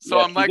 So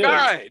yes, I'm like, all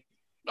right,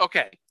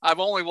 okay. I've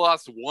only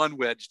lost one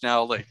wedge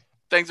now. Like,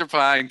 things are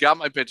fine. Got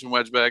my pitching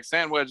wedge back.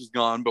 Sand wedge is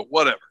gone, but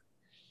whatever.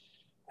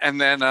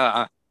 And then,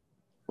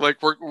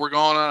 like, we're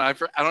going on. I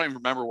don't even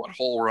remember what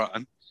hole we're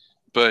on.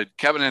 But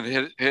Kevin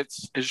had hit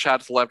his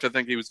shot to the left. I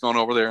think he was going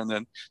over there. And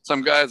then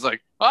some guy's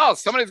like, oh,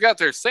 somebody's got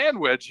their sand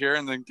wedge here.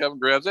 And then Kevin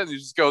grabs it and he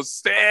just goes,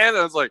 stand. And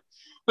I was like,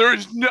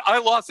 I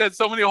lost that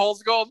so many holes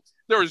ago.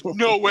 There was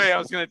no way I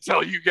was going to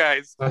tell you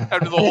guys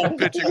after the whole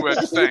pitching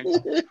wedge thing.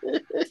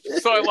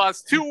 So I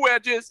lost 2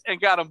 wedges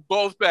and got them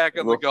both back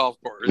on the golf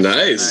course.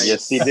 Nice.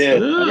 Yes, he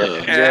did.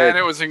 And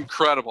it was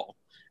incredible.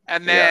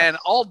 And then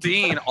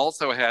Aldine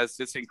also has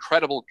this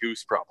incredible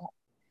goose problem.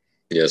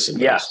 Yes.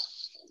 Yes.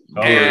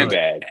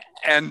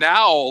 And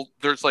now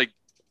there's like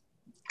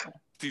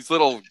these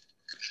little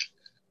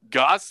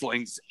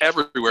goslings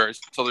everywhere.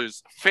 So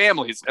there's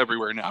families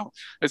everywhere now.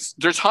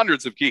 There's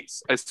hundreds of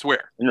geese, I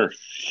swear. And they're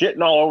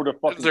shitting all over the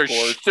fucking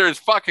course. There's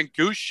fucking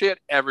goose shit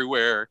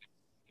everywhere.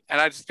 And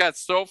I just got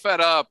so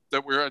fed up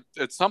that we're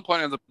at some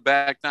point in the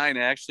back 9,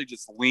 I actually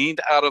just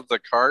leaned out of the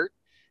cart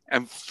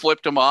and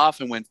flipped them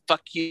off and went,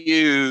 fuck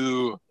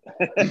you.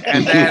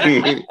 And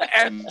then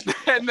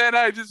and then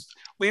I just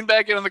leaned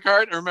back into the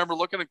cart and remember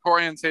looking at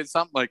Corey and saying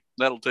something like,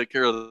 that'll take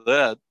care of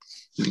that.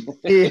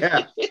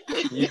 Yeah,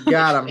 you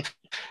got them.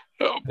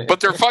 But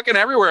they're fucking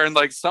everywhere. And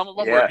like some of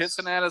them were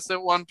hissing at us at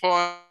one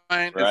point.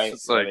 Right.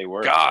 It's just like,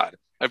 God,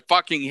 I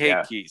fucking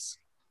hate geese.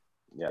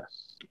 Yes.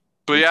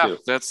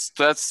 But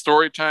that's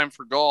story time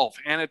for golf.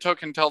 And it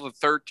took until the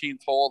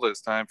 13th hole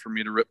this time for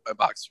me to rip my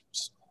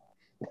boxers.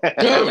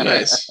 Oh,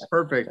 nice.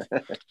 Perfect.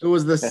 It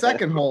was the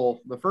second hole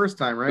the first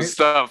time, right? It's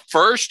the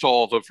first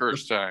hole the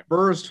first time.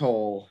 First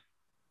hole.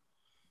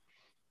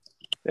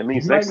 That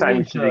means next time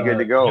you should be good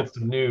to go. Get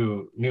some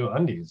new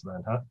undies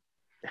then, huh?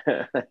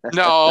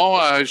 No,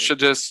 I should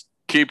just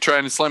keep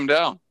trying to slim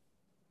down.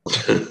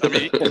 I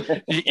mean,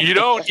 you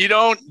don't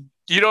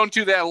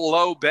do that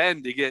low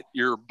bend to get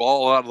your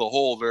ball out of the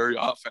hole very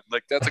often.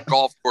 Like, that's a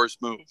golf course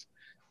move.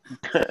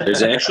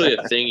 There's actually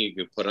a thing you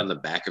can put on the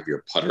back of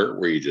your putter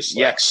where you just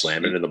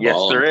slam it into the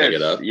ball and pick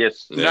it up.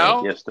 Yes,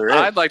 no, yes, there is.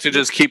 I'd like to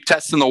just keep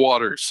testing the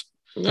waters.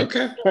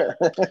 Okay.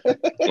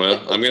 Well,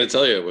 I'm going to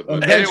tell you.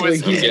 Eventually,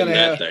 I'm he's getting gonna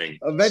that have. thing.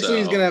 Eventually,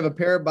 he's so. gonna have a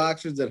pair of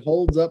boxers that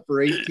holds up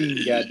for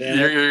 18. Goddamn.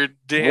 You're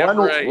damn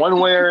right. One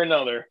way or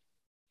another.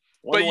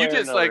 But you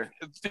just like,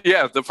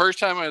 the first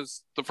time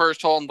the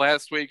first hole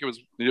last week,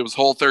 it was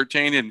hole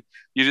 13, and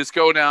you just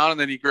go down and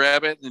then you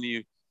grab it and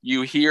then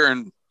you hear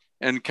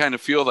and kind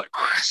of feel that,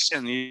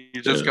 and you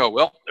just go,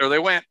 well, there they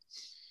went.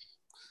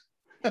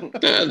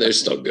 They're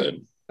still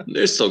good.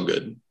 They're still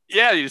good.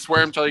 Yeah, you just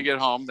wear them until you get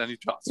home, then you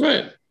toss them.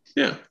 Right.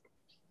 Yeah.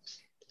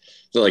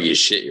 It's not like you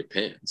shit your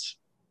pants.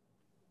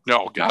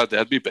 No, God,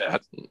 that'd be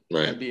bad.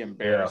 Right. That'd be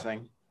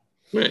embarrassing.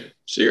 Right.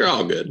 So you're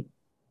all good.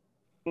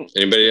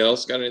 Anybody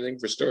else got anything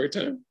for story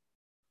time?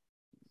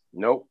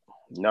 Nope.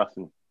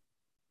 Nothing.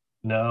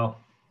 No.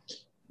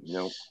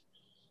 Nope.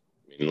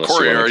 Unless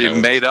Corey you wanna already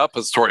count- made up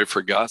a story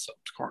for Gossip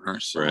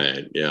Corners. So.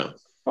 Right. Yeah.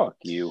 Fuck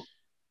you.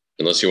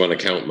 Unless you want to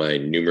count my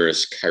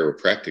numerous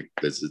chiropractic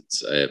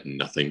visits, I have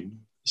nothing.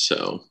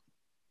 So.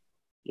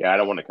 Yeah, I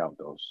don't want to count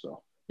those.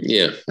 So.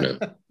 Yeah. No.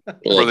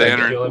 Were they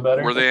feeling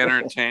better? Were they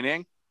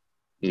entertaining?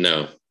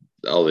 No.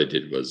 All they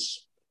did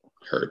was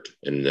hurt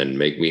and then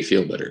make me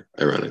feel better,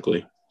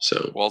 ironically.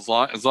 So. Well, as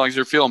long as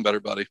you're feeling better,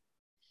 buddy.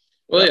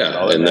 Well,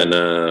 yeah. And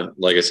then,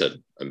 like I said,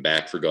 I'm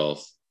back for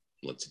golf.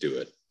 Let's do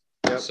it.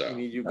 Yep. So.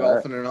 We need you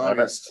golfing in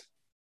August.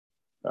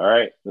 All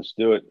right, let's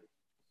do it.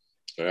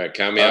 All right.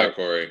 Count me out,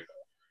 Corey.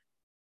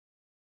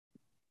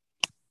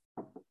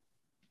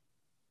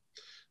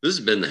 This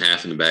has been the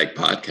Half in the Bag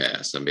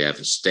podcast. On behalf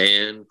of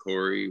Stan,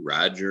 Corey,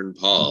 Roger, and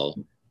Paul,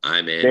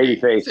 I'm Andy.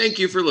 Babyface. Thank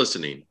you for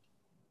listening.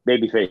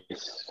 Babyface.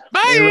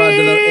 Bye.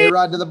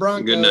 A-Rod to the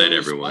Broncos. Good night,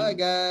 everyone. Bye,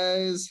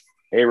 guys.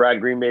 Hey,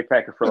 Rod, Green Bay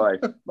Packer for life.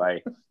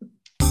 Bye.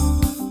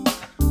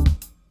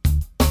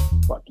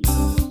 Fuck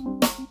you.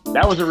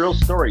 That was a real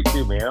story,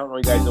 too, man. I don't know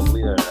if you guys don't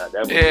believe that or not. That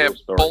was a real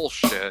story.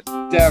 Bullshit.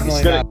 Definitely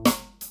It's gonna- not.